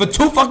said, for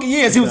 2 fucking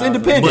years, he was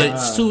independent.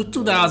 But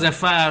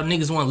 2005,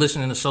 niggas weren't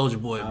listening to Soulja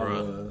Boy,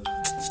 bro.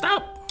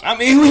 Stop. I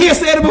mean, he had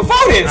said it before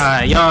this. All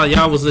right,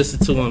 y'all was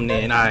listening to him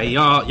then. All right,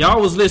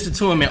 y'all was listening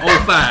to him in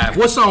 05.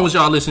 What song was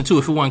y'all listening to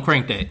if it wasn't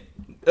Crank That?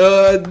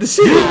 The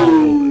shit.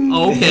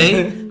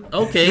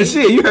 Okay. The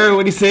shit. You heard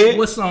what he said.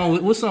 What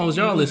song was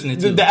y'all listening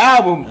to? The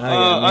album,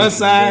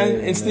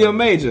 unsigned and still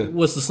major.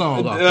 What's the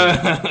song off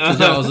there? Because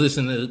y'all was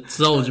listening to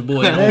Soulja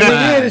Boy in 05.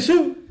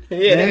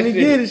 Let me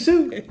get it,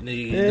 shoot.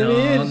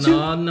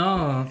 Nigga,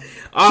 no.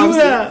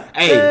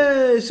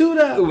 Shoot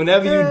out.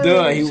 Whenever you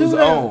done, he was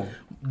on.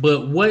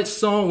 But what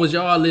song was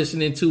y'all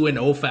listening to in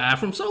 05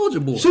 from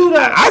Soulja Boy? Shoot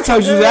out. I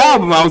told you the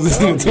album I was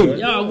listening to.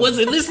 Y'all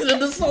wasn't listening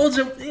to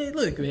Soulja.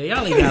 Look, man,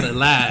 y'all ain't gotta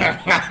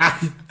lie.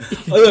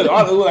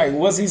 Look,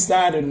 was he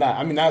signed or not?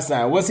 I mean, not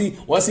signed. Was he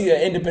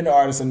an independent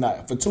artist or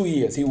not? For 2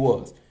 years, he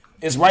was.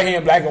 It's right here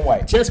in black and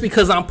white. Just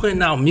because I'm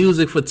putting out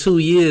music for 2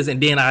 years and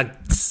then I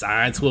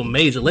signed to a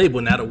major label,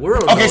 now the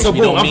world knows so me,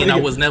 boom, don't mean I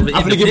was never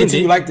independent. I'm gonna give it to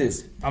you like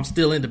this. I'm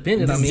still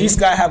independent. Does G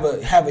Scott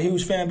have a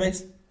huge fan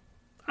base?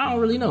 I don't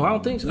really know. I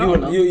don't think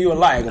so. You a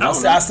liar.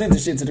 I sent the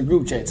shit to the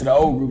group chat, to the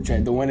old group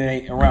chat, the one that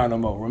ain't around no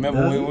more.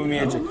 Remember when me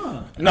and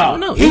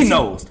No, he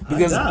knows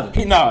because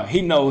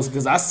he knows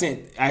because I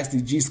sent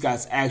actually G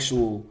Scott's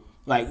actual.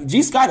 Like,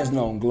 G Scott is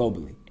known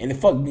globally, and it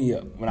fucked me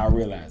up when I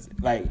realized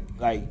it. Like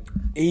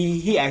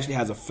he actually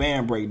has a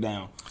fan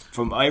breakdown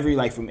from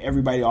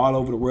everybody all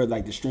over the world,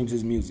 like, that streams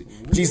his music.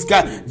 G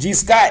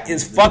Scott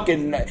is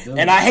fucking,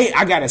 and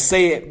I gotta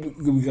say it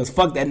because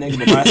fuck that nigga,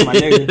 but that's my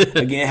nigga.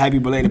 Again, happy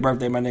belated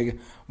birthday, my nigga.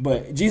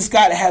 But G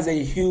Scott has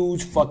a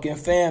huge fucking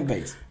fan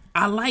base.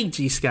 I like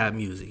G Scott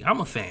music.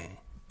 I'm a fan.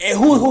 And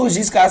who is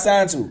G Scott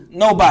signed to?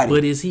 Nobody.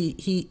 But is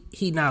he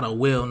not a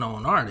well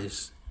known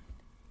artist?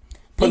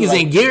 Niggas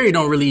in Gary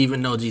don't really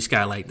even know G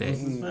Scott like that.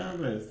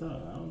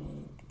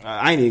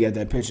 I ain't even got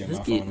that picture in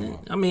my phone.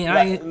 I mean,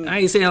 I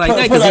ain't saying like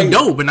that because he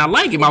dope and I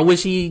like him. I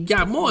wish he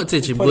got more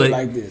attention. Put it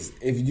like this: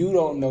 if you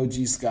don't know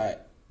G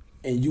Scott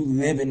and you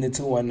live in the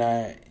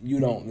 219, you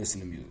don't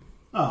listen to music.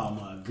 Oh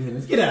my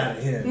goodness, get out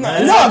of here!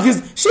 No,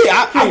 because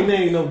I can't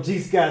name no G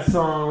Scott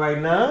song right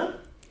now.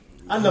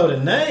 I know the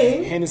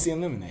name. Hennessy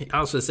and Lemonade.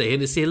 I was gonna say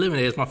Hennessy and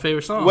Lemonade is my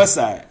favorite song. West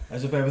Side.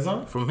 That's your favorite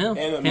song? From him.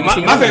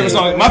 My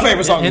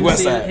favorite song is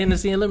West Side.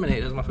 Hennessy and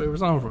Lemonade is my favorite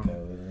song from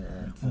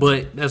him.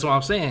 But that's what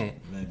I'm saying.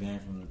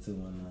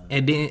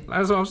 And then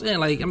that's what I'm saying.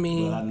 Like, I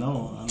mean, but I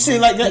know. See,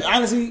 like that,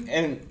 honestly,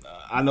 and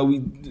I know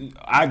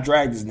I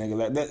dragged this nigga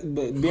like that,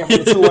 but being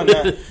from the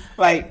 219,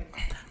 like.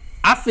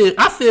 I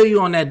feel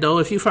you on that though.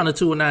 If you're from the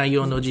 219, you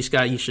don't know G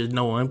Scott, you should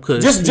know him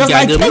because he got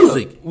like good Caleb.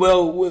 music.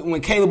 Well,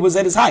 when Caleb was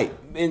at his height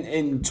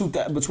in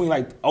between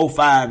like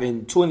 05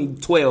 and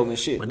 2012 and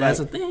shit. But that's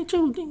the thing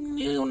too.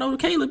 You don't know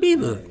Caleb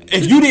either.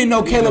 If you didn't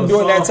know Caleb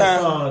during that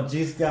time,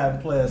 G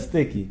Scott Player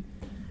Sticky.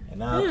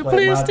 And I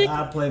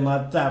play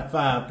my top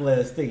 5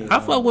 Player Sticky.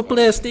 I fuck with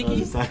Player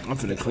Sticky. I'm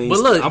finna clean. But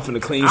look, I'm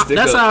finna clean stick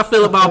that's up. how I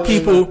feel about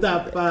people.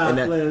 Top 5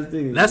 Player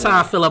Sticky. That's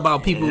how I feel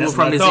about people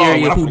from this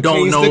area who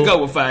don't know. Stick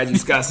up with 5 G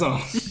Scott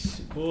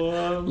songs.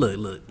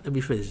 Look, let me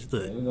finish.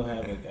 Look. We're gonna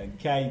have a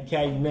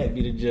Calumet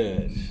be the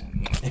judge.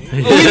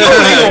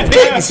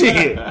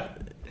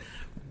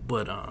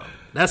 But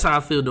that's how I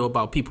feel though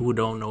about people who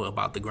don't know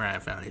about the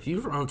Grind Family. If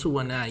you're from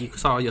 219, you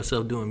saw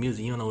yourself doing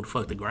music, you don't know what the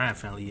fuck the Grind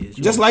Family is.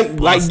 Just like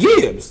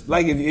Gibbs.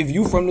 Like if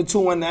you from the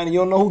 219 and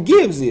you don't know who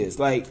Gibbs is,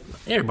 like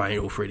everybody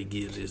know who Freddie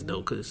Gibbs is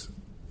though, cause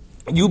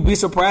you'd be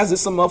surprised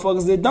there's some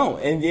motherfuckers that don't.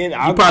 And then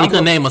you probably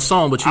couldn't name a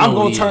song, but I'm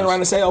gonna turn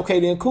around and say, okay,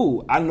 then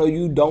cool. I know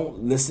you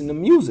don't listen to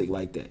music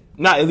like that.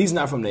 Not at least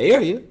not from the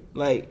area.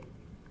 Like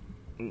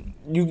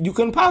you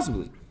couldn't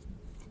possibly.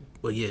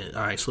 But yeah,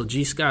 all right. So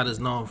G Scott is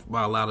known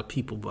by a lot of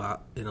people,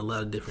 in a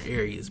lot of different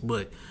areas.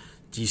 But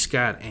G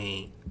Scott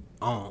ain't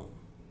on,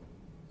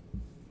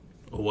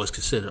 or was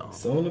considered on.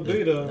 Soon to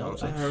be though. You know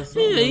what I'm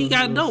saying? Yeah, he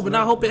got dope, and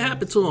I hope it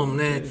happened to him.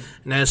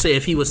 And I say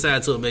if he was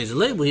signed to a major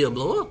label, he'll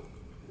blow up.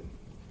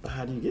 But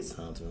how do you get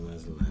signed to a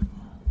major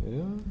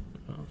label?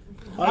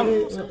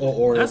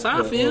 Or That's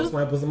how I feel. Or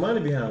somebody put some money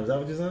behind him. Is that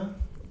what you're saying?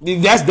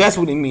 That's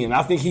what he mean.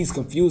 I think he's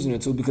confusing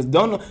it too because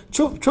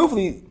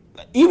truthfully,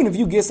 even if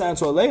you get signed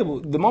to a label,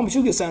 the moment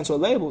you get signed to a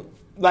label,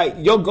 like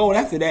your goal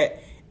after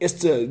that is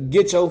to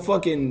get your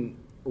fucking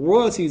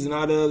royalties and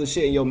all the other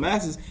shit and your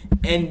masters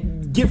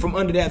and get from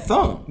under that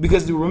thumb.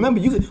 Because remember,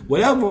 you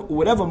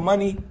whatever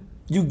money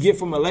you get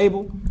from a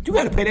label, you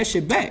got to pay that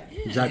shit back.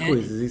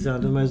 Jacquees, is he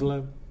signed to a major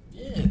label?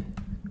 Yeah.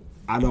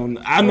 I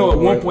know at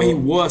one point he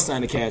was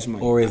signed to Cash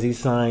Money. Or is he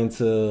signed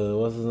to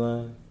what's his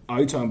name? Oh,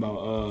 you talking about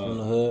From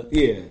the Hood?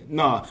 Yeah,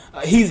 no,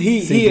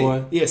 he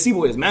C-Boy? Yeah,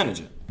 C-Boy is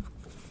manager.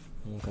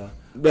 Okay.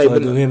 But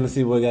do him and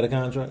C-Boy got a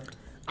contract?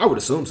 I would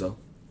assume so.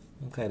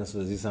 Okay, that's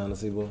what he signed to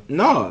C-Boy.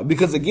 No,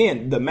 because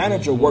again, the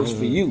manager works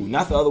for you,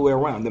 not the other way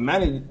around. The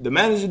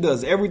manager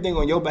does everything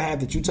on your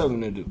behalf that you tell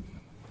him to do.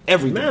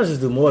 Everything. Managers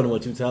do more than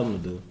what you tell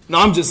them to do. No,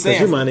 I'm just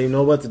saying. You might not even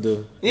know what to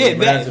do. Yeah,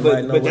 but that's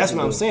that's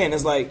what I'm saying.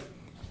 It's like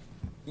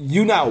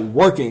you're not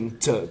working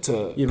to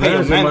Your pay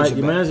your manager.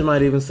 Your manager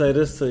might even say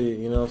this to you.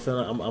 You know what I'm saying?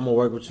 I'm gonna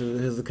work with you.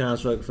 Here's the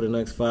contract for the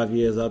next 5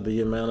 years. I'll be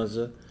your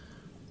manager.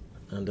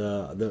 And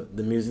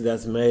the music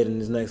that's made in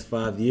these next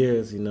 5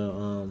 years, you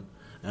know,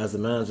 as a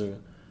manager,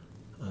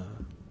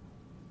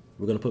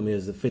 we're gonna put me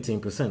as a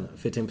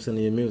 15% of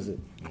your music.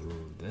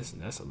 That's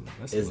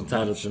is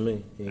entitled to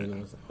me. You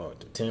know, or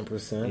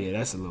 10%. Yeah,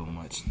 that's a little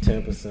much.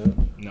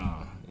 10%.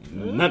 No.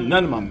 None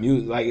of my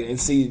music, like, and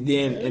see,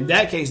 then in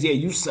that case,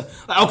 yeah,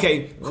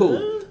 okay,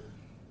 cool,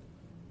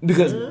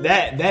 because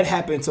that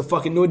happened to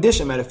fucking New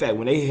Edition. Matter of fact,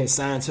 when they had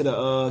signed to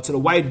the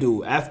white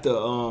dude after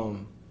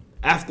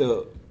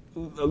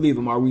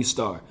leaving Maurice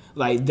Starr,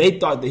 like they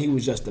thought that he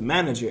was just the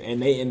manager,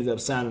 and they ended up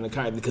signing the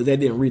contract because they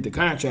didn't read the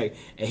contract,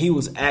 and he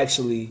was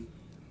actually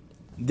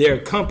their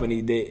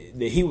company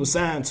that he was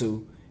signed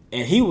to,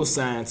 and he was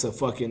signed to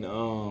fucking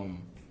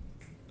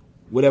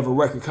whatever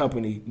record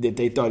company that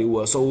they thought he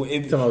was. So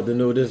if talking about the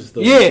New Edition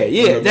stuff.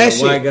 Yeah, that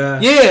shit. White guy.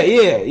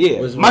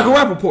 Yeah. Michael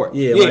Rappaport.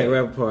 Yeah, Michael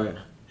Rappaport.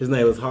 His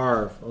name was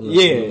Harv.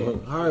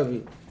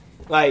 Harvey.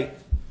 Like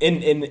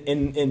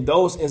in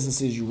those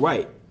instances, you're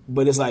right,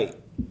 but it's like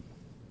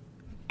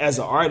as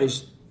an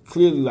artist,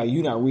 clearly, like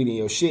you're not reading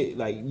your shit.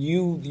 Like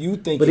you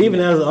think. But even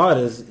as an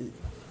artist,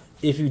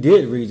 if you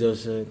did read your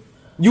shit,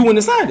 you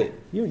wouldn't have signed it.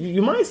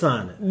 You might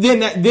sign it.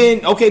 Then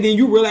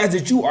you realize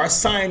that you are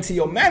signed to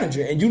your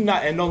manager, and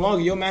no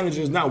longer your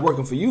manager is not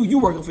working for you. You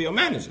working for your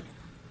manager.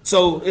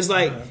 So it's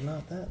like it's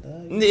not that.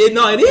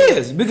 No, it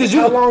is because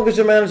how long is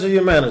your manager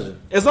your manager?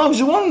 As long as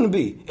you want him to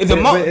be. If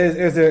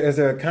is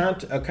there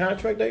a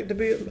contract date to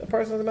be a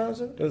person's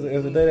manager? Is there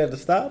a day that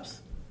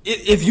stops?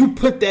 If you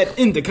put that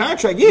in the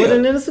contract, yeah.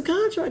 But then it's a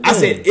contract. I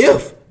said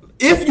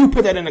if you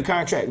put that in the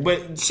contract,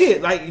 but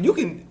shit, like you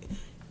can.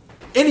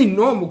 Any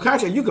normal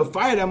contract, you can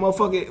fire that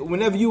motherfucker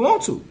whenever you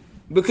want to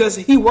because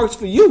he works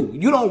for you.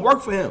 You don't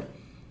work for him.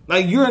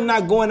 Like, you're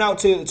not going out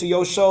to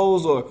your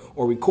shows or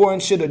recording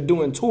shit or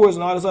doing tours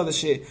and all this other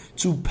shit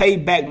to pay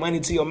back money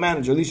to your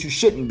manager. At least you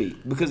shouldn't be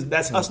because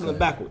that's hustling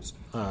backwards.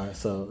 All right,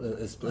 so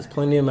it's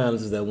plenty of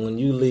managers that when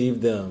you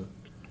leave them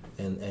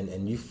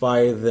and you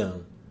fire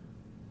them,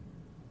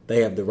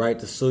 they have the right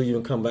to sue you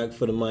and come back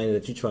for the money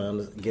that you're trying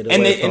to get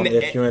away from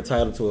if you're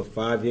entitled to a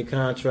 5-year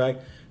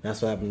contract. That's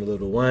what happened to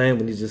Lil Wayne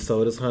when he just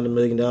sold his $100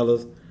 million.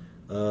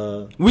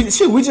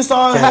 We just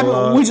saw it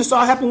happen. We just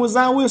saw it happen with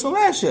Zion Wilson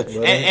last year,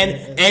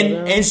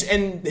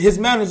 and his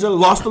manager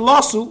lost the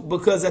lawsuit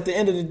because at the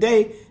end of the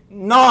day,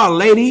 nah,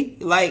 lady,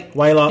 like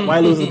why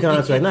lose the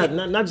contract?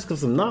 Not just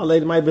because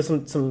lady, might be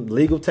some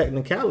legal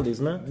technicalities,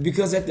 man.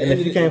 Because at the end of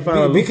the day, can't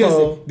find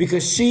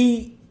because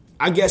she.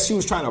 I guess she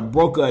was trying to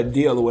broker a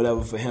deal or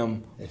whatever for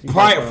him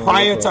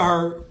prior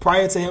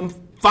to him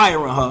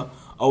firing her.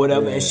 Or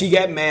whatever, and she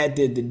got mad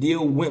that the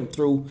deal went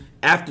through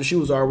after she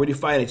was already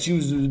fighting. She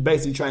was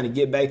basically trying to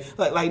get back.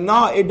 Like,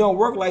 nah, it don't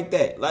work like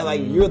that.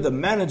 Like you're the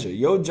manager.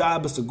 Your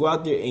job is to go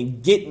out there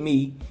and get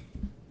me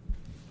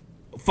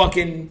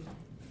fucking,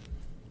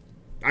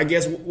 I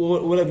guess,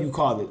 whatever you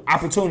call it,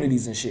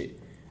 opportunities and shit.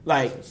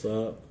 Like, it's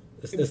the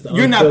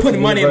you're not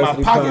putting money in my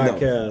pocket, podcast.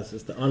 though.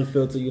 It's the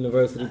Unfiltered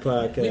University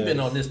podcast. We've been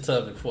on this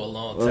topic for a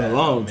long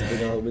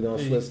time. We're gonna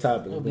switch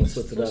topic. We're gonna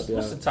switch it up, y'all.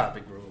 What's the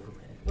topic, Groove?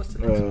 What's the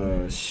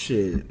next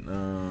shit.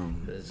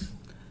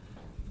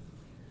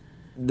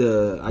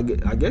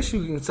 I guess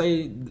you can say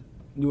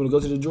you want to go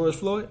to the George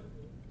Floyd.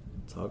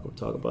 Talk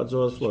about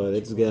George Floyd.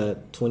 They just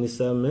got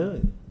 27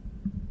 million.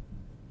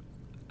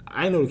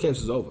 I didn't know the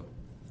case was over.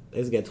 They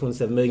just got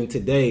 27 million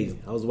today.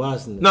 I was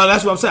watching it. No,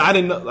 that's what I'm saying. I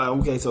didn't know. Like,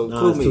 okay, so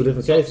it's two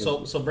different cases.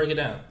 So break it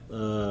down.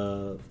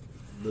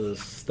 The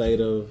state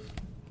of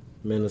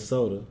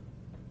Minnesota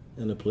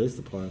and the police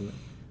department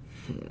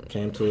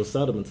came to a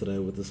settlement today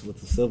with the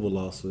civil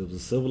lawsuit. It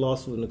was a civil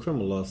lawsuit and a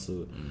criminal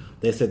lawsuit.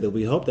 They said that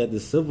we hope that the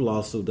civil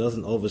lawsuit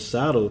doesn't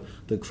overshadow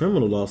the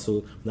criminal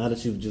lawsuit now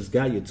that you've just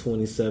got your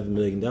 $27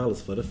 million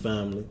for the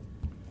family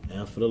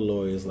and for the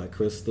lawyers like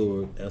Chris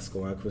Stewart,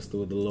 Esquire, Chris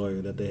Stewart, the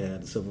lawyer that they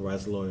had, the civil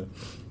rights lawyer.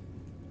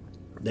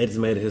 They just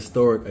made a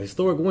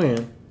historic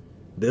win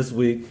this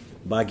week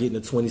by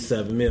getting the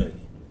 $27 million.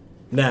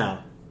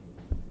 Now,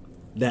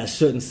 that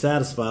shouldn't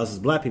satisfy us as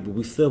black people.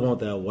 We still want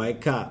that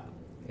white cop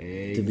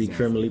to be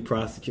criminally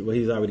prosecuted. Well,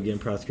 he's already getting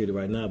prosecuted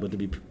right now, but to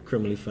be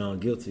criminally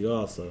found guilty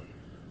also.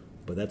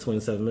 But that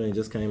 $27 million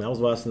just came. I was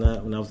watching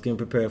that when I was getting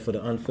prepared for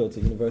the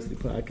Unfiltered University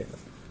podcast,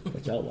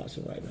 which y'all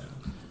watching right now.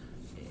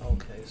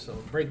 Okay, so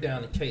break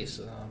down the case.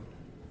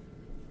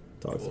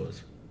 Talk to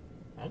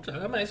me.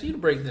 I'm asking you to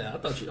break down. I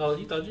thought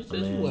you said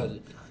you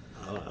wasn't.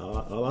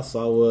 All I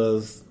saw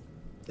was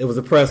it was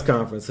a press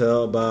conference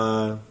held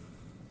by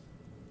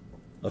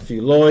a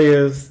few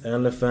lawyers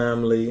and the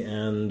family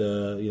and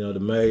the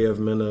mayor of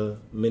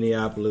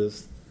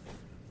Minneapolis,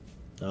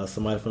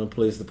 somebody from the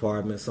police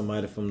department,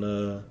 somebody from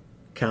the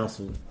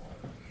council,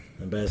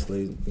 and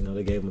basically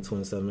they gave him a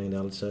 $27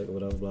 million check or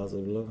whatever. Blah blah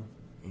blah.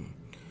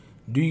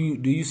 Do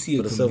you see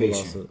a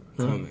conviction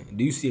coming? Hmm?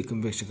 Do you see a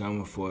conviction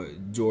coming for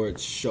George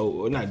Chauvin,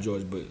 or not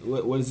George, but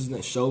what is his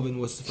name? Chauvin?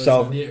 What's the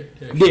first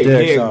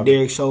name?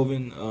 Derek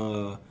Chauvin,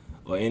 or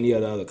any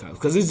other cops?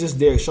 Because it's just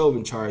Derek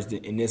Chauvin charged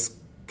in this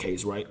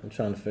case, right? I'm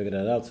trying to figure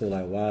that out too.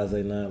 Like, why is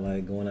they not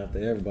going after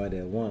everybody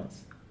at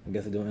once? I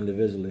guess they're doing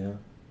individually, huh?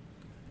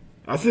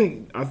 I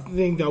think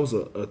that was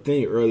a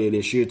thing earlier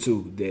this year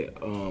too. That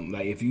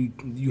if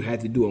you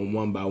had to do it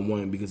one by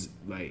one because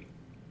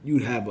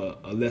you'd have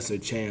a lesser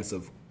chance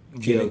of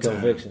jail time.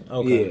 Conviction.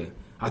 Okay. Yeah,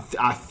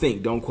 I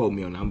think. Don't quote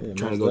me on that. I'm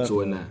trying to go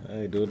to it now.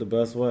 Hey, do it the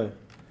best way.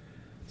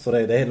 So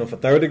they hit him for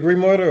third-degree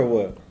murder or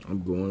what?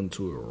 I'm going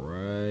to it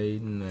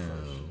right now.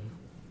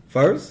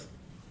 First?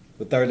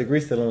 But third degree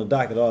still on the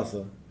docket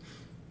also.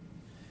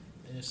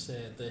 It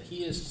said that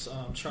he is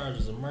charged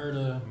as a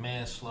murder,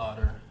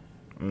 manslaughter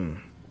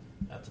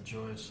after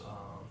Joyce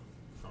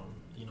from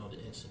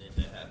the incident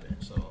that happened.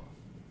 So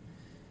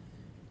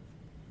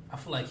I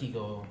feel like I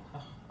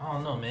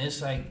don't know, man.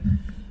 It's like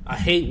I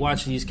hate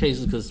watching these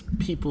cases because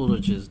people are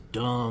just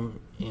dumb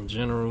in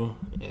general,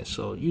 and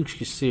so you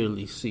can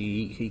clearly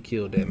see he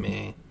killed that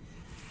man.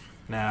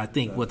 Now I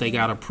think what they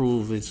gotta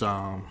prove is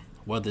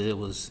whether it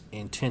was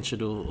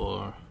intentional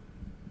or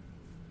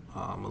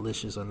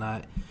malicious or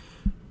not,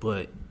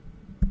 but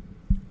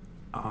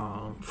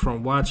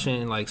from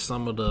watching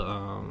some of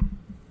the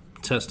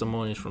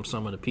testimonies from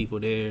some of the people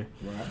there,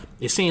 right,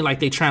 it seemed like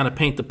they trying to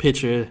paint the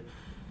picture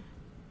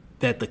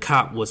that the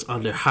cop was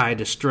under high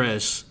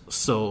distress,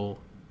 so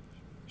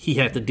he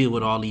had to deal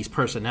with all these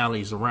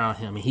personalities around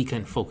him and he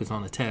couldn't focus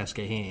on the task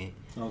at hand.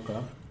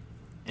 Okay.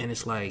 And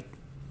it's like,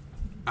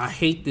 I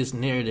hate this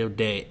narrative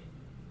that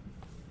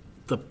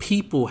the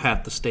people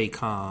have to stay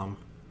calm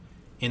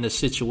in a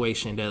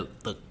situation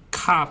that the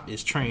cop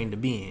is trained to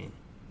be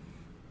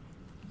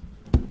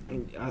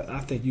in. I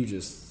think you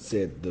just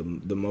said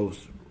the most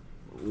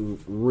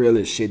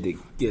realest shit that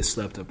gets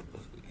swept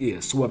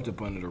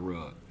up under the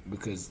rug,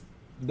 because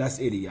that's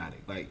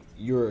idiotic. Like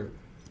you're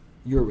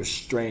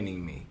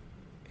restraining me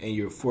and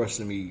you're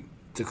forcing me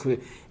to clear.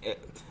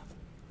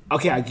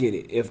 Okay, I get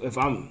it. If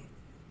I'm,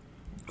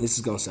 this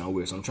is gonna sound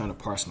weird, so I'm trying to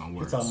parse my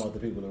words. You're talking about the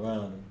people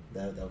around him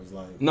that was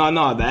like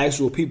no, the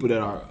actual people that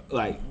are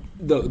like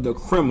the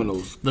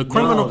criminals, the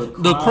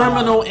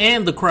criminal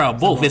and the crowd,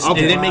 both.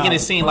 They're making it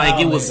seem like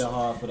it was.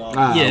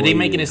 They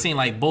making it seem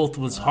like both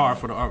was hard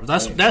for the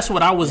officers. That's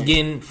what I was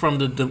getting from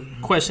the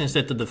questions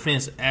that the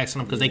defense asked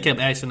him, because they kept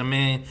asking the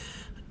man,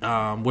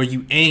 "Were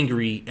you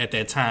angry at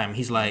that time?"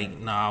 He's like,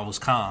 "Nah, I was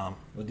calm."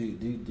 Well, do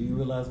you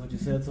realize what you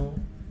said to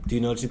him? Do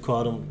you know that you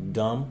called him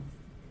dumb?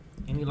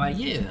 And he's like,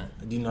 "Yeah."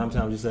 Do you know how many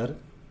times you said it?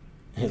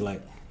 He's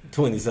like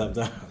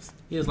 20-something times.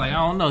 He was like, "I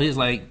don't know." He's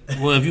like,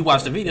 "Well, if you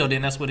watch the video,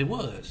 then that's what it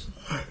was."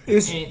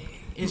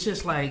 It's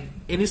just like,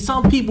 and it's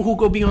some people who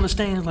go be on the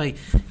stand like,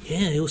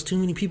 "Yeah, it was too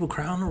many people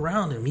crowding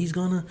around him. He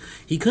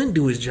couldn't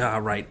do his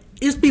job right."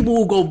 It's people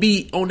who go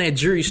be on that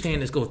jury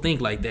stand that's go think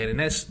like that, and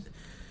that's.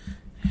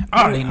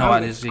 I already know how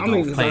this shit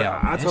gonna play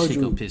out. That shit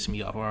gonna piss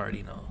me off. I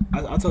already know.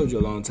 I told you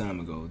a long time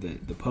ago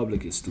that the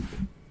public is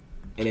stupid.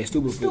 And they're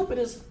stupid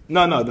as...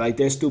 No, like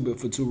they're stupid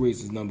for two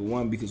reasons. Number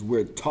one, because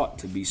we're taught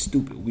to be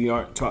stupid. We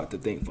aren't taught to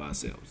think for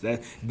ourselves.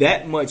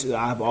 That much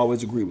I've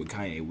always agreed with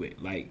Kanye with.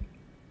 Like,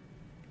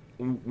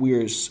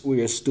 we're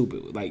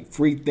stupid. Like,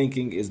 free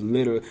thinking is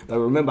literally... Like,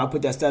 remember I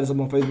put that status up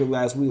on Facebook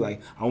last week?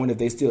 Like, I wonder if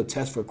they still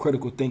test for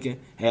critical thinking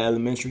at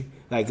elementary.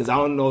 Like, because I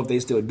don't know if they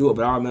still do it,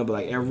 but I remember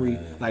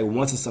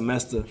once a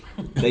semester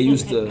they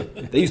used to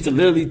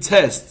literally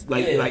test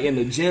like in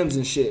the gyms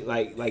and shit.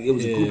 Like it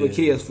was a group of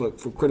kids for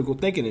critical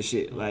thinking and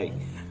shit. Like,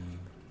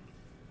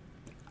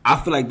 I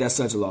feel like that's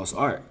such a lost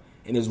art,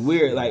 and it's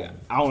weird. Like,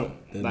 I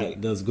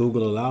don't Does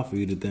Google allow for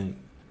you to think?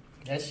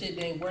 That shit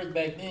didn't work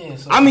back then.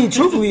 So. I mean,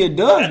 truthfully, it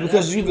does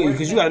because you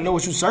got to know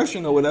what you're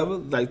searching or whatever,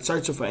 like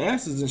searching for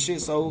answers and shit.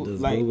 So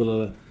does like,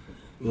 Google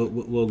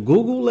well,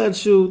 Google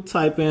lets you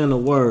type in a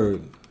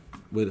word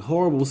with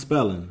horrible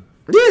spelling.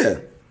 Yeah,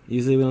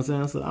 you see what I'm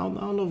saying? So I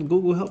don't know if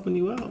Google helping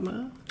you out,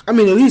 man. I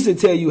mean, at least they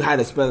tell you how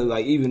to spell it,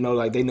 like even though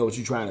like they know what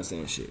you're trying to say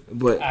and shit.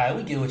 But all right,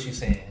 we get what you're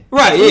saying.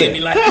 Right?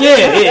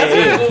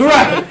 Yeah,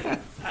 right.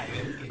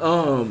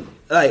 Right.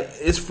 Like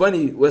it's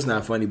funny. Well, it's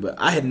not funny, but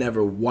I had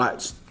never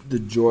watched the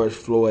George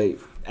Floyd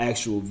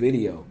actual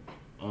video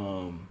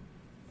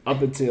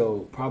up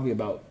until probably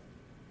about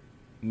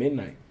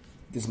midnight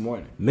this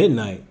morning.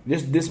 Midnight.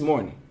 This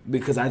morning,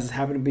 because I just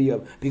happened to be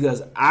up,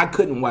 because I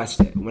couldn't watch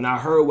that. When I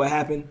heard what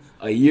happened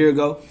a year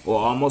ago, or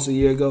almost a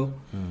year ago,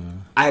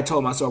 I had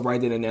told myself right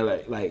then and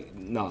there, like,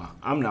 nah,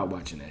 I'm not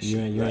watching that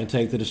shit. You ain't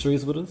take to the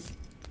streets with us?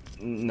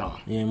 No.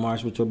 You ain't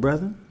march with your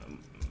brethren?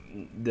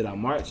 Did I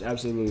march?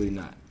 Absolutely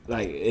not.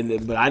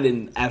 But I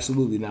didn't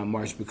absolutely not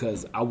march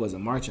because I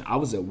wasn't marching. I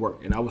was at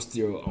work and I was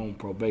still on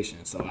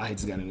probation, so I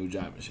just got a new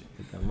job and shit.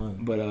 Get that money.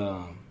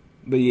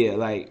 But yeah,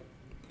 like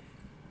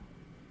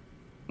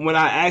when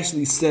I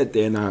actually sat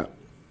there and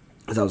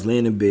as I was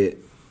laying in bed,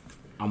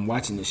 I'm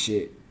watching this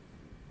shit.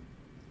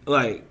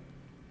 Like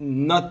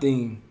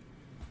nothing.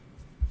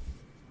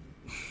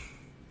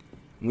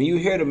 When you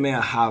hear the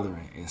man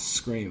hollering and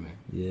screaming,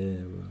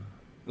 Yeah, bro.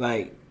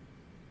 like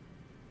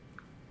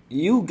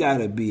you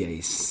gotta be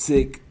a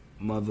sick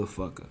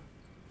motherfucker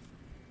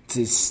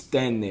to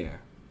stand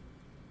there,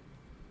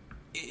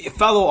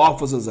 fellow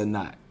officers or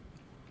not,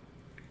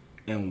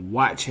 and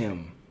watch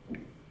him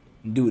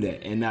do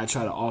that and not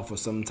try to offer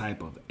some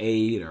type of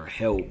aid or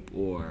help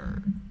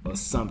or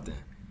something.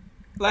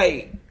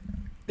 Like,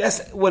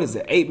 that's, what is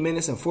it, 8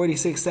 minutes and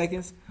 46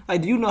 seconds?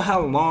 Like, do you know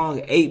how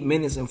long 8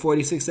 minutes and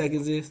 46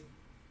 seconds is?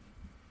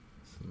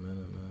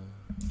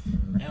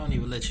 They don't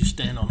even let you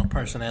stand on a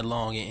person that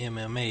long in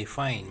MMA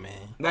fighting,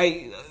 man.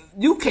 Like,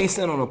 you can't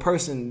stand on a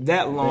person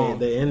that long.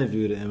 They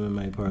interviewed an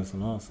MMA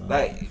person also.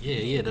 Like,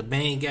 Yeah, the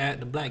main guy,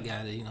 the black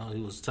guy, that,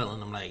 he was telling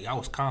them, like, I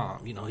was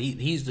calm.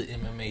 He's the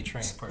MMA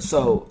trained person.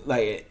 so,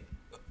 like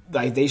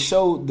they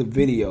showed the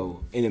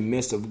video in the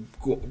midst of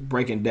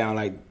breaking down,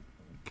 like,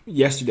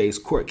 yesterday's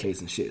court case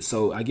and shit.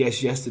 So, I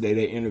guess yesterday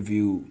they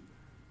interviewed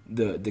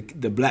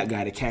the black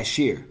guy, the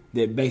cashier,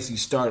 that basically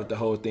started the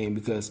whole thing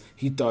because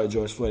he thought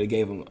George Floyd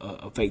gave him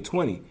a fake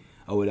 20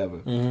 or whatever.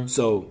 Mm-hmm.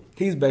 So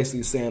he's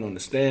basically saying on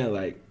the stand,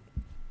 like,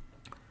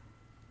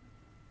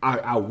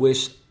 I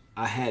wish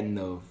I hadn't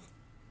have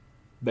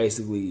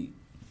basically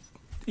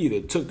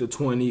either took the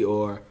 20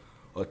 or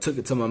took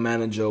it to my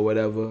manager or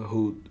whatever,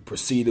 who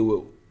proceeded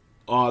with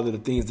all of the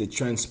things that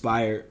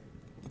transpired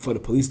for the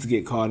police to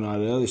get caught and all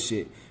the other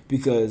shit.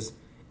 Because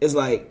it's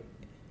like,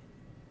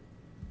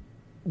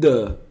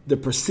 the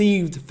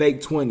perceived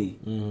fake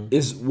 20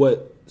 is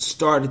what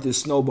started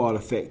this snowball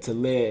effect to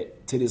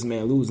lead to this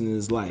man losing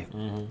his life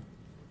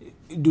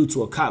due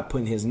to a cop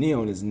putting his knee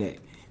on his neck.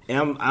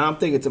 And I'm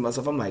thinking to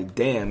myself, I'm like,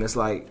 damn, it's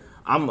like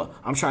I'm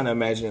trying to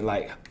imagine,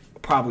 like,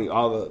 probably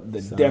all of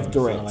the death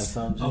threats.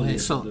 Okay,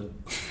 so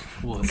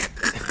what?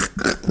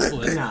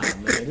 Nah,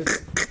 man.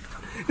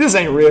 This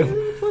ain't real.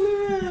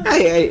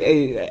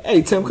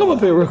 Hey, Tim, come up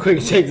here real quick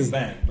and check this.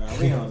 Bank, bro.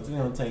 We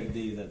don't take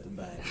these at the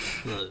bank.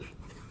 Look,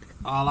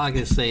 all I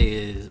can say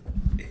is,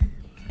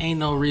 ain't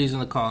no reason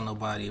to call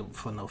nobody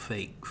for no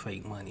fake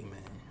money,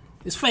 man.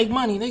 It's fake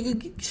money,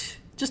 nigga.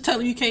 Just tell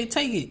him you can't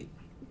take it.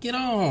 Get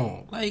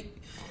on. Like,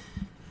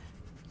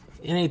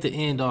 it ain't the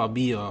end all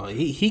be all.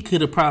 He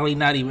could have probably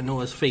not even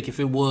know it's fake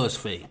if it was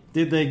fake.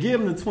 Did they give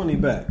him the 20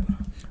 back?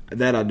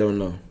 That I don't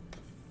know.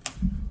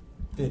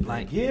 Did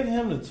they give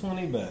him the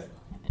 20 back?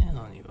 It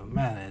don't even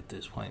matter at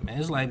this point, man.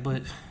 It's like,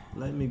 but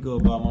Let me go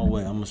about my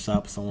way. I'm gonna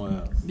shop somewhere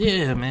else.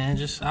 yeah, man.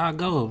 Just I'll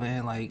go,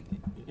 man. Like,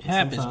 it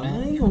happens,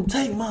 Sometimes, man. You gonna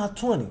take my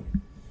 20?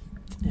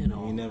 You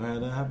know. You never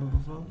had that happen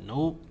before?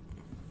 Nope.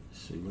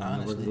 Shit, you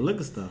Honestly. worked at the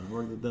liquor store.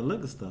 Worked at the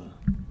liquor store.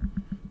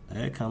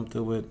 They come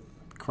through with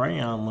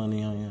crayon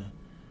money on you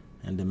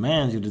and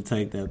demand you to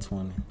take that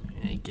 20.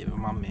 You ain't giving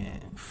my man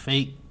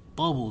fake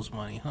bubbles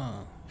money,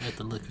 huh? At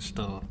the liquor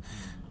store.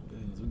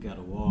 We got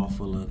a wall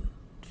full of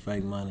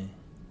fake money.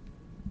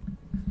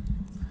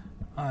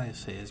 All I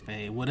say is,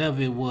 man,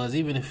 whatever it was,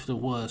 even if it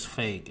was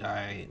fake, all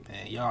right,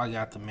 man, y'all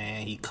got the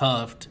man. He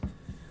cuffed.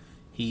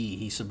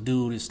 He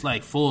subdued. It's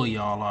like 4 of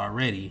y'all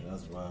already.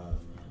 That's wild, man.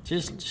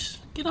 Just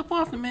get up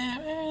off the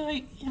man, man.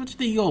 Like, what you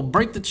think, you gonna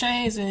break the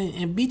chains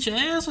and beat your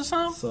ass or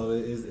something? So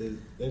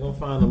they're gonna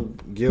find him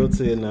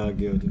guilty or not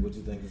guilty? What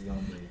you think it's gonna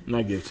be?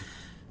 Not guilty.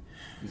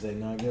 You say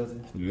not guilty?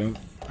 Yeah.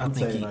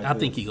 I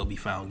think he gonna be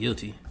found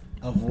guilty.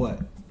 Of what?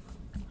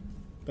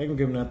 They gonna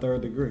give him that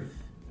 3rd degree.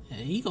 Yeah,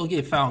 he gonna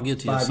get found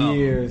guilty of 5 something.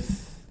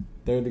 years,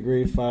 3rd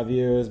degree, 5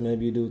 years.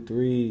 Maybe you do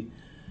 3.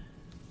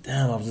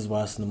 Damn, I was just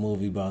watching a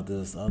movie about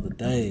this the other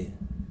day.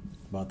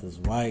 About this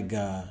white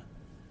guy.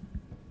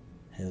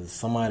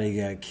 Somebody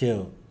got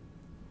killed.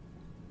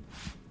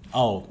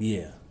 Oh,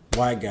 yeah.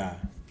 White guy.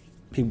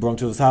 People brought him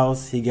to his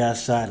house. He got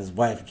shot. His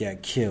wife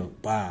got killed.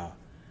 Wow.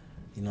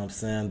 You know what I'm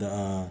saying?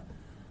 The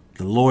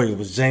lawyer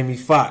was Jamie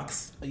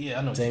Foxx. Yeah,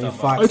 I know what Jamie you're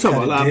talking Foxx. Oh, you talking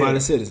about cut a law-abiding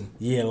deal. citizen?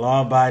 Yeah,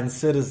 law-abiding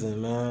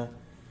citizen, man.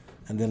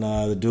 And then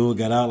the dude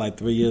got out like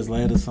 3 years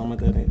later,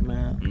 something like that,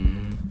 man.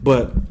 Mm-hmm.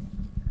 But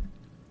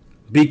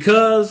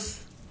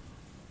because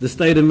the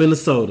state of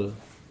Minnesota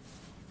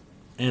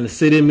and the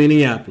city of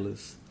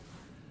Minneapolis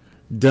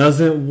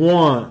doesn't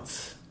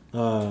want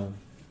to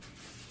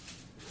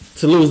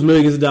lose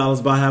millions of dollars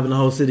by having the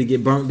whole city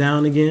get burnt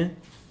down again,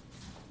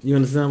 you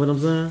understand what I'm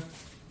saying?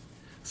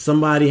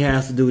 Somebody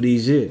has to do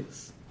these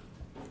years.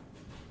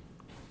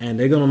 And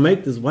they're going to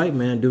make this white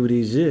man do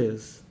these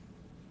years.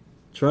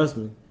 Trust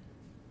me.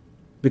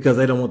 because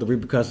they don't want the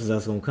repercussions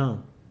that's going to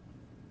come.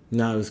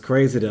 Now, it's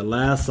crazy that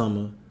last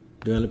summer,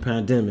 during the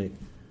pandemic,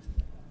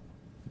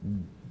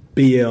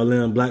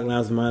 BLM, Black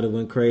Lives Matter,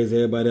 went crazy.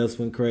 Everybody else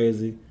went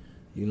crazy.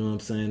 You know what I'm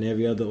saying?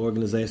 Every other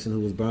organization who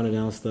was burning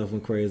down stuff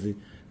went crazy.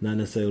 Not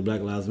necessarily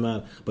Black Lives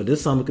Matter. But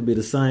this summer could be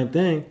the same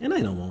thing, and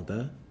they don't want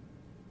that.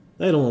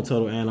 They don't want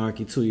total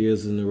anarchy 2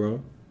 years in a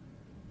row.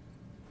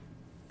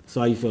 So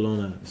how you feel on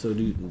that? So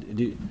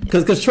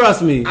because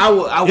trust me,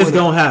 it's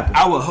gonna happen.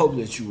 I would hope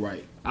that you're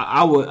right.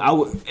 I would,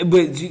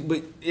 but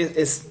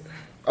it's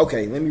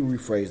okay. Let me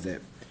rephrase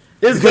that.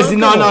 Because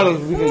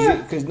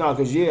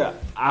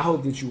I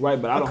hope that you're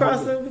right, but I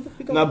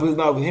don't.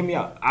 But hear me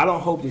out. I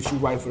don't hope that you're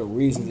right for the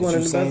reasons that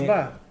you're saying.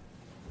 I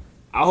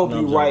hope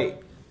you're right.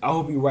 I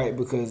hope you're right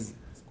because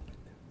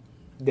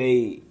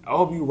they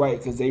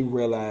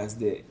realized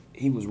that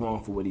he was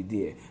wrong for what he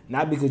did,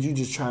 not because you're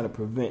just trying to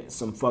prevent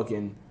some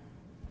fucking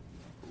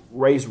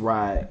race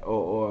riot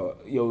or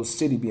your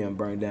city being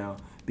burned down.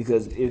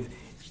 Because if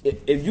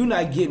you're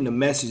not getting the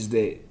message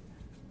that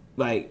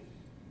like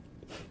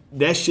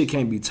that shit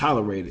can't be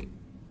tolerated,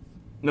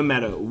 no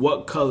matter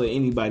what color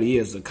anybody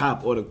is, the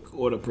cop or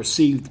the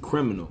perceived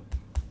criminal,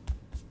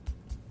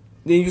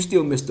 then you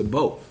still miss the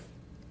boat.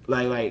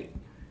 Like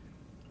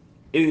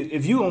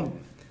if you're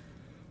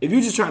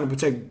just trying to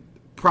protect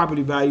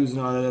property values and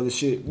all that other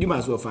shit, you might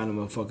as well find them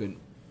motherfucking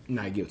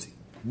not guilty.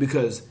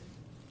 Because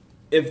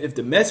if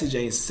the message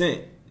ain't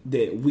sent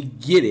that we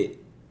get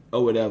it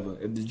or whatever,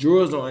 if the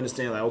jurors don't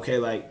understand, like, okay,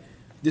 like,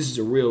 this is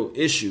a real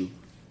issue,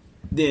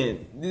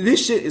 then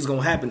this shit is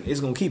gonna happen. It's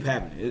gonna keep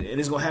happening, and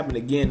it's gonna happen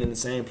again in the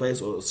same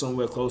place or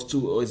somewhere close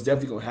to, or it's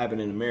definitely gonna happen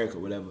in America,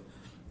 whatever.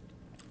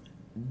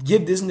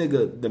 Give this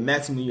nigga the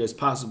maximum years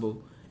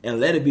possible, and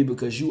let it be,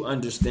 because you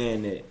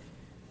understand that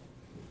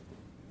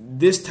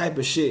this type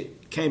of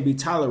shit can't be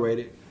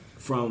tolerated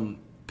from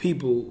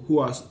people who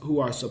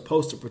are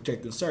supposed to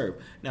protect and serve.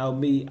 Now,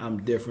 me,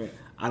 I'm different.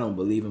 I don't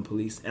believe in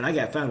police, and I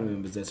got family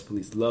members that's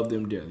police. Love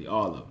them dearly,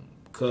 all of them,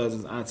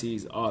 cousins,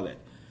 aunties, all that.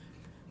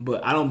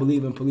 But I don't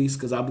believe in police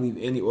because I believe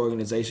any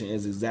organization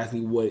is exactly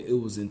what it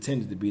was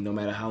intended to be, no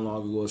matter how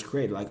long ago it was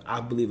created. Like,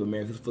 I believe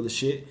America's full of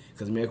shit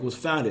because America was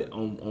founded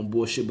on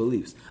bullshit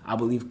beliefs. I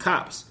believe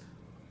cops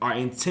are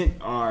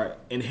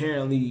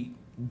inherently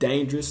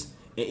dangerous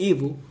and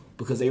evil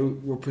because they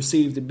were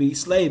perceived to be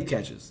slave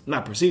catchers.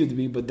 Not perceived to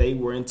be, but they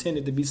were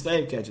intended to be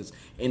slave catchers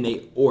in their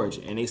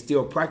origin, and they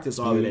still practice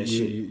all of that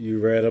shit. You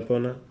read up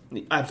on that?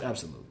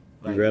 Absolutely.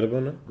 Like, you read up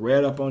on it?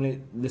 Read up on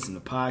it. Listen to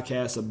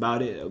podcasts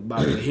about it,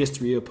 about the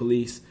history of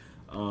police.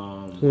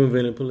 Who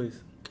invented police?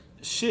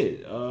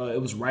 Shit.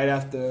 It was right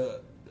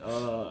after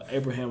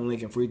Abraham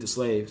Lincoln freed the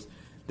slaves.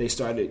 They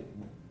started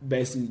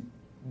basically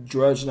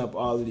drudging up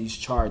all of these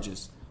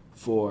charges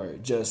for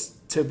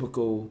just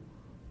typical.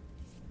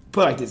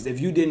 Put it like this: if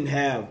you didn't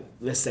have,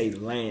 let's say,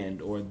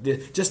 land or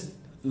just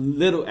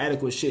little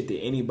adequate shit that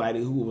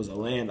anybody who was a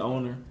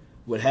landowner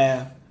would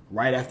have,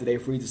 right after they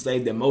freed the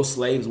slave, that most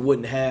slaves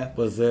wouldn't have.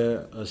 Was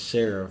there a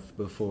sheriff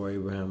before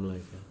Abraham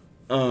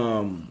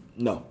Lincoln?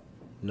 No.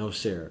 No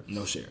sheriffs?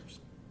 No sheriffs.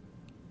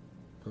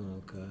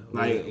 Okay.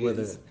 Like,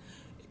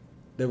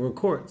 there were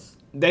courts.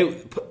 They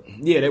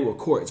were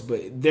courts,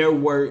 but there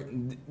were,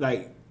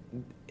 like,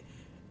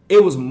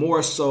 it was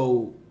more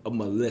so a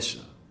militia,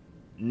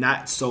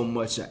 not so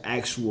much an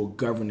actual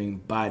governing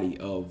body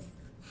of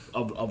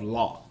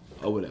law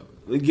or whatever.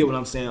 You get what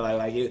I'm saying?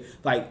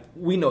 Like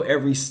we know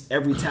every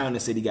town in the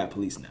city got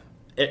police now,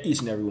 each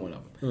and every one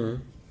of them.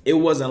 Mm-hmm. It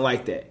wasn't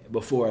like that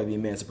before the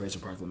Emancipation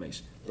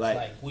Proclamation.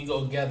 Like we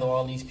go gather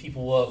all these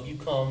people up. You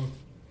come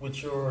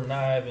with your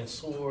knife and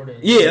sword.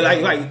 And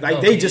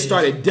like they just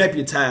started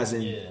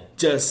deputizing. Yeah.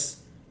 Just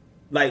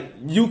like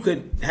you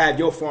could have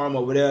your farm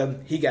over there.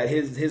 He got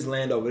his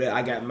land over there.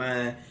 I got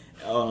mine.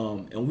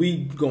 And we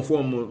gonna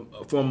form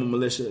a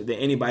militia that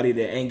anybody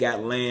that ain't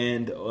got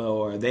land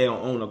or they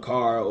don't own a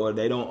car or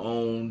they don't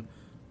own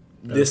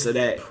this or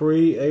that.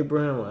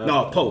 Pre-Abraham? Or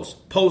no,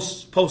 post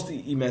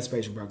the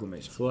Emancipation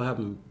Proclamation. So what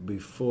happened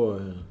before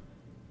him?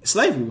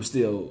 Slavery was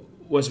still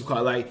what's it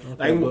called?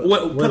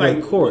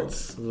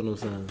 Courts? Is what I'm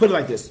saying. Put it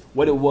like this: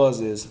 what it was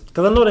is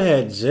because I know they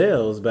had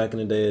jails back in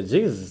the day of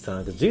Jesus'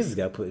 time because Jesus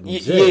got put in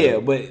jail. Yeah,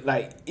 but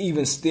like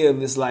even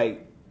still, it's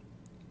like,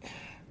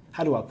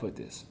 how do I put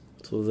this?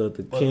 So was that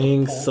the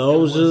king's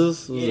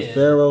soldiers? Was it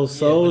Pharaoh's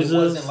soldiers? But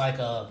it wasn't like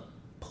a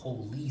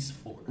police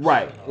force.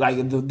 Right. You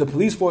know? Like the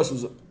police force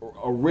was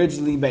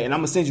originally made, and I'm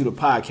going to send you the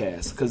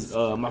podcast because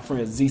my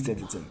friend Z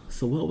sent it to me.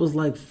 So what was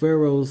like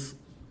Pharaoh's...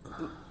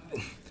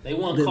 They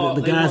weren't called...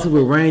 The guys who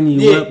were reining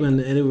you up and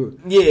they were...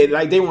 Yeah,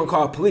 like they weren't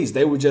called police.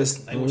 They were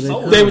just... They were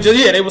soldiers.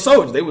 They were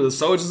soldiers. They were the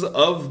soldiers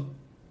of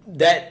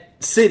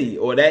that city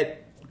or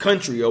that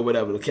country or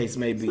whatever the case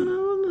may be.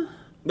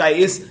 Like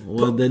it's...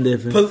 What's the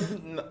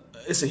difference?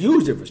 It's a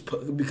huge difference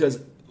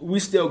because we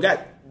still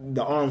got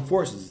the armed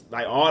forces,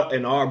 like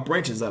all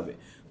branches of it.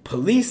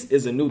 Police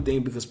is a new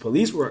thing because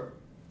police were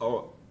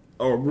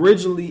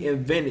originally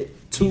invented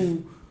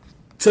to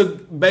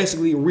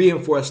basically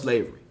reinforce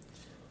slavery.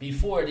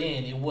 Before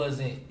then, it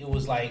wasn't. It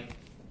was like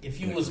if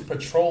you was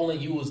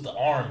patrolling, you was the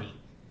army.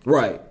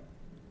 Right.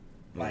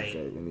 Like,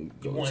 Let me you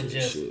go want to this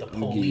just shit. the Let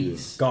me give you-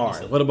 police.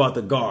 Guard. What about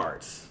the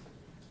guards?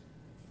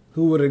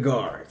 Who were the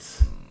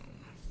guards?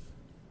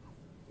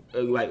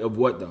 Like of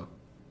what though?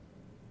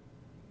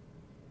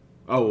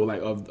 Oh,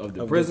 like of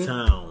the Of prison. the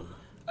town.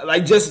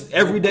 Like just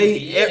everyday,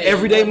 Yeah,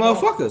 everyday you know.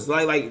 motherfuckers.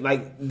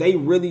 Like they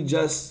really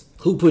just.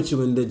 Who put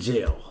you in the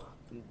jail?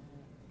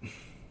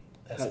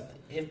 That's,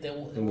 if there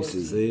was, Let me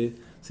see.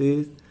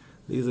 See,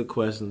 these are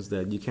questions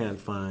that you can't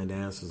find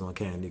answers on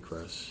Candy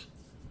Crush.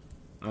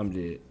 I'm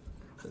dead.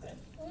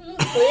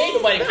 Ain't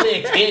nobody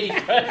playing Candy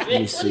Crush. Let me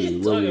What see.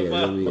 you Where talking we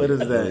at? about? What is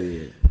that? Where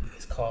we at?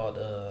 It's called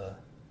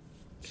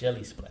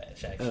Jelly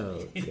Splash, actually.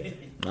 Oh, okay.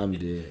 I'm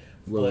dead.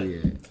 Where we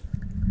at?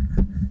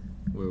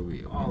 Where we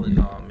at? All in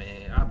all,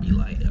 man, I be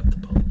like up the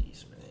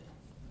police,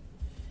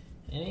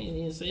 man. And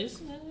it's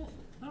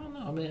I don't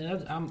know,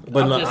 man.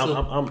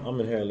 I'm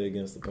inherently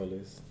against the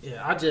police.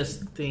 Yeah, I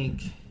just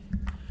think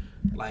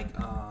like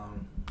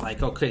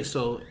okay,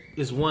 so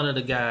it's one of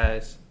the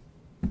guys.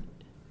 My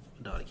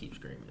daughter keeps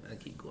screaming. I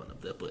keep going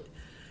up there, but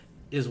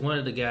it's one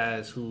of the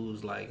guys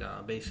who's like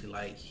basically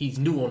like he's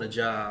new on the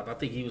job. I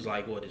think he was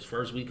like his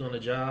first week on the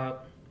job,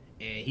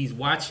 and he's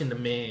watching the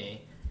man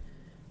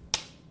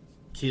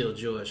kill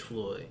George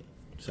Floyd.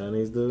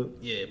 Chinese dude?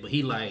 Yeah, but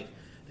he like,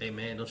 hey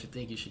man, don't you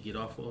think you should get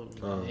off of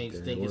him? Oh, Ain't you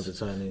okay. think One of it's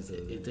the Chinese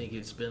dude, you yeah. think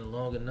it's been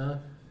long enough?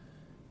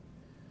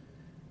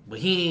 But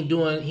he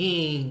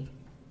ain't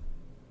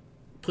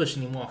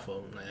pushing him off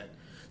of him, man.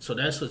 So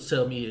that's what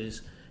tell me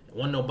is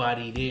wasn't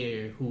nobody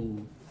there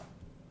who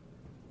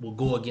will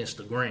go against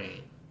the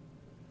grain.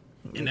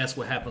 And that's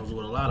what happens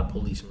with a lot of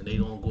policemen. They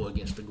don't go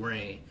against the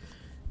grain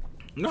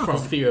from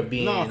fear of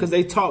being because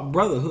they taught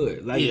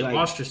brotherhood. Like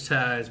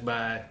ostracized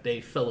by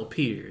their fellow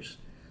peers.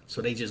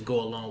 So they just go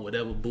along with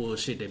whatever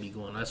bullshit they be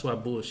going on. That's why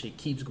bullshit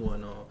keeps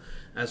going on.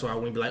 That's why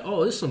we be like,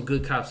 oh, there's some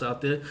good cops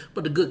out there,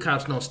 but the good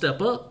cops don't step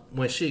up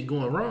when shit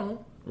going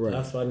wrong. right.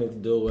 That's why I need to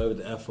do away with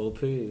the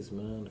FOPs,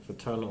 man. The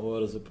Fraternal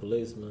Orders of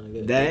Police, man.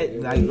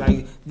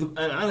 And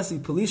honestly,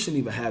 police shouldn't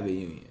even have a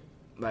union.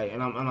 Like,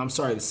 and I'm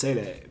sorry to say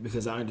that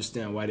because I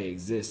understand why they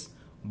exist,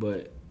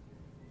 but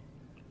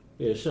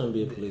Yeah, it shouldn't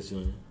be a police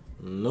union.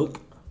 Nope.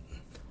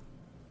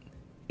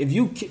 if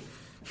you,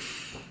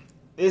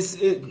 it's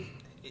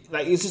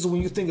just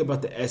when you think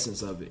about the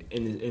essence of it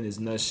in its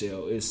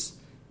nutshell,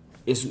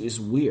 it's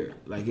weird.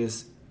 Like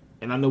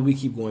and I know we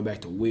keep going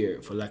back to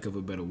weird for lack of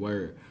a better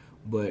word,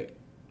 but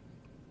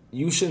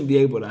you shouldn't be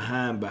able to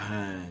hide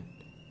behind.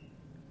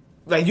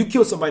 Like you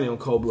killed somebody on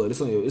cold blood. It's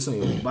on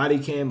your body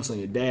cam. It's on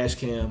your dash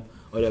cam,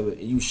 whatever.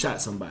 And you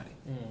shot somebody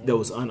that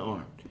was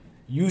unarmed.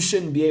 You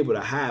shouldn't be able to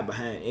hide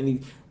behind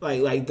any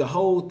like the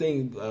whole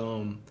thing.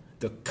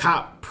 The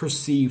cop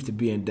perceived to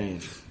be in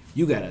danger.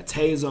 You got a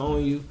taser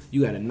on you.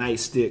 You got a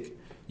nightstick.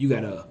 You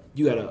got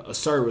a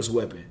service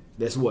weapon.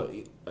 That's what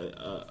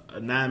a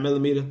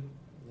 9mm.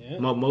 Yeah.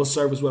 Most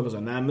service weapons are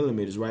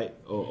 9mm, right?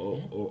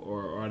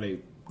 Or are they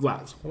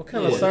Glocks? What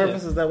kind of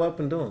service is that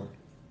weapon doing?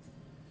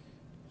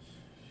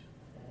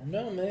 I don't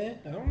know, man.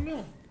 I don't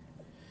know.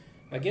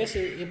 I guess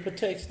it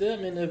protects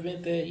them in the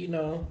event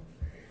that,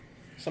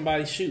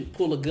 somebody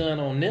pull a gun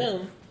on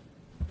them.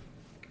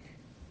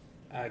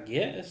 I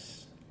guess.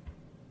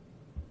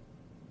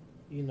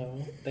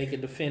 They can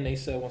defend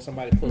themselves when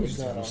somebody pull a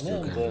gun on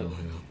them, but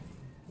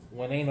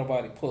when ain't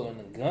nobody pulling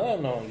a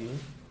gun on you,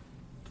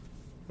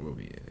 Where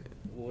we at?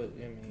 what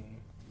I mean,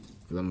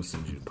 Cause I'm gonna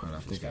send you the part. I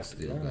think I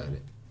still got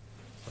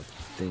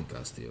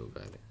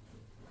it.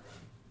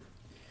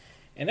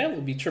 and that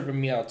would be tripping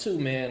me out too,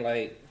 man.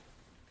 Like,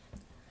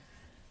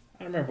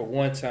 I remember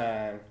one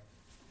time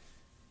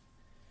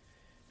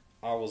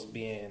I was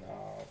being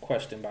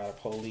questioned by the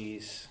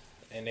police,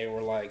 and they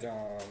were like,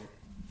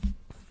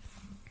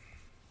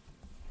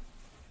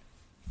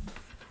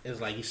 it was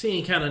like, you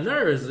seem kind of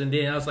nervous. And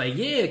then I was like,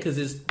 yeah, because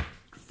it's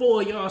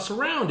 4 of y'all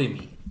surrounding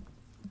me.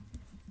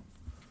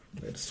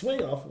 Let's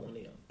swing off one of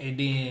them. And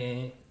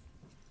then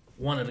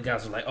one of the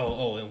guys was like,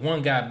 oh, and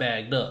one guy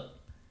bagged up.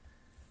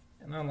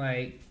 And I'm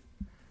like,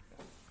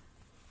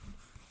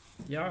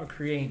 y'all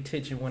creating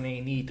tension when there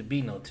ain't need to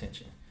be no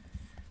tension.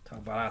 Talk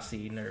about I see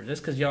you nervous. That's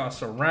because y'all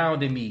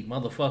surrounding me,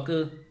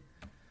 motherfucker.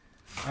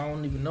 I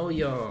don't even know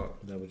y'all.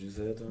 Is that what you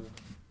said, though?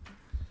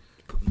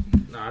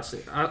 No, I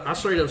said I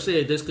straight up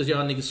said this because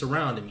y'all niggas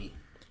surrounded me.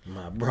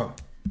 My bro.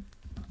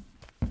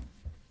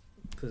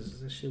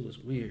 Because this shit was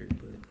weird,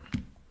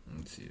 but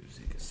Let's see if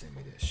he can send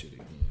me that shit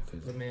again.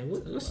 But man,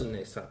 what's the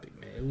next topic,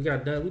 man? We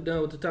done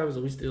with the topics,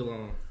 or we still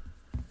on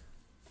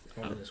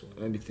this one?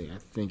 Let me think. I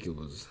think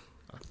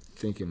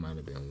it might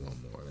have been one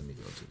more. Let me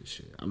go to the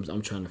shit.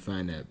 I'm trying to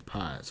find that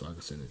pod so I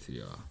can send it to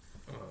y'all.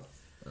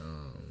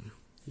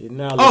 You're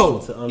now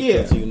listening to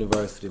Unfiltered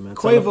University, man.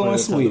 Quavo and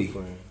Sweetie.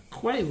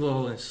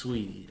 Quavo and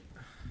Sweetie.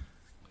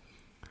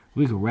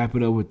 We can wrap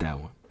it up with that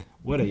one.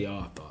 What are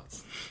y'all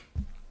thoughts?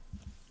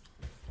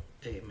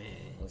 Hey, man.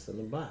 What's in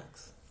the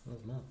box?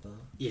 That's my thought.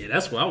 Yeah,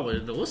 that's what I wanted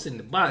to know. What's in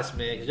the box,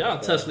 man? Because y'all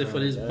tussling for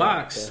this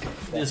box,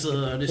 this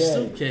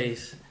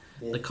suitcase.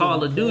 The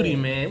Call of Duty,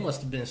 man. It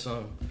must have been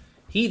some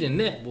heat in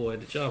that, boy,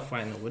 that y'all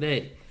fighting over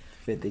that.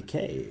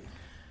 50K.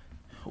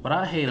 What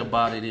I hate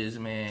about it is,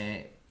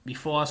 man,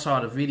 before I saw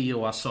the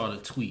video, I saw the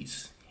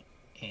tweets.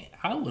 And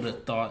I would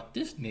have thought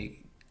this nigga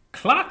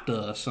clocked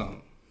her or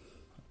something.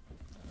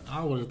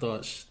 I would have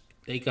thought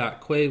they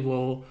got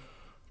Quavo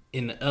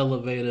in the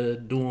elevator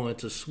doing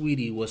to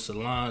Sweetie what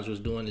Solange was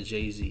doing to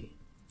Jay-Z.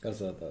 That's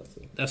what I thought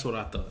too. That's what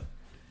I thought.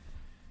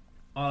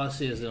 All I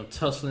see is them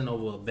tussling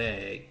over a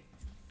bag.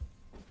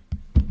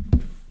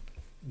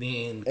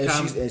 Then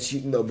she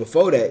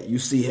before that you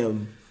see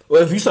him.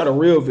 Well, if you saw the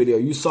real video,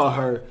 you saw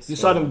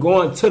them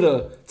going to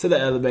the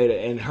elevator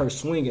and her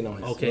swinging on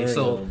him. Okay,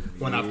 so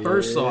when I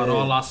first saw it,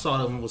 all I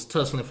saw them was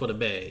tussling for the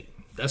bag.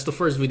 That's the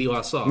first video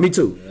I saw. Me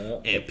too.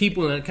 Yeah. And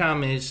people in the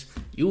comments,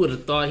 you would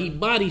have thought he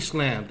body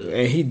slammed her.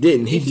 And he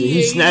didn't.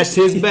 He snatched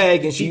his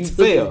bag and she took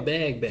fell. the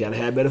bag back. Gotta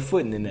have better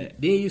footing than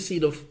that. Then you see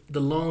the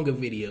longer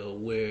video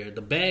where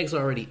the bag's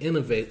already in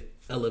the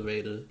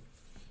elevator.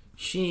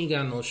 She ain't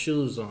got no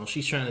shoes on.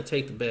 She's trying to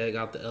take the bag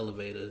out the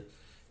elevator.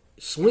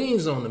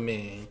 Swings on the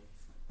man.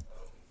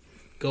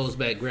 Goes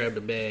back, grab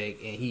the bag,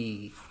 and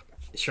he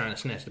is trying to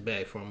snatch the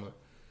bag from her.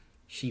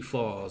 She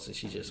falls and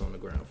she's just on the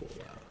ground for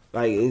a while.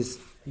 Like it's.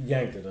 He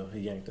yanked her though. He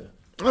yanked her.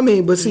 I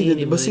mean, the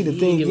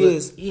thing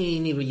is, he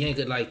ain't even yank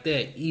it like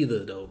that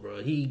either, though,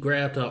 bro. He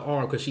grabbed her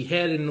arm because she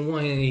had it in the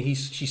one hand and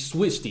she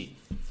switched it,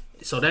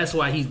 so that's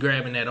why he's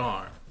grabbing that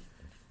arm.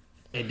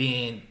 And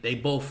then they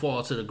both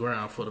fall to the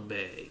ground for the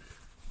bag.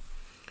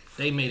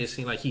 They made it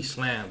seem like he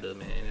slammed her,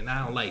 man, and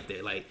I don't like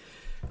that. Like,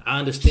 I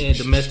understand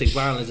domestic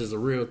violence is a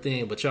real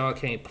thing, but y'all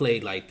can't play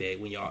like that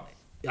when y'all.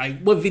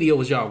 Like, what video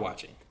was y'all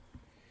watching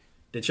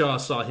that y'all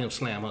saw him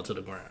slam her to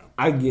the ground?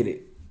 I get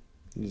it.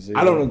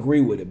 I don't agree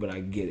with it, but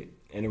I get it.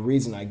 And the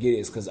reason I get it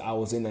is because I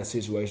was in that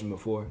situation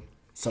before.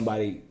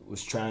 Somebody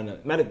was trying to...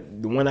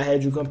 The one I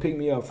had you come pick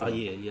me up from. Oh,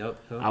 yeah, yep.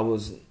 I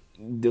was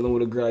dealing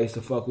with a girl I used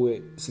to fuck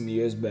with some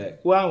years back.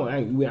 Well, I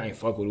ain't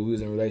fuck with her. We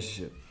was in a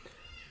relationship.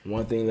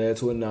 One thing led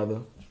to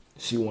another.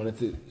 She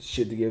wanted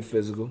shit to get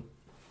physical.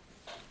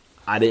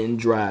 I didn't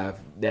drive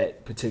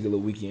that particular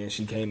weekend.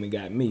 She came and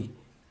got me.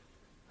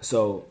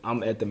 So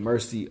I'm at the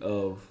mercy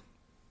of,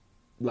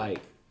 like,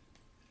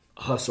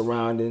 her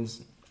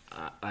surroundings.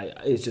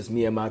 It's just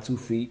me and my 2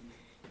 feet.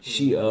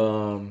 She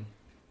got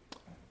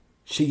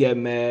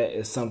mad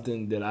at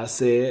something that I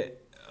said.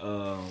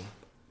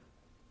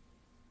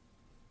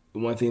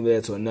 One thing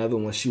led to another.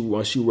 Once she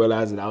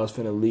realized that I was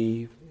finna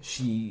leave,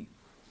 she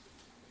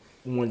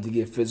wanted to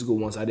get physical.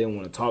 Once I didn't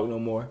want to talk no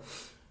more,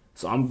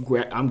 so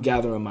I'm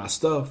gathering my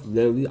stuff.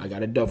 Literally, I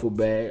got a duffel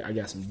bag. I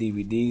got some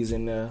DVDs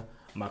in there,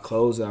 my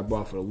clothes that I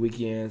bought for the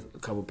weekend, a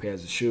couple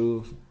pairs of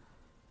shoes.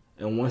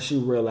 And once she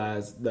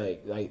realized,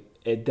 like.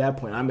 At that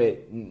point, I'm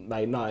at,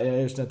 like, no,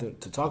 there's nothing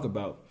to talk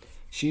about.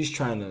 She's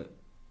trying to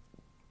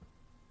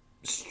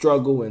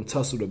struggle and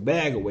tussle the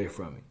bag away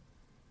from me.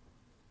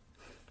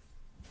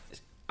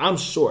 I'm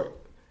short,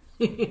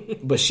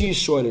 but she's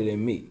shorter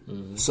than me.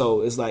 Mm-hmm.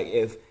 So it's like,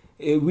 if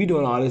we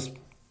doing all this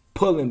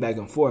pulling back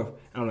and forth,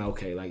 I'm like,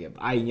 okay, like, if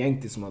I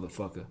yank this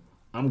motherfucker,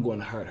 I'm going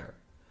to hurt her.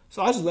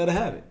 So I just let her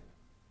have it.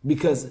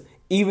 Because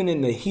even in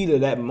the heat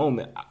of that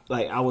moment,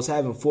 like, I was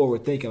having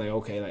forward thinking, like,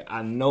 okay, like,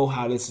 I know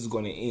how this is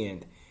going to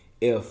end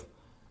if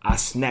I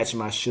snatch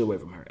my shit away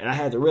from her. And I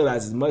had to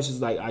realize, as much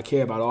as, like, I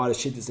care about all the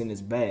shit that's in this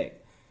bag,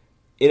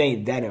 it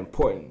ain't that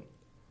important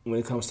when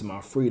it comes to my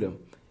freedom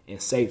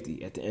and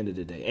safety at the end of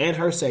the day. And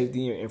her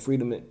safety and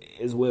freedom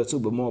as well, too.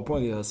 But more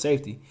importantly, her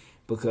safety,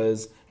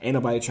 because ain't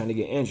nobody trying to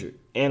get injured.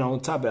 And on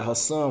top of that, her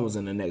son was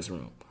in the next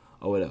room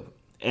or whatever.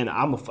 And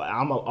I'm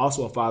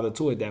also a father,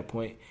 too, at that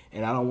point.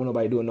 And I don't want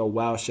nobody doing no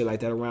wild shit like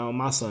that around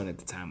my son at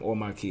the time or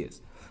my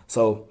kids.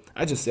 So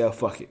I just said,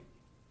 fuck it.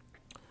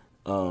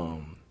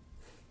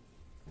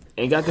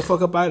 And got the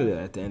fuck up out of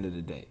there at the end of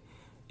the day.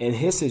 In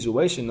his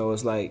situation, though,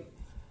 it's like,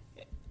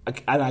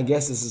 I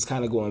guess this is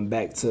kind of going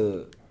back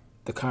to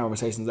the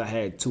conversations I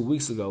had 2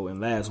 weeks ago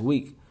and last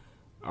week.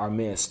 Our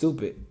man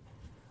Stupid.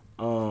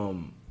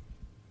 Quavo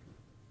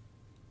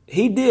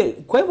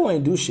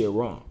ain't do shit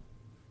wrong.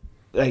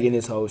 Like, in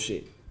this whole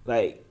shit.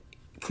 Like,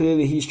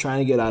 clearly he's trying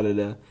to get out of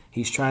there.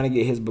 He's trying to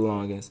get his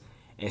belongings.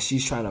 And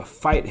she's trying to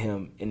fight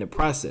him in the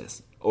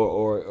process.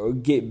 Or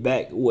get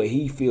back what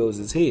he feels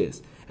is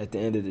his at the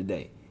end of the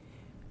day.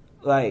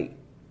 Like,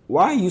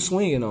 why are you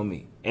swinging on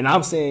me? And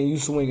I'm saying you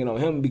swinging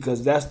on him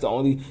because that's the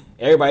only...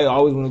 Everybody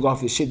always want to go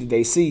off the shit that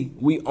they see.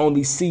 We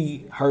only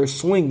see her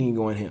swinging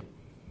on him.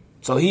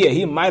 So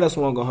he might have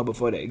swung on her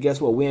before that.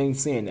 Guess what? We ain't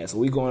seeing that. So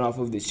we going off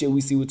of the shit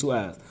we see with 2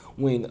 eyes.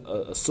 We ain't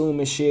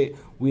assuming shit.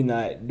 We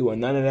not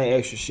doing none of that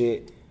extra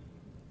shit.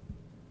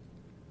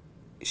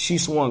 She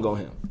swung on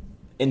him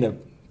in the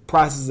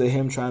process of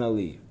him trying to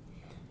leave.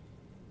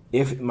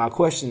 My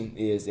question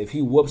is, if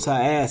he whoops her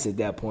ass at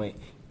that point,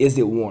 is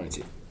it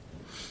warranted?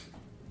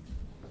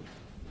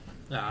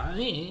 Nah,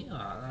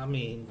 I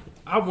mean,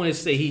 I wouldn't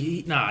say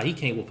he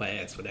can't whoop her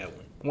ass for that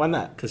one. Why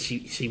not? Because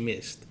she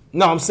missed.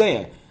 No, I'm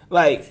saying,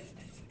 like...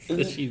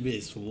 Because she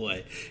missed for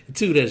what?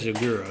 2, that's your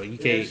girl. You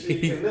can't...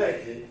 She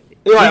connected.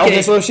 Right,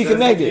 okay, so if she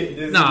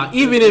connected...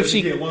 Even if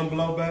she... Get one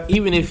blow back?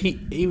 Even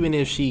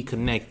if she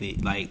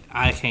connected, like,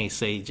 I can't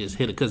say just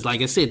hit her. Because,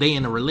 like I said, they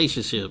in a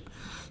relationship.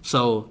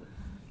 So,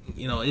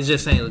 you know, it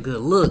just ain't a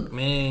good look,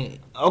 man.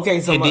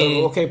 Okay, so And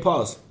then- okay,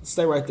 pause.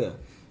 Stay right there.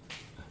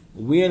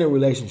 We're in a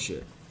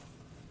relationship,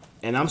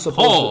 and I'm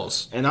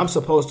supposed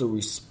to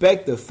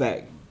respect the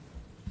fact.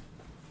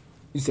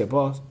 You said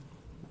pause.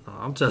 No,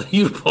 I'm telling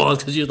you to pause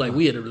because you're like,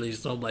 we had a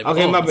relationship. So I'm like,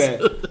 Okay, pause. my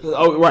bad.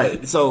 Oh,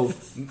 right. So,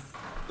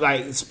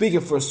 like, speaking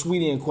for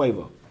Sweetie and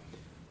Quavo,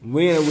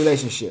 we're in a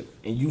relationship,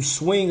 and you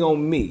swing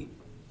on me,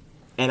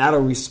 and out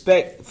of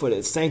respect for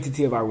the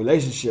sanctity of our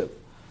relationship,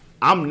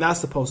 I'm not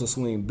supposed to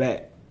swing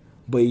back.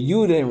 But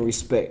you didn't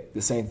respect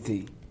the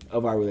sanctity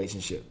of our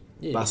relationship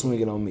by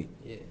swinging on me.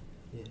 Yeah.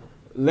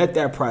 Let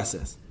that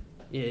process.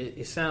 Yeah,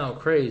 it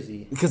sounds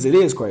crazy, Because it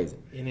is crazy.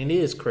 and it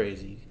is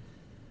crazy.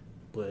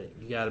 But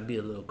you got to be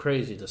a little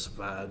crazy to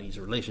survive these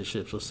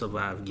relationships or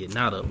survive getting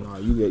out of them. No,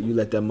 you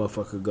let that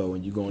motherfucker go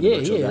and you go Yeah,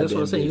 about your that's what I'm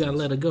goddamn saying. You got to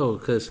business. let it go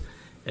because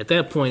at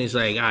that point it's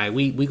like, all right,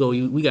 we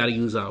got to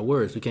use our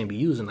words. We can't be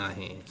using our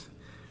hands.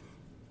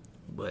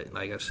 But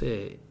like I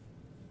said,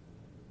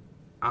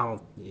 I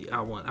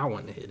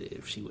wouldn't have hit it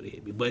if she would have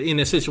hit me. But in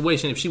a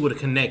situation, if she would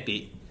have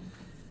connected,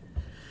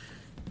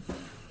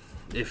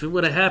 if it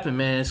would have happened,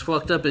 man, as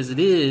fucked up as it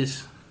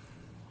is,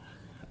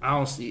 I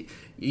don't see.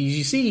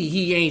 You see,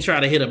 he ain't try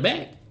to hit her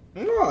back.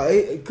 No,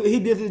 he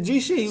did the G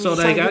shit. He was So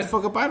trying they to get got- the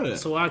fuck up out of there.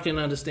 So I can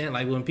understand,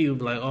 like, when people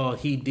be like, "Oh,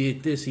 he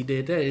did this, he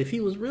did that." If he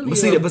was really But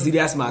see,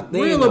 that's my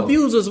thing. real though.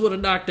 abusers would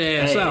have knocked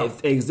their ass out.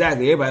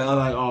 Exactly. Everybody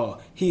like, oh,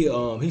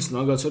 he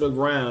slung her to the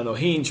ground, or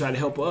he ain't trying to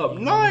help her up.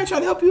 No, I ain't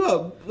trying to help you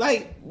up.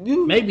 Like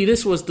you, Maybe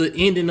this was the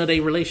ending of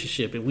their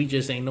relationship, and we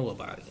just ain't know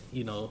about it.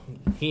 You know,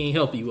 he ain't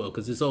help you up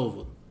because it's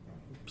over.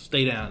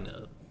 Stay down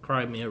there,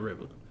 cry me a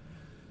river.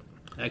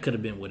 That could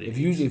have been what it if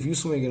is. you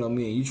swinging on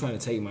me and you trying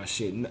to take my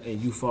shit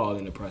and you fall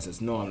in the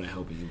process, no, I'm not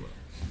helping you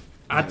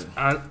up.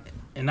 I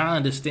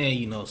understand.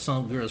 You know,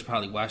 some girls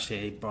probably watched that.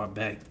 It brought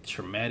back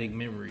traumatic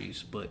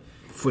memories, but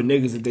For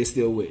niggas that they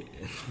still with.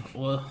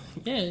 well,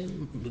 yeah,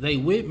 they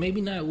with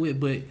maybe not with,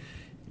 but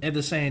at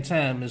the same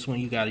time, it's when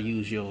you got to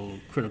use your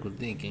critical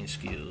thinking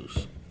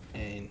skills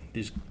and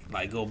just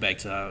like go back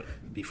to how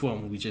before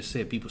when we just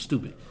said people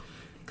stupid,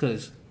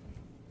 because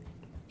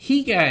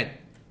he got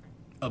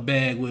a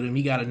bag with him,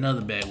 he got another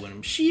bag with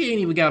him. She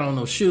ain't even got on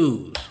no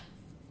shoes.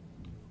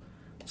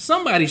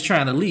 Somebody's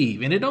trying to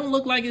leave, and it don't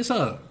look like it's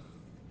her.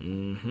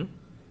 Mm-hmm.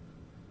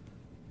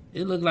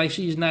 It looked like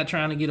she's not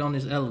trying to get on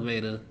this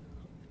elevator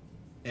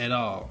at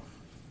all.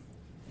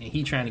 And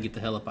he trying to get the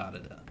hell up out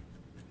of there.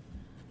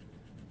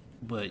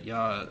 But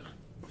y'all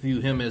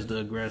view him as the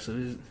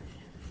aggressive.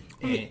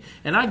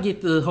 And I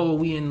get the whole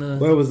we in the...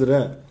 Where was it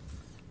at?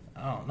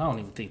 I don't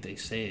even think they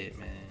said,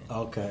 man.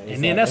 Okay.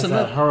 And then that's it's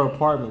another- at her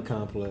apartment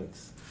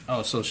complex.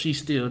 Oh, so she's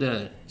still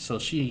there. So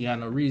she ain't got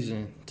no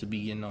reason to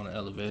be getting on the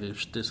elevator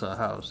if this her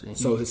house. And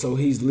So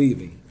he's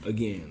leaving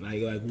again,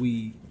 like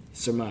we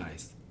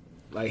surmised.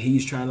 Like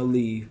he's trying to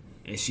leave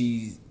and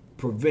she's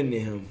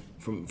preventing him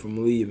from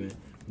leaving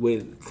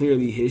with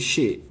clearly his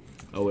shit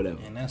or whatever.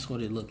 And that's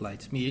what it looked like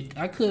to me.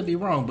 I could be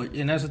wrong, but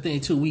and that's the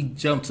thing too. We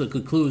jump to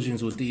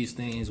conclusions with these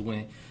things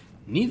when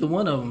neither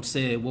one of them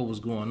said what was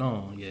going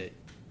on yet.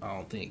 I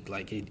don't think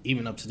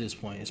even up to this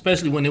point,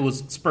 especially when it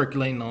was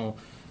speculating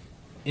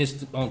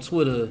on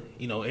Twitter.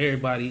 You know,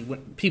 everybody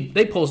people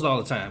they post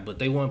all the time, but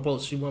they weren't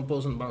post. She wasn't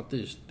posting about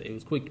this. They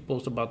was quick to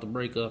post about the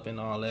breakup and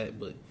all that,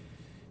 but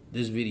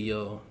this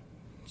video,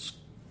 it's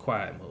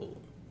quiet mode.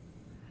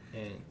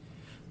 And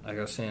like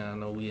I was saying, I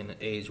know we in an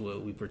age where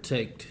we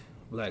protect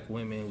black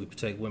women, we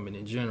protect women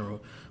in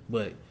general,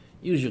 but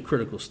use your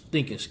critical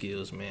thinking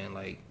skills, man.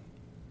 Like,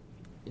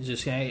 it's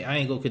just I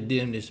ain't gonna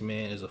condemn this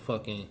man as a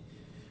fucking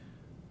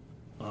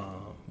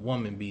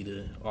woman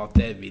beater off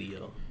that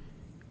video.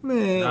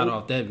 Man, Not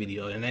off that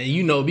video. And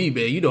you know me,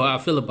 man. You know how I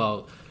feel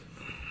about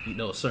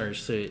certain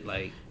shit.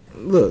 Like,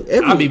 look,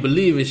 I be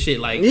believing shit.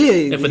 Like, Yeah,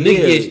 if a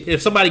nigga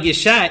if somebody gets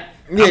shot,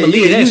 I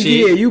believe that shit.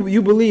 Yeah,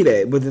 you believe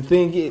that, but the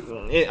thing is,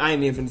 I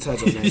ain't even finna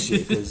touch on that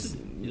shit because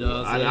You know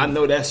what I'm saying? I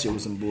know that shit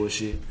was some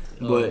bullshit.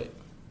 But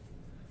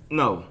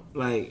no,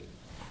 like,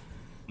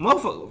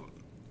 motherfucker,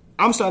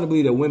 I'm starting to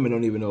believe that women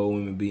don't even know what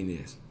women beating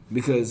is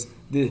because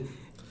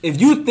if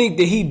you think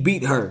that he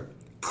beat her,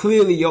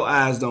 clearly your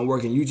eyes don't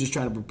work and you just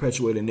trying to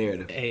perpetuate a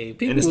narrative Hey,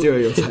 and a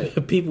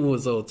stereotype. People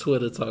was on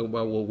Twitter talking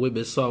about what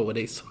women saw when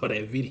they saw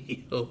that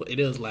video. And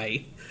it was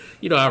like,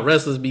 you know how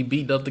wrestlers be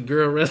beating up the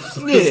girl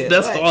wrestlers? Yeah,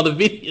 That's like- all the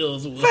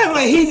videos was. Fam,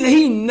 like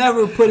he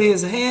never put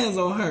his hands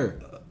on her,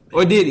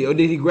 or did he? Or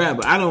did he grab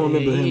her? I don't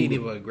remember He ain't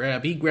him. even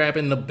grab. He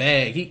grabbing the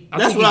bag. I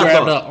That's think he what I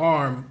grabbed thought. her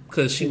arm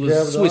because she He was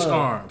grabbed the switched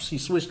arm. arms. He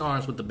switched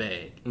arms with the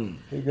bag.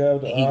 He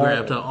grabbed He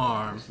grabbed her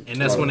arm,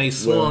 and that's when they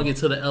swung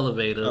into the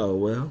elevator Oh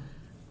well.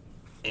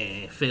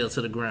 and fell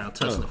to the ground,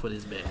 touching her for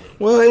this bag.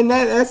 Well, in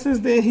that essence,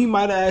 then he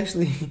might have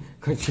actually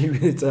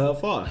contributed to her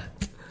fall.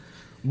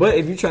 But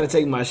if you try to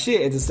take my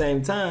shit at the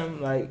same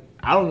time, like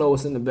I don't know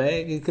what's in the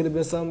bag. It could have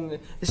been something.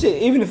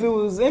 Shit, even if it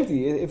was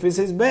empty, if it's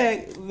his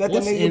bag, let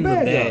What's that nigga in the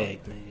bag bag,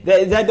 out.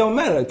 man? That don't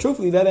matter.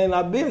 Truthfully, that ain't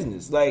our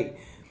business. Like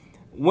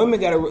women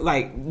gotta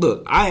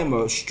look. I am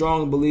a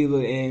strong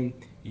believer in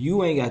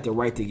you ain't got the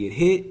right to get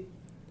hit.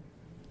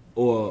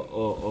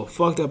 or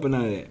fucked up or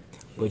none of that.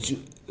 But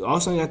you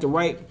also got the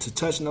right to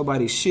touch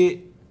nobody's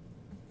shit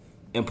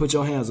and put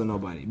your hands on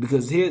nobody.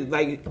 Because here,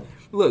 like,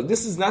 look,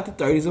 this is not the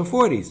 30s and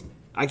 40s.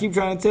 I keep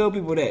trying to tell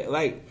people that.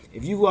 Like,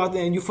 if you go out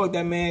there and you fuck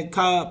that man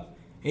Cobb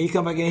and he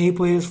come back in and he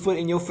put his foot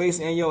in your face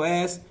and your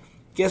ass,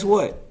 guess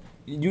what?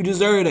 You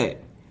deserve that.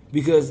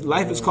 Because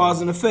life is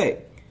cause and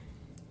effect.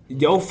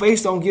 Your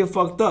face don't get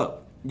fucked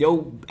up.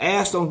 Your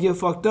ass don't get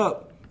fucked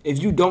up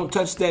if you don't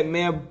touch that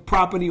man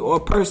property or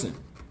person.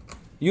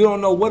 You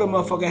don't know what a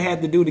motherfucker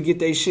had to do to get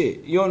their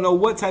shit. You don't know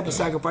what type of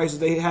sacrifices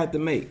they had to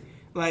make.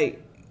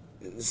 Like,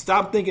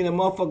 stop thinking that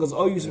motherfuckers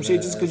owe you some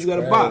shit just because you got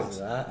a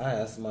box. I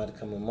asked somebody to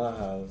come in my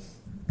house.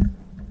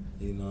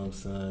 You know what I'm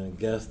saying?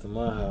 Guest in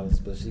my house,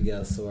 but she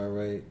got so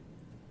irate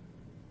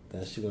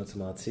that she went to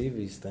my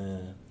TV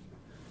stand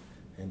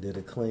and did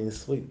a clean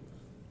sweep.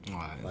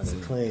 Right, like a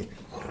clean.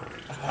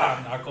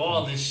 Knock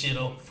all this shit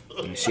off.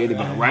 She'd have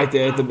been right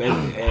there at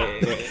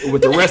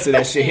with the rest of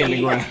that shit hitting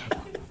the ground.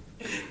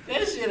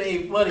 That shit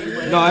ain't funny.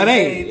 No, it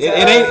ain't.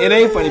 It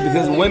ain't funny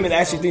because women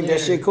actually think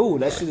that shit cool.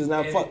 That shit is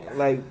not fuck.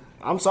 Like,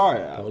 I'm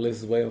sorry. Police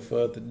is waiting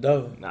for it at the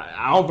door.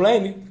 I don't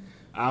blame you.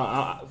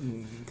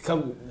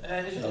 Come.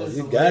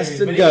 You got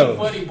to go. It ain't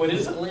funny, but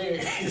it's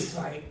hilarious. It's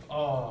like,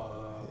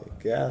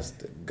 you got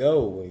to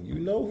go when you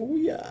know who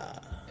you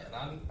are.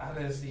 And I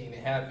done seen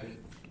it happen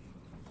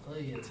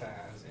plenty of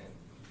times.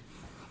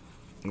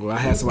 And well, I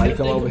had somebody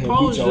come over here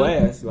and beat your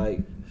ass. Like,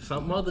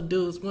 some other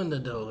dudes win the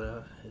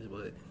door.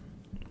 But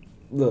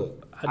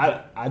look,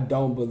 I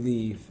don't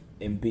believe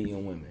in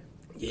beating women.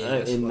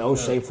 In no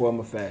shape, form,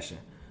 or fashion.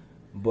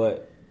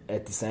 But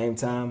at the same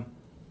time,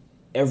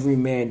 every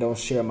man don't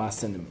share my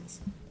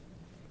sentiments.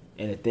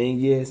 And the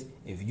thing is,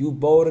 if you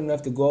bold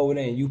enough to go over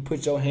there and you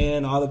put your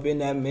hand all up in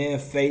that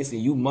man's face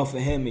and you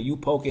muffin him and you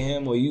poking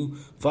him or you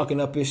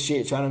fucking up his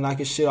shit, trying to knock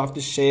his shit off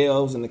the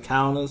shelves and the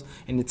counters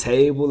and the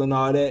table and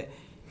all that,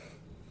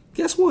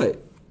 guess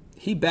what?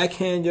 He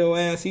backhand your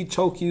ass, he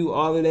choke you,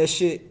 all of that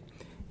shit.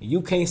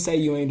 You can't say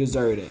you ain't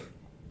deserve that.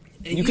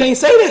 And you can't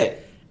say that.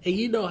 And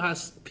you know how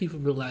people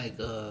be like,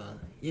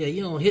 yeah,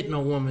 you don't hit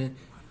no woman.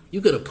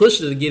 You could have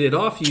pushed her to get it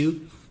off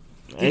you.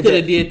 You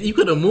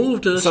could have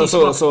moved her.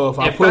 So if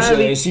I push her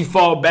and she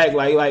fall back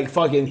like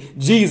fucking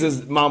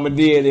Jesus mama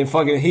did and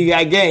fucking he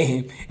got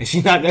game and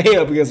she knocked her head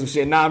up because of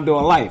shit, now I'm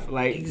doing life.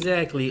 Like,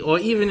 exactly. Or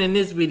even in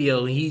this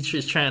video, he's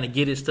just trying to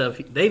get his stuff.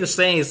 They the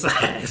same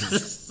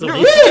size. So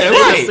they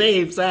the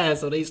same size,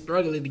 so they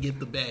struggling to get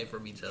the bag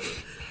from each other.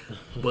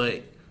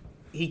 But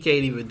he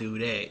can't even do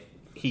that.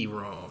 He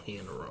wrong. He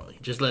in the wrong.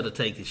 Just let her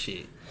take his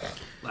shit.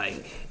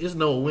 Like, there's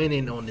no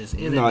winning on this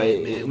internet.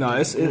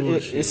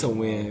 It's a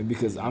win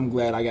because I'm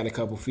glad I got a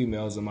couple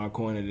females in my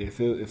corner. That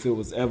if it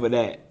was ever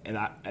that, and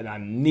I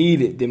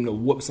needed them to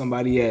whoop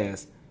somebody's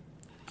ass,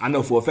 I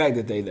know for a fact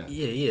that they done.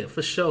 Yeah,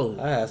 for sure.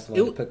 I asked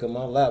someone to pick up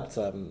my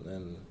laptop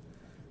and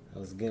I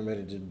was getting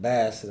ready to just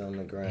bash it on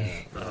the ground.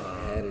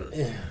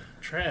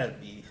 Try to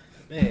be,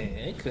 man.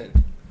 It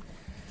couldn't.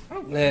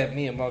 I'm glad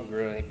me and my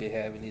girl ain't been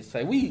having this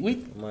type. We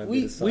might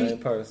be the same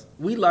person.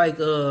 We like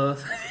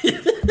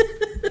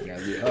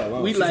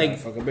we like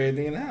fucking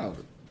everything in the house.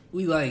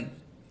 We like,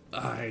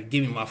 all right,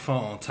 give me my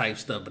phone type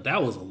stuff, but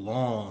that was a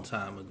long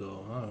time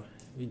ago.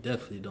 We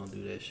definitely don't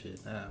do that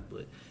shit now.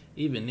 But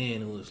even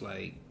then, it was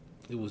like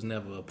it was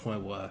never a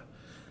point where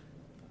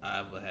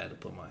I ever had to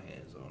put my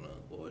hands on her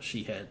or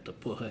she had to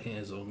put her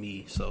hands on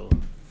me. So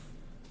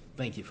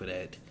thank you for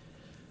that.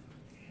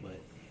 But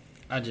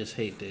I just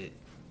hate that.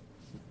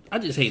 I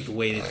just hate the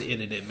way that the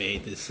internet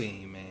made this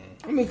seem, man.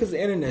 I mean, because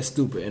the internet's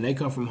stupid, and they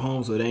come from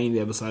homes where they ain't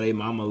ever saw their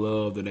mama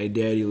loved or their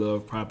daddy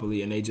loved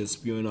properly, and they just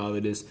spewing all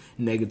of this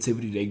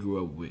negativity they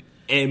grew up with.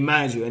 And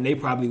mind you, and they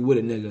probably with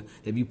a nigga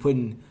that be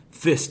putting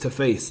fist to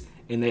face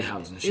in their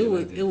house and shit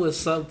like that. It was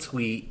some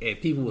tweet,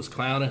 and people was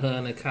clowning her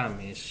in the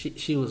comments.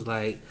 She was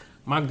like,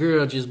 my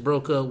girl just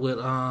broke up with,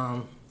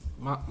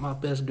 my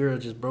best girl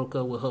just broke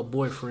up with her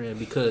boyfriend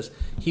because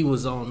he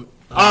was on...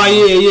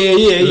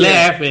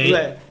 laughing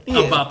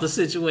about the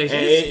situation,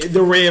 and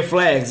the red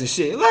flags and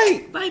shit.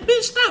 Like,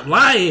 bitch, stop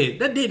lying.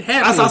 That didn't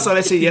happen. I saw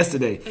that shit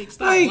yesterday.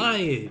 Stop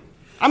lying.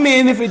 I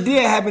mean, if it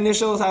did happen, it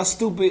shows how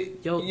stupid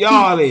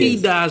y'all is. He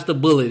dodged the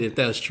bullet if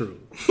that's true,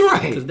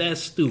 right? Because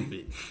that's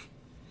stupid.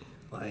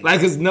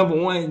 Because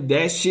number one,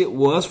 that shit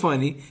was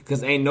funny.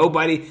 Because didn't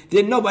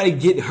nobody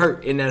get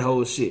hurt in that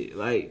whole shit.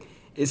 Like,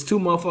 it's two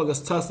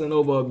motherfuckers tussling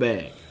over a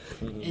bag.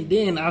 And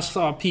then I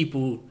saw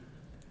people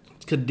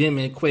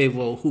condemning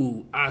Quavo,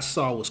 who I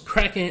saw was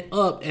cracking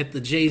up at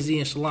the Jay-Z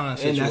and Solange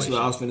situation. And that's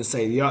what I was finna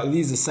say. These are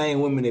the same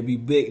women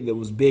that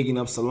was bigging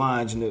up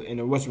Solange in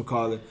the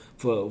whatchamacallit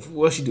for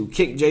what she do?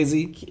 Kick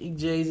Jay-Z? Kick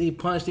Jay-Z,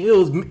 punched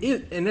him.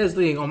 And that's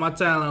the thing, on my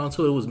timeline on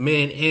Twitter, it was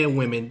men and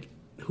women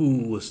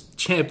who was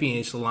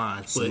championing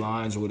Solange.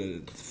 Solange would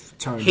have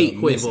turned hate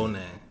up Quavo now.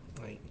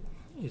 Like,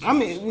 I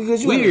mean,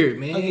 because weird,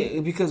 man. Okay,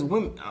 because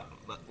women...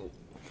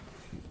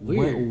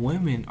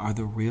 Women are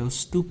the real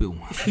stupid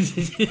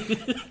ones.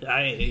 Because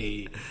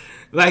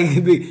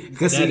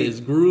that is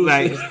gruesome.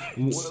 Like,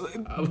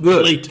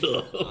 look.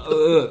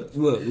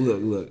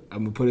 Look.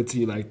 I'm gonna put it to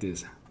you like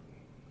this: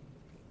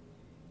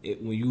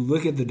 when you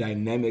look at the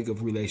dynamic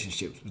of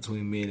relationships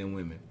between men and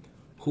women,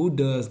 who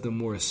does the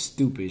more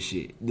stupid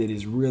shit that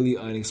is really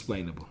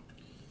unexplainable?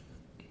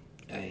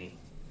 Hey,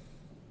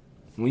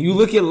 When you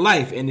look at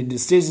life and the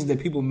decisions that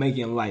people make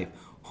in life,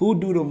 who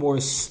do the more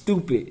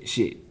stupid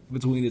shit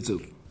between the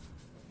two?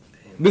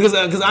 Because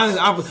I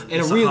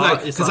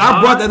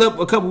brought that up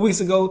a couple weeks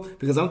ago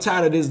because I'm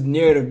tired of this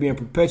narrative being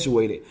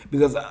perpetuated.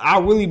 Because I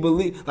really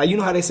believe, like, you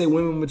know how they say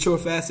women mature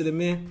faster than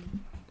men?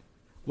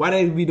 Why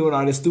they be doing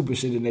all this stupid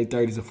shit in their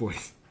 30s and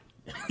 40s?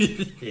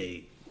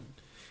 hey.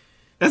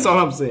 That's all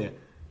I'm saying.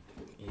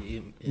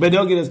 But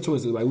don't get us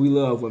twisted. Like, we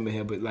love women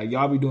here, but like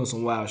y'all be doing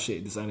some wild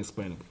shit that's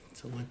unexplainable.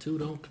 So when two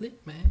don't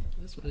click, man,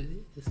 that's what it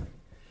is.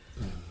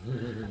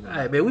 All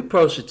right, man, we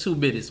approaching 2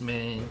 minutes,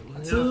 man.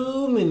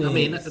 2 minutes. I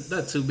mean,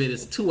 not 2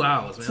 minutes, 2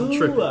 hours, man. I'm 2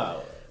 tripping.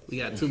 hours. We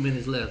got 2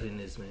 minutes left in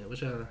this, man. What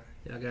y'all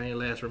got any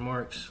last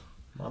remarks?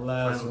 My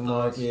last Final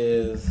remark thoughts?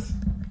 is,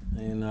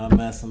 You know, I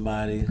met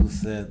somebody who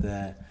said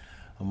that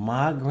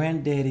my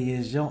granddaddy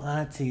is your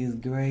auntie is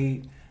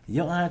great.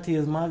 Your auntie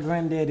is my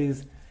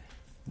granddaddy's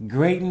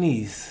great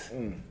niece.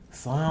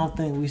 So I don't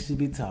think we should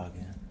be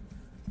talking.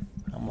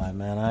 I'm like,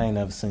 man, I ain't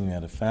never seen you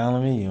at a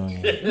family reunion.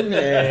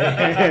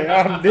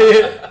 I'm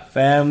dead.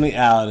 Family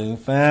outing,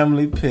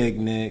 family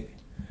picnic.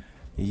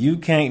 You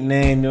can't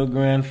name your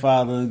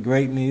grandfather's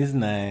great niece's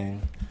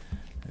name.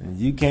 And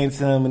you can't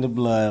tell me the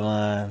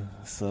bloodline.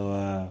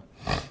 So,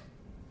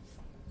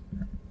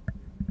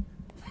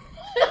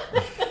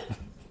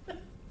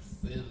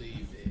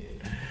 Silly,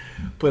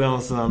 man. put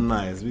on something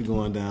nice. We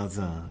going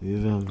downtown.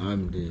 You feel me?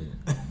 I'm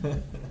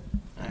dead.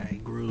 All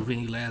right, Groove,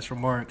 any last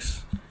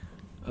remarks?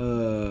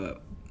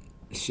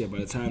 Shit, by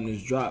the time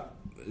this drop,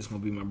 it's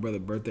gonna be my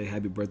brother's birthday.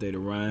 Happy birthday to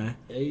Ryan.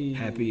 hey,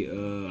 Happy,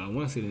 I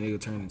want to say the nigga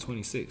turning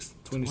 26.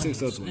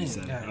 26 or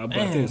 27. I think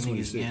Damn, it's niggas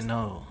 26. getting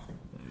old.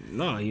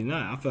 No, he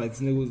not. I feel like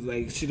this nigga was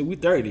like, shit, we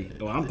 30.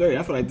 Oh, I'm 30.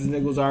 I feel like this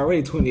nigga was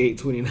already 28,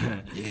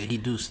 29. Yeah, he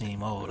do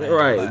seem old. I ain't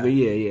Right, gonna lie. but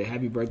yeah.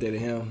 Happy birthday to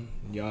him.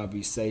 Y'all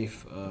be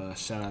safe.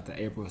 Shout out to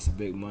April. It's a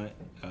big month.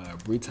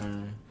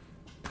 Return.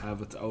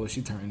 However,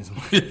 she turned this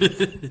month.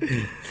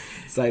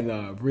 It's like,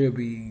 no, Bria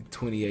be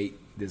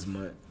 28 this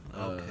month.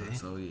 Okay.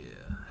 So yeah,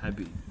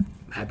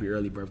 happy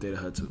early birthday to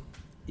her too.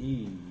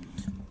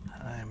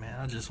 All right, man.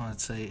 I just want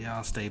to say,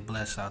 y'all stay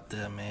blessed out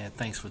there, man.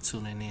 Thanks for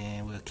tuning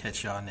in. We'll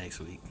catch y'all next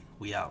week.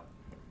 We out.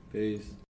 peace.